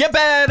 You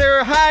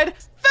better hide.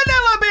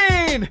 Vanilla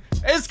bean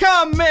is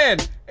coming.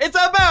 It's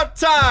about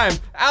time.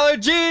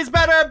 Allergies,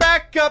 better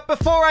back up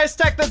before I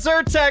stack the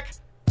Zyrtec.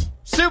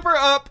 Super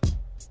up.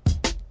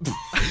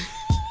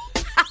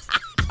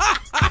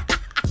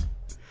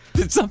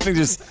 Did something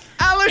just...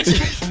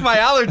 Allergies. My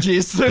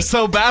allergies, they're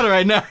so bad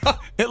right now.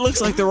 It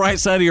looks like the right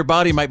side of your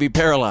body might be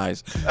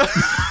paralyzed.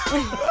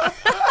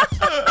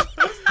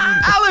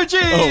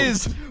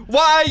 Allergies! Oh.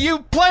 Why you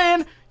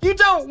playing? You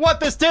don't want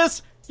this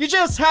diss. You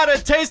just had a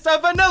taste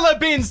of vanilla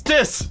beans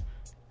diss.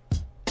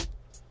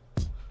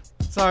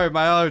 Sorry,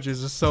 my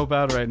allergies are so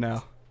bad right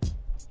now.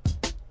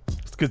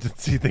 It's good to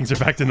see things are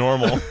back to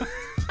normal.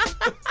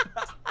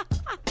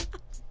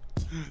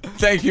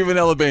 Thank you,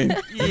 Vanilla Bean.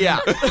 Yeah.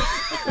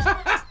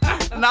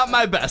 Not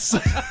my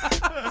best.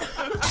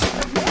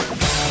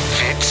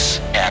 Fitz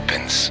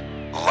happens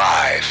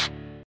live.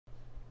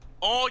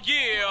 Oh,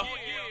 yeah.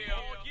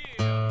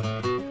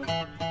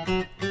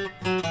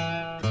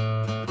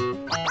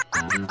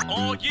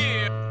 Oh,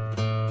 yeah.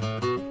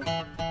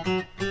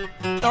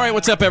 All right,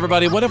 what's up,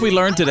 everybody? What have we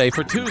learned today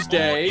for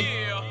Tuesday,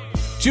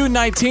 June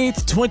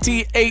 19th,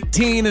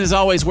 2018? And as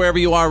always, wherever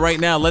you are right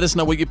now, let us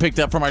know what you picked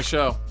up from our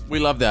show. We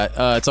love that.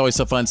 It's always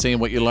so fun seeing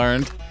what you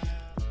learned.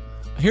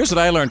 Here's what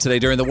I learned today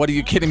during the What Are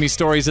You Kidding Me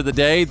stories of the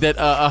day, that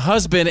a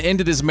husband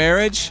ended his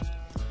marriage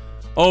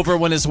over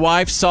when his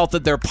wife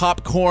salted their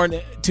popcorn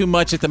too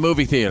much at the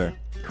movie theater.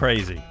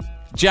 Crazy.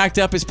 Jacked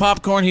up his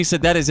popcorn. He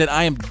said, that is it.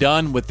 I am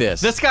done with this.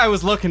 This guy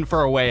was looking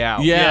for a way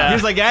out. Yeah. He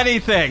was like,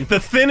 anything.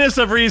 The thinnest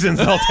of reasons,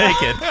 they'll take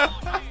it.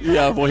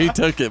 Yeah, well, he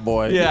took it,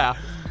 boy. Yeah.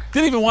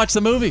 Didn't even watch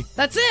the movie.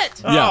 That's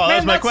it. Oh, Yeah. that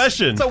was my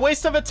question. It's a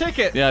waste of a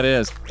ticket. Yeah, it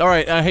is. All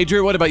right. Hey,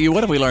 Drew, what about you?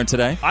 What have we learned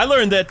today? I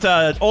learned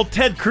that old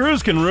Ted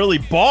Cruz can really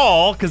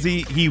ball because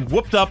he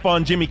whooped up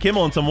on Jimmy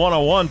Kimmel in some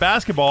one-on-one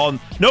basketball, and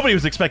nobody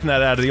was expecting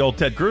that out of the old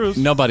Ted Cruz.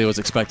 Nobody was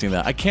expecting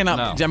that. I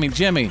cannot. No. I mean,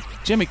 Jimmy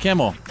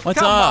Kimmel. What's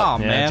Come up?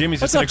 on, Yeah, man.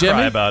 Jimmy's What's just up, going to cry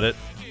Jimmy? about it.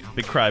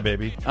 Big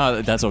crybaby.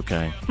 Oh, that's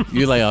okay.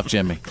 You lay off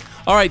Jimmy.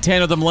 All right,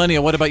 Tanner the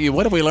Millennial, what about you?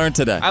 What have we learned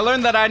today? I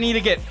learned that I need to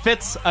get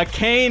Fitz a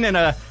cane and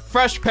a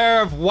fresh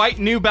pair of white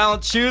New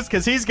Balance shoes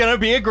because he's going to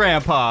be a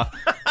grandpa.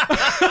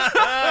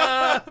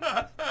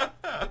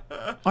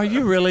 Are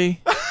you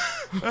really?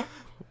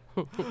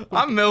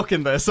 I'm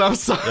milking this. I'm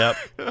sorry.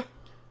 Yep.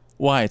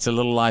 Why? It's a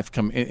little life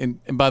come. And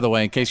by the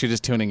way, in case you're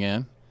just tuning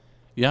in,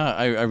 yeah,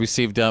 I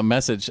received a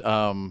message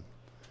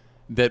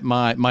that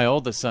my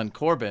oldest son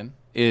Corbin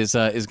is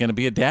going to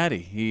be a daddy.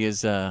 He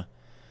is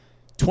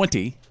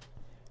 20,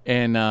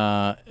 and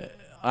I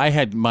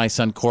had my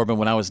son Corbin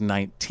when I was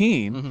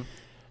 19, Mm-hmm.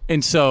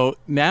 and so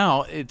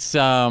now it's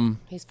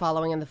He's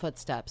following in the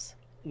footsteps.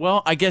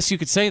 well, I guess you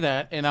could say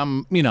that, and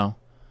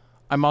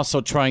I'm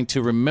also trying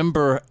to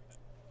remember.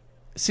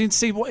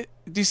 See, what?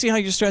 Do you see how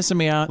you're stressing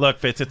me out? Look,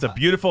 Fitz, it's a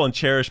beautiful and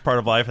cherished part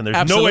of life, and there's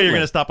no Absolutely. way you're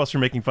going to stop us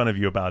from making fun of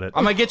you about it.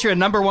 I'm going to get you a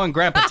 #1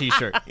 grandpa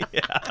t-shirt.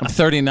 I'm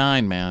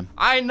 39, man.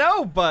 I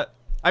know, but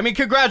I mean,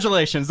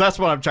 congratulations. That's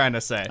what I'm trying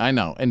to say. I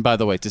know. And by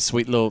the way, it's a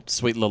sweet little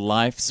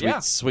life,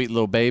 sweet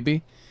little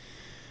baby.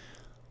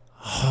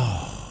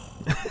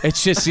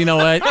 It's just, you know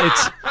what?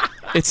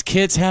 It's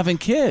kids having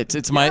kids.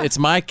 It's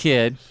my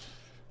kid.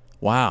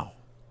 Wow.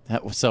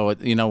 So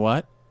you know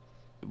what?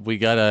 You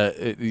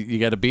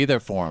gotta be there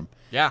for him.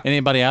 Yeah.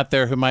 Anybody out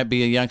there who might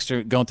be a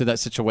youngster going through that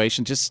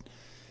situation, just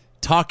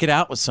talk it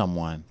out with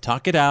someone.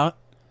 Talk it out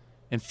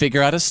and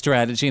figure out a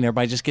strategy, and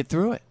everybody just get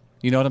through it.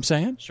 You know what I'm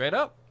saying? Straight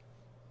up.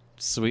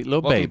 Sweet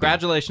little Well, baby.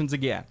 congratulations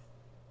again,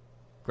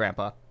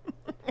 Grandpa.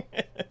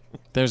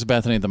 There's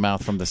Bethany the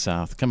mouth from the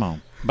south. Come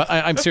on. But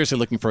I'm seriously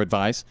looking for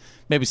advice.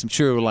 Maybe some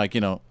true,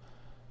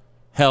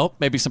 help.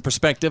 Maybe some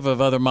perspective of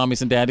other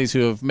mommies and daddies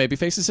who have maybe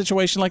faced a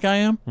situation like I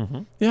am.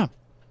 Mm-hmm. Yeah.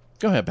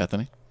 Go ahead,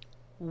 Bethany.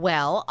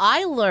 Well,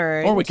 I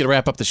learned... Or we could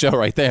wrap up the show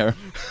right there.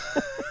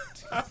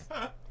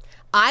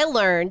 I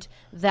learned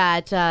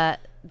that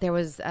there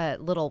was a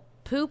little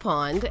poo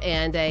pond,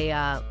 and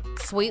a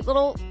sweet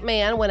little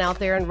man went out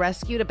there and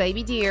rescued a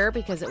baby deer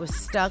because it was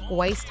stuck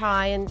waist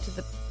high into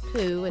the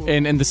poo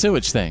and the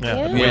sewage thing.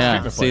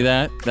 Yeah. See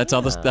that? That's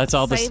all this. That's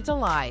all this. Saved a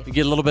life. You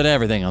get a little bit of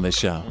everything on this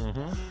show.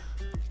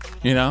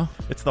 You know,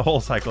 it's the whole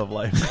cycle of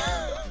life.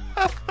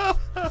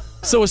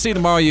 So we'll see you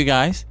tomorrow, you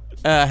guys.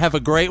 Have a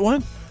great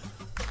one.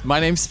 My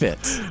name's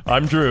Fitz.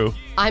 I'm Drew.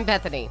 I'm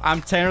Bethany.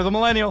 I'm Tanner the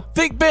Millennial.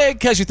 Think big,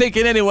 because you're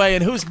thinking anyway,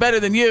 and who's better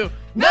than you?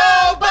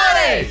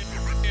 Nobody!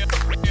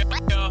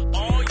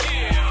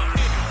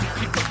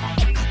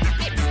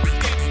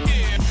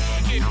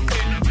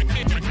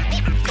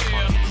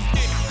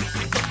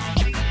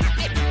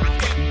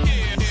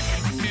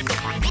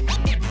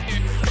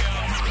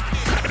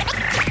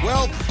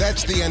 Well,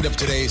 that's the end of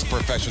today's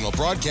professional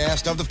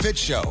broadcast of The Fitz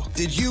Show.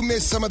 Did you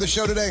miss some of the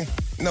show today?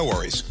 No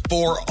worries.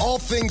 For all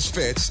things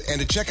Fitz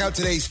and to check out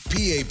today's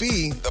PAB,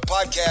 the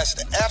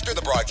podcast after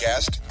the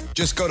broadcast,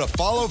 just go to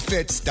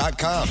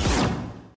followfitz.com.